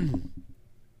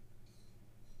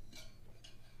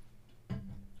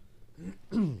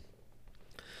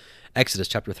 Exodus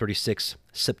chapter 36,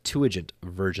 Septuagint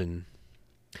version.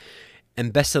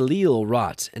 And Bezalel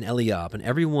wrought, and Eliab, and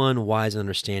every one wise and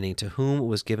understanding, to whom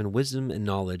was given wisdom and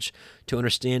knowledge, to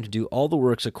understand, to do all the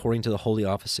works according to the holy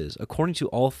offices, according to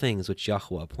all things which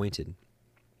Yahweh appointed.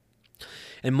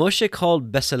 And Moshe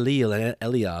called Bezalel and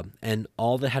Eliab, and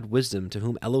all that had wisdom, to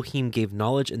whom Elohim gave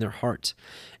knowledge in their heart,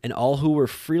 and all who were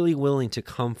freely willing to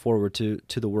come forward to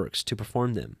the works, to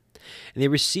perform them. And they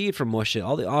received from Moshe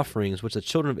all the offerings which the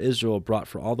children of Israel brought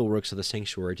for all the works of the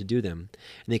sanctuary to do them.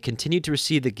 And they continued to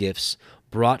receive the gifts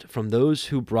brought from those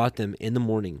who brought them in the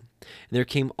morning. And there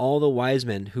came all the wise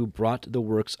men who brought the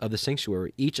works of the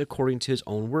sanctuary, each according to his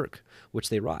own work, which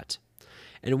they wrought.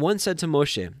 And one said to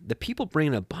Moshe, The people bring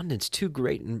an abundance too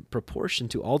great in proportion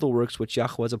to all the works which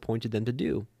Yahweh has appointed them to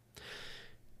do.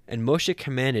 And Moshe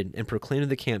commanded and proclaimed to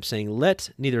the camp, saying,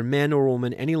 Let neither man nor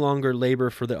woman any longer labor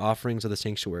for the offerings of the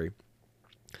sanctuary.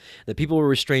 The people were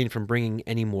restrained from bringing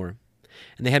any more.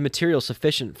 And they had material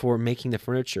sufficient for making the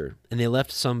furniture, and they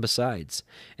left some besides.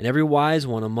 And every wise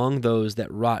one among those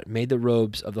that wrought made the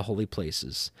robes of the holy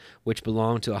places, which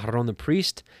belonged to Aharon the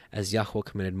priest, as Yahweh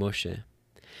commanded Moshe.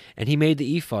 And he made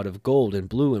the ephod of gold and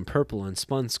blue and purple and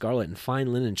spun scarlet and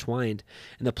fine linen twined,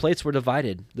 and the plates were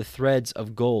divided, the threads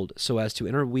of gold, so as to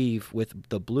interweave with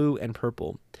the blue and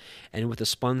purple, and with the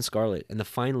spun scarlet and the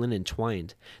fine linen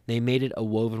twined. They made it a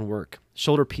woven work,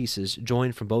 shoulder pieces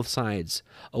joined from both sides,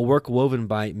 a work woven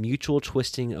by mutual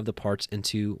twisting of the parts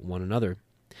into one another.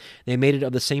 They made it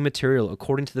of the same material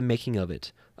according to the making of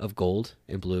it, of gold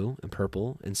and blue and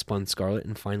purple and spun scarlet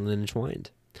and fine linen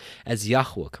twined, as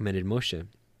Yahweh commanded Moshe.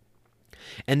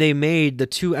 And they made the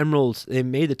two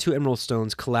emerald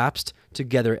stones collapsed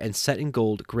together and set in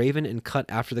gold, graven and cut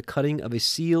after the cutting of a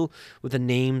seal with the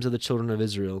names of the children of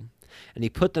Israel. And he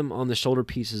put them on the shoulder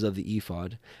pieces of the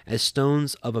ephod, as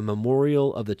stones of a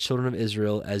memorial of the children of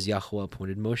Israel, as Yahweh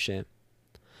appointed Moshe.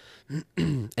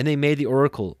 And they made the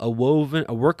oracle, a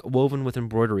work woven with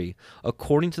embroidery,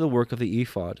 according to the work of the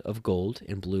ephod, of gold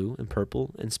and blue and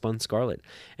purple and spun scarlet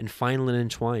and fine linen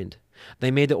twined.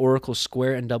 They made the oracle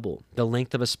square and double, the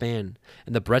length of a span,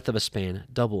 and the breadth of a span,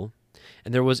 double.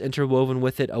 And there was interwoven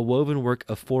with it a woven work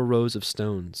of 4 rows of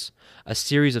stones, a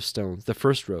series of stones, the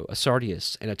first row a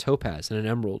sardius and a topaz and an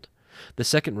emerald, the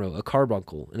second row a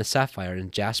carbuncle and a sapphire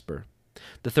and jasper,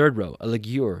 the third row a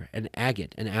ligure, an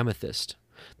agate and amethyst,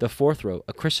 the fourth row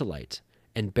a chrysolite,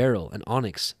 and beryl and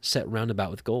onyx set round about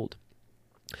with gold,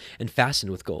 and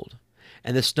fastened with gold.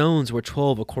 And the stones were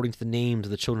 12 according to the names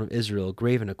of the children of Israel,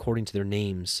 graven according to their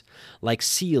names, like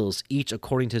seals, each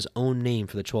according to his own name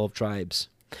for the 12 tribes.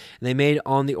 And they made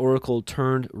on the oracle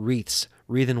turned wreaths,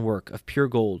 wreathen work of pure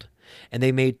gold. And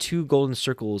they made 2 golden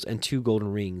circles and 2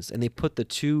 golden rings, and they put the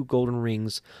 2 golden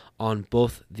rings on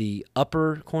both the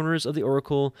upper corners of the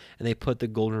oracle, and they put the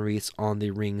golden wreaths on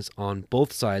the rings on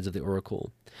both sides of the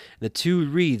oracle. And the 2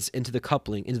 wreaths into the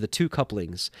 2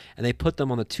 couplings, and they put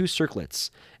them on the 2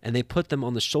 circlets, and they put them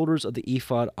on the shoulders of the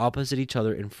ephod opposite each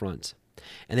other in front.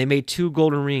 And they made 2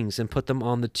 golden rings and put them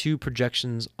on the 2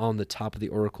 projections on the top of the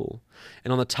oracle,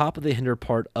 and on the top of the hinder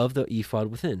part of the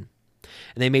ephod within.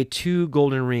 And they made 2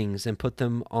 golden rings and put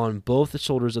them on both the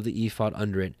shoulders of the ephod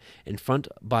under it, in front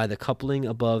by the coupling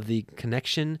above the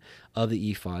connection of the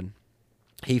ephod.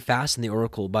 He fastened the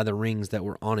oracle by the rings that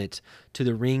were on it to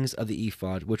the rings of the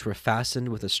ephod, which were fastened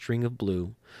with a string of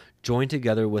blue, joined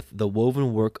together with the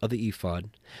woven work of the ephod,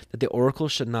 that the oracle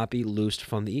should not be loosed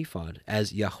from the ephod,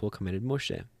 as Yahweh commanded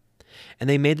Moshe. And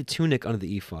they made the tunic under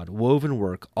the ephod, woven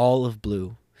work, all of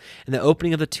blue, and the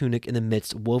opening of the tunic in the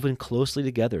midst woven closely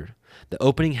together, the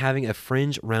opening having a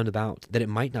fringe round about, that it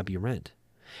might not be rent.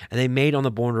 And they made on the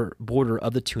border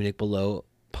of the tunic below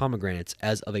pomegranates,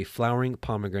 as of a flowering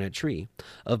pomegranate tree,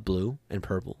 of blue and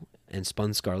purple, and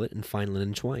spun scarlet and fine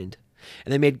linen twined.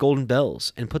 And they made golden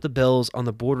bells, and put the bells on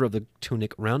the border of the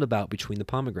tunic round about between the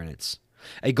pomegranates.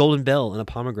 A golden bell and a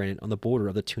pomegranate on the border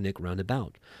of the tunic round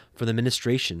about, for the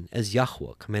ministration, as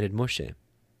Yahweh commanded Moshe. And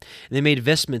they made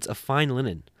vestments of fine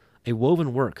linen, a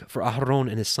woven work for Aharon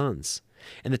and his sons,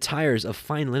 and the tires of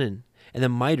fine linen, and the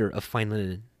mitre of fine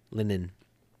linen,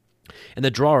 and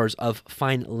the drawers of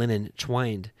fine linen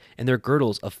twined, and their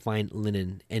girdles of fine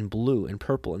linen, and blue and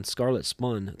purple and scarlet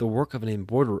spun, the work of an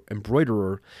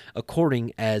embroiderer,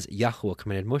 according as Yahweh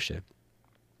commanded Moshe.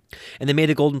 And they made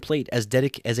a golden plate as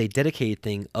a dedicated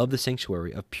thing of the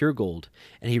sanctuary of pure gold,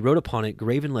 and he wrote upon it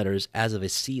graven letters as of a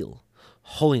seal,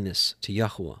 holiness to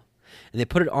Yahweh. And they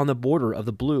put it on the border of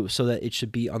the blue, so that it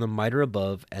should be on the mitre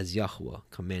above, as Yahweh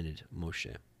commanded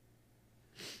Moshe.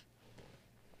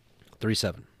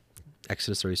 37.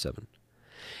 Exodus 37.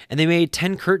 And they made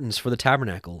 10 curtains for the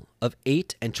tabernacle, of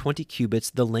 8 and 20 cubits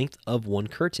the length of one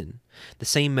curtain. The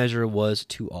same measure was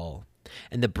to all.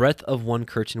 And the breadth of one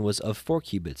curtain was of 4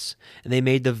 cubits. And they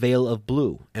made the veil of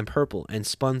blue and purple and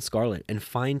spun scarlet and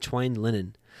fine twined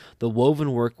linen, the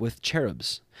woven work with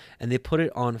cherubs. And they put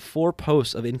it on 4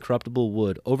 posts of incorruptible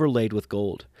wood overlaid with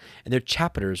gold. And their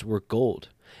chapiters were gold,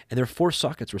 and their 4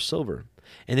 sockets were silver.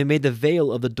 And they made the veil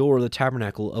of the door of the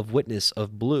tabernacle of witness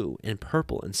of blue and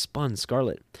purple and spun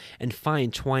scarlet and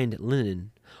fine twined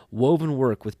linen, woven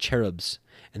work with cherubs,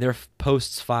 and their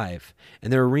posts 5,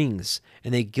 and their rings,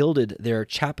 and they gilded their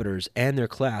chapiters and their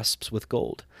clasps with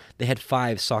gold. They had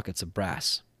 5 sockets of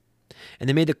brass. And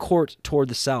they made the court toward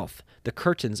the south, the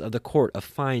curtains of the court of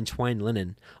fine twined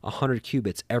linen, 100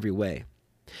 cubits every way.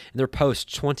 And their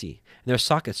posts 20, and their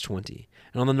sockets 20,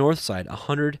 and on the north side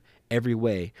 100 every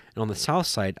way, and on the south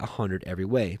side 100 every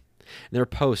way. And their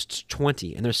posts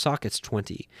 20, and their sockets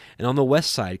 20, and on the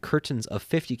west side curtains of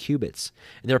 50 cubits,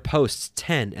 and their posts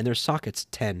 10, and their sockets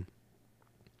 10.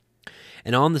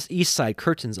 And on the east side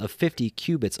curtains of 50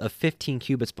 cubits of 15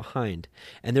 cubits behind,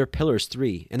 and their pillars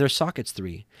 3, and their sockets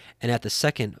 3, and at the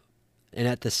second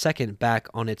back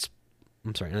on this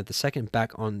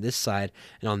side,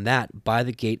 and on that by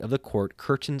the gate of the court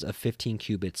curtains of 15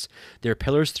 cubits, their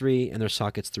pillars 3, and their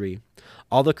sockets 3.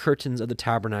 All the curtains of the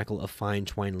tabernacle of fine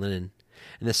twined linen,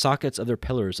 and the sockets of their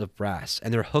pillars of brass,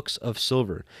 and their hooks of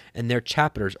silver, and their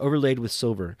chapiters overlaid with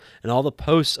silver, and all the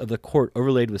posts of the court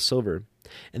overlaid with silver.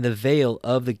 And the veil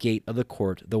of the gate of the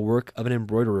court, the work of an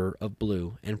embroiderer of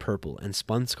blue and purple and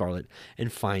spun scarlet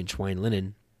and fine twined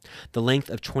linen, the length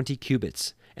of 20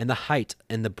 cubits, and the height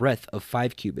and the breadth of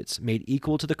 5 cubits, made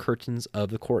equal to the curtains of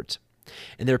the court.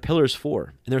 And their pillars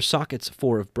 4, and their sockets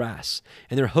 4 of brass,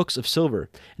 and their hooks of silver,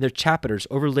 and their chapiters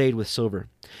overlaid with silver,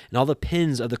 and all the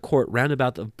pins of the court round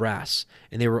about of brass,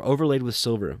 and they were overlaid with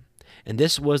silver. And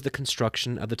this was the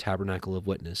construction of the tabernacle of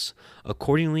witness,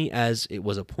 accordingly as it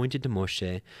was appointed to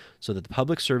Moshe, so that the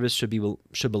public service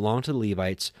should belong to the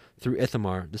Levites through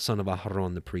Ithamar, the son of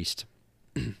Aharon the priest.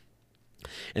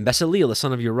 And Bezaleel, the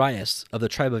son of Urias, of the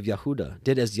tribe of Yehuda,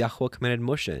 did as Yahweh commanded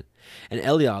Moshe. And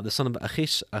Eliab, the son of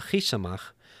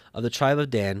Ahishamach, of the tribe of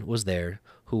Dan, was there,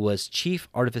 who was chief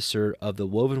artificer of the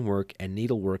woven work and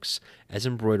needleworks, as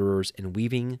embroiderers and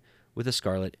weaving with the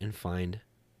scarlet and fine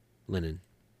linen.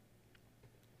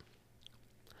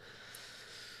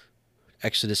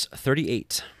 Exodus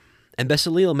 38. And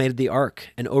Bezaleel made the ark,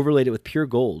 and overlaid it with pure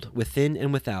gold, within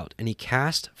and without, and he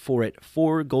cast for it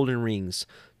 4 golden rings,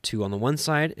 2 on the one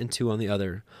side and 2 on the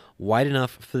other, wide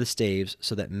enough for the staves,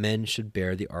 so that men should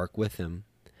bear the ark with him.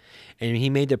 And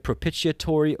he made the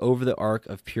propitiatory over the ark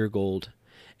of pure gold,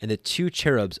 and the 2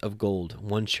 cherubs of gold,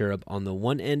 one cherub on the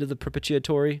one end of the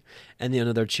propitiatory, and the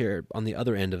another cherub on the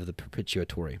other end of the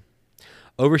propitiatory,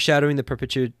 overshadowing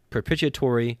the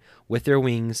propitiatory with their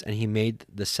wings. And he made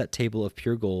the set table of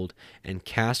pure gold, and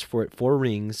cast for it 4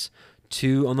 rings,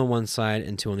 2 on the one side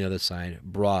and 2 on the other side,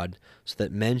 broad, so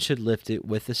that men should lift it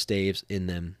with the staves in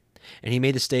them. And he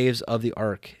made the staves of the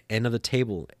ark and of the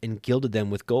table, and gilded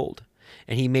them with gold.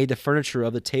 And he made the furniture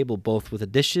of the table, both with the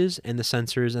dishes and the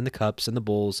censers and the cups and the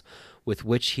bowls, with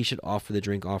which he should offer the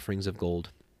drink offerings of gold.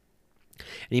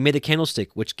 And he made the candlestick,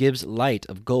 which gives light,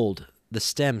 of gold, the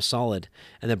stem solid,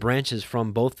 and the branches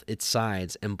from both its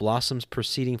sides, and blossoms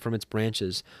proceeding from its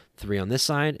branches, 3 on this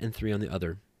side and 3 on the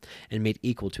other, and made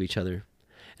equal to each other.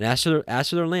 And as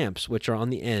to their lamps, which are on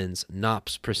the ends,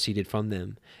 knops proceeded from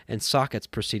them, and sockets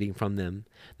proceeding from them,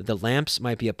 that the lamps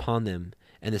might be upon them.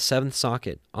 And the 7th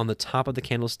socket on the top of the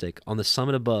candlestick, on the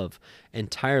summit above,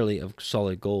 entirely of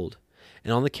solid gold.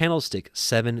 And on the candlestick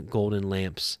 7 golden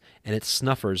lamps, and its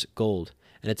snuffers gold,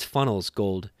 and its funnels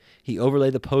gold. He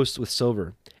overlaid the posts with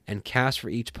silver, and cast for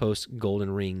each post golden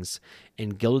rings,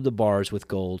 and gilded the bars with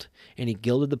gold. And he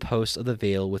gilded the posts of the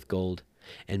veil with gold,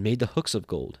 and made the hooks of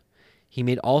gold. He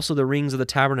made also the rings of the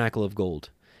tabernacle of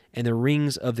gold, and the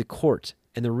rings of the court,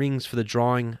 and the rings for the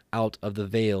drawing out of the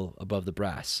veil above the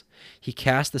brass. He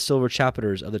cast the silver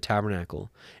chapiters of the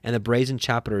tabernacle, and the brazen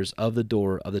chapiters of the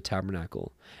door of the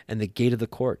tabernacle, and the gate of the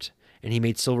court. And he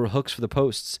made silver hooks for the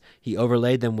posts. He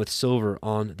overlaid them with silver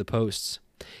on the posts.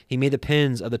 He made the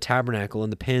pins of the tabernacle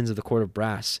and the pins of the court of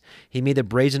brass. He made the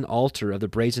brazen altar of the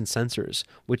brazen censers,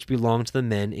 which belonged to the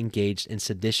men engaged in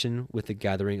sedition with the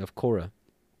gathering of Korah.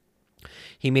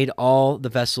 He made all the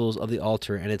vessels of the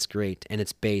altar, and its grate, and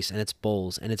its base, and its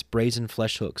bowls, and its brazen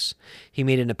flesh hooks. He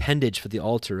made an appendage for the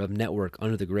altar of network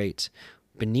under the grate,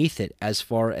 beneath it as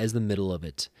far as the middle of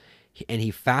it. And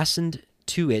he fastened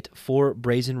to it 4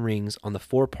 brazen rings on the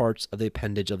 4 parts of the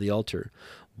appendage of the altar,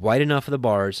 wide enough for the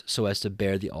bars, so as to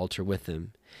bear the altar with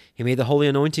them. He made the holy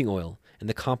anointing oil, and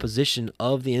the composition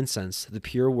of the incense, the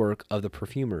pure work of the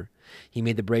perfumer. He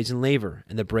made the brazen laver,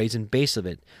 and the brazen base of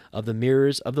it, of the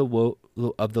mirrors of the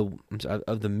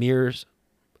mirrors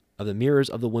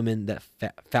of the women that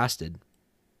fasted,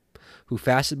 who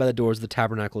fasted by the doors of the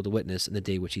tabernacle of the witness in the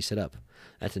day which he set up.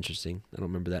 That's interesting. I don't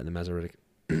remember that in the Masoretic.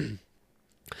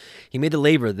 He made the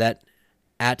laver that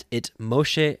at it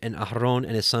Moshe and Aharon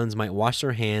and his sons might wash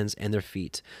their hands and their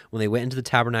feet when they went into the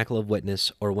tabernacle of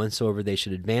witness, or whensoever they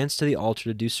should advance to the altar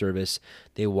to do service,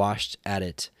 they washed at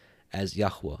it, as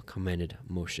Yahweh commanded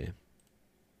Moshe.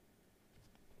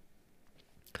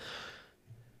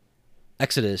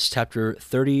 Exodus chapter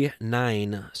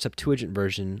 39, Septuagint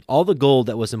version. All the gold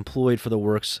that was employed for the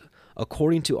works,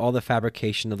 according to all the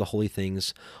fabrication of the holy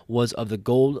things, was of the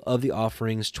gold of the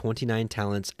offerings 29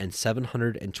 talents and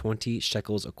 720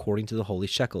 shekels according to the holy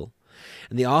shekel.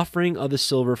 And the offering of the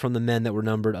silver from the men that were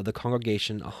numbered of the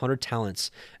congregation 100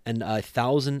 talents and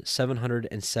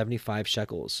 1,775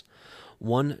 shekels,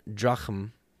 1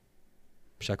 drachm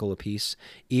shekel apiece,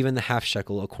 even the half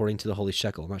shekel according to the holy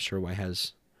shekel. I'm not sure why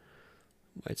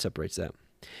it separates that.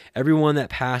 Everyone that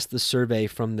passed the survey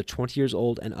from the 20 years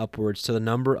old and upwards, to the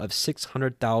number of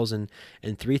 600,000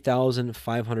 and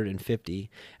 3,550,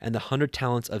 and the 100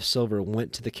 talents of silver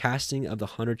went to the casting of the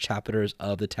 100 chapiters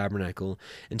of the tabernacle,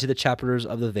 and to the chapiters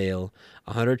of the veil,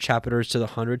 100 chapiters to the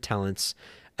 100 talents,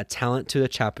 a talent to the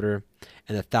chapiter,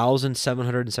 and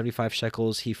 1,775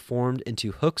 shekels he formed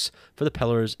into hooks for the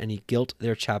pillars, and he gilt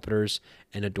their chapiters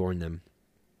and adorned them.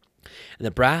 And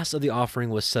the brass of the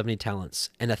offering was 70 talents,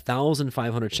 and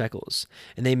 1,500 shekels.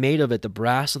 And they made of it the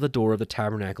brass of the door of the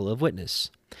tabernacle of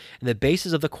witness, and the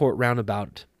bases of the court round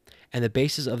about, and the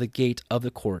bases of the gate of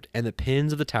the court, and the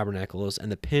pins of the tabernacles,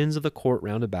 and the pins of the court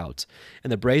round about,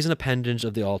 and the brazen appendage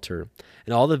of the altar,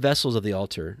 and all the vessels of the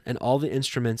altar, and all the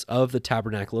instruments of the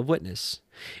tabernacle of witness.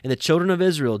 And the children of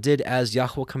Israel did as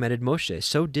Yahweh commanded Moshe,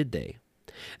 so did they.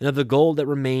 And of the gold that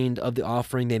remained of the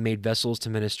offering they made vessels to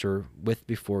minister with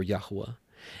before Yahweh.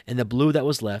 And the blue that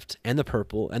was left, and the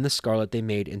purple, and the scarlet they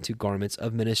made into garments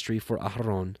of ministry for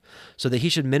Aharon, so that he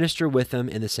should minister with them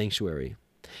in the sanctuary.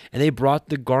 And they brought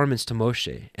the garments to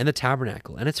Moshe, and the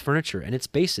tabernacle, and its furniture, and its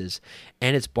bases,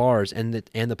 and its bars, and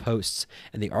the posts,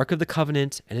 and the ark of the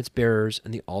covenant, and its bearers,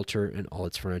 and the altar, and all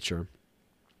its furniture.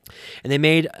 And they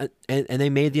made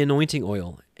the anointing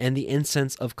oil, and the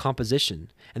incense of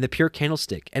composition, and the pure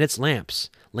candlestick, and its lamps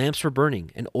for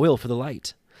burning, and oil for the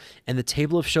light, and the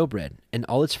table of showbread, and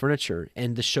all its furniture,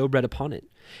 and the showbread upon it,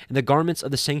 and the garments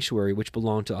of the sanctuary which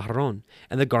belonged to Aharon,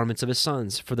 and the garments of his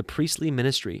sons for the priestly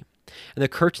ministry, and the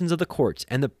curtains of the court,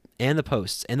 and and the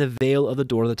posts, and the veil of the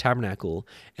door of the tabernacle,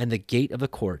 and the gate of the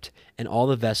court, and all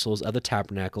the vessels of the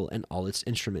tabernacle, and all its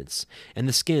instruments, and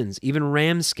the skins, even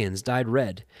ram skins dyed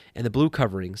red, and the blue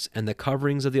coverings, and the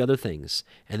coverings of the other things,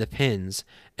 and the pins,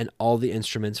 and all the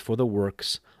instruments for the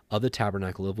works of the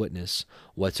tabernacle of witness.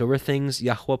 Whatsoever things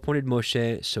Yahweh appointed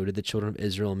Moshe, so did the children of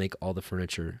Israel make all the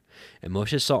furniture. And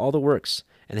Moshe saw all the works,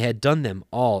 and they had done them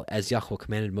all as Yahweh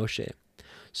commanded Moshe.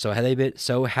 So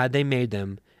had they made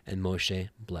them, and Moshe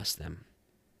blessed them.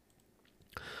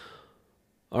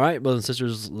 All right, brothers and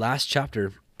sisters, last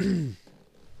chapter,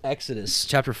 Exodus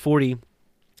chapter 40,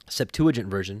 Septuagint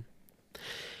version.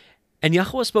 And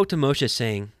Yahweh spoke to Moshe,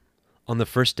 saying, on the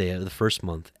first day of the first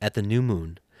month, at the new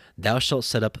moon, thou shalt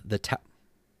set up the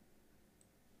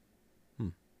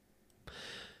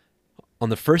On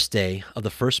the first day of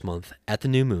the first month, at the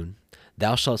new moon,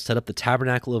 thou shalt set up the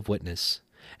tabernacle of witness,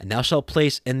 and thou shalt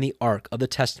place in the ark of the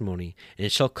testimony, and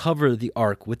it shall cover the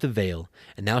ark with the veil,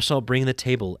 and thou shalt bring the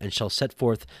table, and shalt set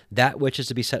forth that which is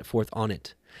to be set forth on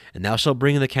it. And thou shalt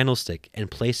bring the candlestick,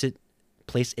 and place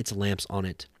its lamps on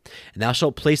it. And thou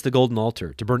shalt place the golden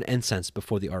altar to burn incense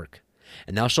before the ark.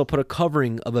 And thou shalt put a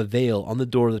covering of a veil on the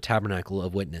door of the tabernacle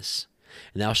of witness.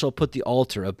 And thou shalt put the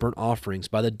altar of burnt offerings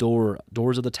by the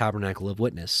doors of the tabernacle of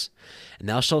witness. And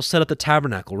thou shalt set up the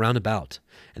tabernacle round about.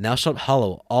 And thou shalt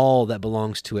hallow all that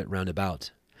belongs to it round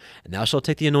about. And thou shalt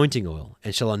take the anointing oil,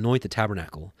 and shalt anoint the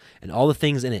tabernacle, and all the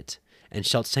things in it, and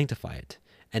shalt sanctify it,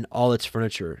 and all its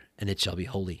furniture, and it shall be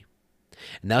holy.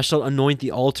 And thou shalt anoint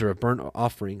the altar of burnt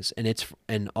offerings,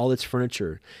 and all its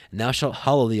furniture, and thou shalt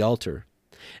hallow the altar.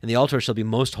 And the altar shall be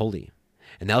most holy.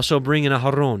 And thou shalt bring in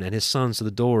Aharon and his sons to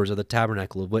the doors of the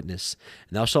tabernacle of witness,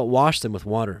 and thou shalt wash them with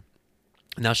water.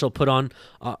 And thou shalt put on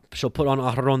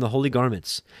Aharon the holy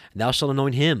garments, and thou shalt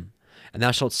anoint him, and thou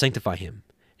shalt sanctify him,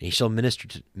 and he shall minister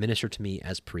to me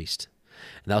as priest.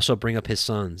 And thou shalt bring up his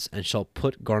sons, and shalt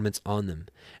put garments on them,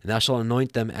 and thou shalt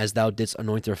anoint them as thou didst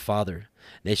anoint their father.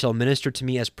 And they shall minister to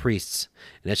me as priests,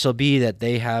 and it shall be that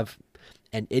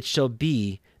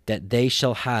they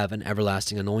shall have an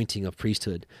everlasting anointing of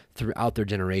priesthood throughout their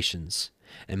generations.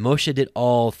 And Moshe did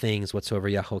all things whatsoever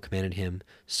Yahweh commanded him,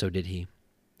 so did he.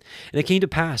 And it came to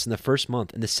pass in the first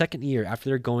month, in the second year after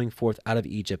their going forth out of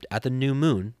Egypt, at the new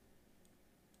moon,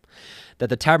 that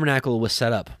the tabernacle was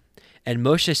set up. And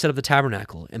Moshe set up the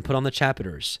tabernacle, and put on the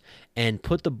chapiters, and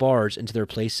put the bars into their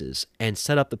places, and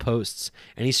set up the posts.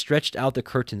 And he stretched out the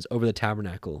curtains over the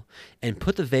tabernacle, and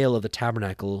put the veil of the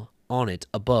tabernacle on it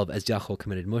above, as Yahweh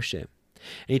commanded Moshe. And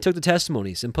he took the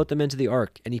testimonies, and put them into the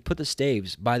ark, and he put the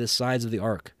staves by the sides of the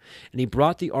ark. And he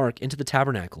brought the ark into the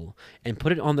tabernacle, and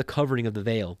put it on the covering of the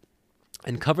veil,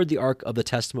 and covered the ark of the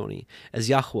testimony, as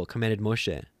Yahweh commanded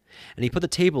Moshe. And he put the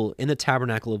table in the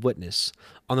tabernacle of witness,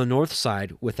 on the north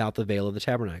side without the veil of the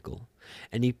tabernacle.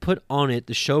 And he put on it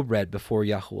the showbread before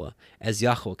Yahweh, as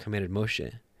Yahweh commanded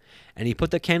Moshe. And he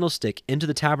put the candlestick into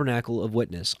the tabernacle of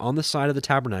witness, on the side of the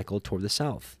tabernacle toward the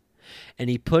south. And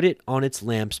he put it on its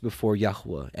lamps before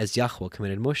Yahweh, as Yahweh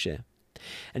commanded Moshe.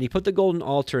 And he put the golden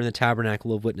altar in the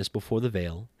tabernacle of witness before the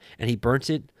veil, and he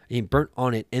burnt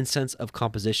on it incense of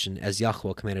composition, as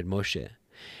Yahweh commanded Moshe.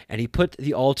 And he put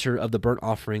the altar of the burnt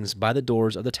offerings by the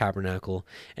doors of the tabernacle,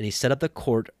 and he set up the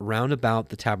court round about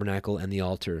the tabernacle and the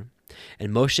altar.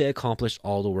 And Moshe accomplished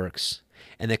all the works.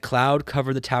 And the cloud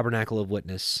covered the tabernacle of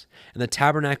witness, and the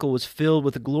tabernacle was filled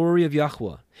with the glory of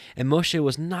Yahweh. And Moshe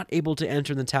was not able to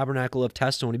enter in the tabernacle of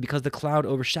testimony, because the cloud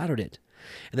overshadowed it.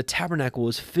 And the tabernacle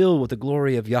was filled with the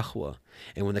glory of Yahweh.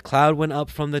 And when the cloud went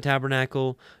up from the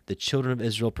tabernacle, the children of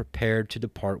Israel prepared to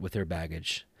depart with their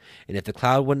baggage. And if the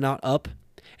cloud went not up,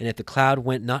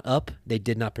 they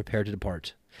did not prepare to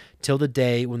depart, till the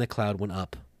day when the cloud went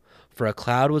up. For a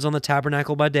cloud was on the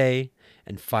tabernacle by day,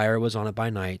 and fire was on it by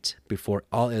night, before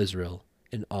all Israel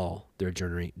in all their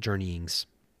journeyings.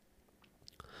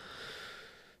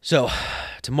 So,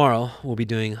 tomorrow we'll be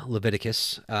doing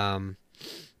Leviticus. I'm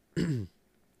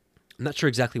not sure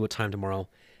exactly what time tomorrow.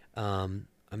 I'm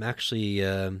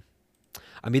either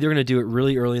going to do it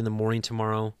really early in the morning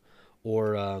tomorrow,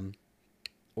 or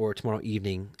tomorrow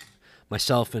evening.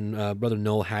 Myself and Brother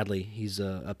Noel Hadley, he's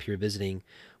up here visiting.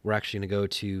 We're actually going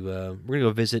to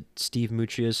go visit Steve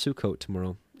Mutria's Sukkot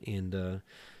tomorrow and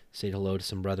say hello to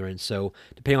some brethren. So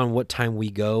depending on what time we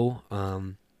go,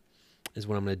 is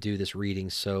when I'm going to do this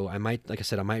reading. So I might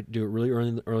do it really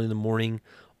early in the morning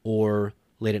or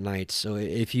late at night. So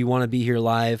if you want to be here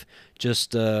live,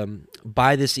 just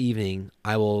by this evening,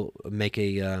 I will make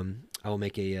a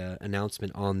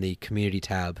announcement on the community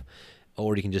tab,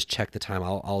 or you can just check the time.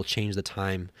 I'll change the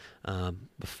time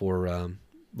before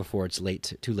it's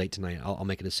too late tonight. I'll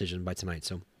make a decision by tonight.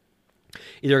 So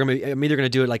I'm either gonna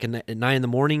do it like at 9 in the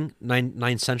morning,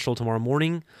 9 Central tomorrow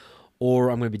morning, or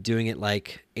I'm gonna be doing it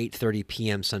like 8:30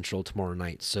 p.m. Central tomorrow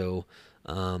night. So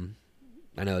um,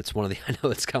 I know it's one of the. I know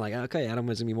it's kind of like, okay, Adam,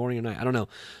 is it gonna be morning or night? I don't know.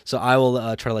 So I will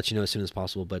try to let you know as soon as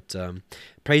possible. But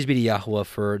praise be to Yahweh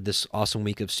for this awesome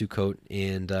week of Sukkot,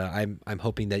 and I'm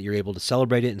hoping that you're able to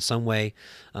celebrate it in some way.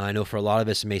 I know for a lot of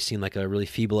us it may seem like a really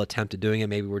feeble attempt at doing it.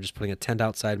 Maybe we're just putting a tent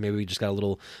outside. Maybe we just got a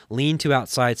little lean-to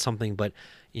outside, something. But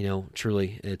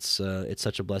truly, it's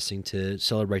such a blessing to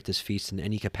celebrate this feast in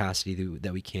any capacity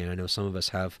that we can. I know some of us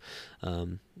have,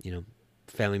 you know,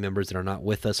 family members that are not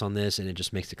with us on this, and it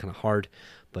just makes it kind of hard.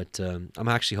 But I'm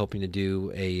actually hoping to do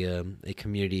a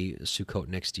community Sukkot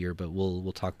next year, but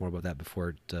we'll talk more about that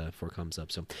before it comes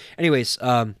up. So, anyways,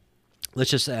 let's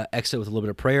just exit with a little bit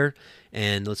of prayer,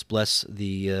 and let's bless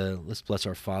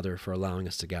our Father for allowing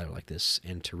us to gather like this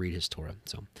and to read His Torah.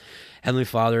 So, Heavenly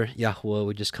Father, Yahweh,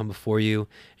 we just come before you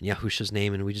in Yahusha's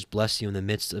name, and we just bless you in the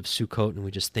midst of Sukkot, and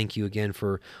we just thank you again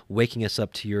for waking us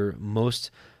up to your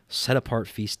most set apart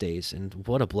feast days, and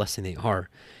what a blessing they are.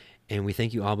 And we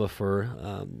thank you, Abba,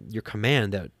 for your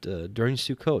command that during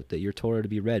Sukkot that your Torah to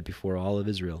be read before all of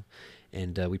Israel.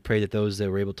 And we pray that those that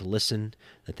were able to listen,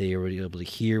 that they were able to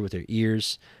hear with their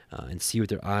ears and see with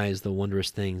their eyes the wondrous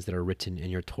things that are written in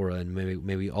your Torah. And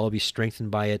may we all be strengthened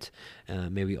by it.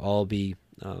 May we all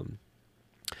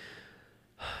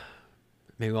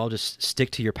just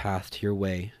stick to your path, to your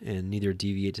way, and neither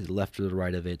deviate to the left or the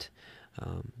right of it.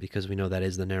 Because we know that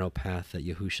is the narrow path that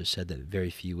Yahusha said that very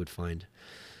few would find.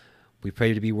 We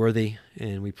pray to be worthy,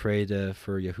 and we pray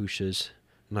for Yahusha's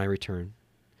nigh return.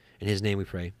 In his name we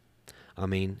pray.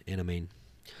 Amen and amen.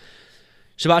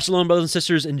 Shabbat shalom, brothers and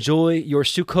sisters. Enjoy your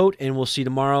Sukkot, and we'll see you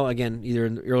tomorrow, again, either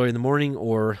early in the morning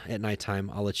or at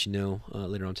nighttime. I'll let you know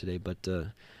later on today, but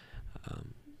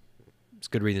it's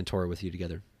good reading the Torah with you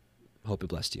together. Hope it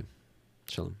blessed you.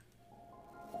 Shalom.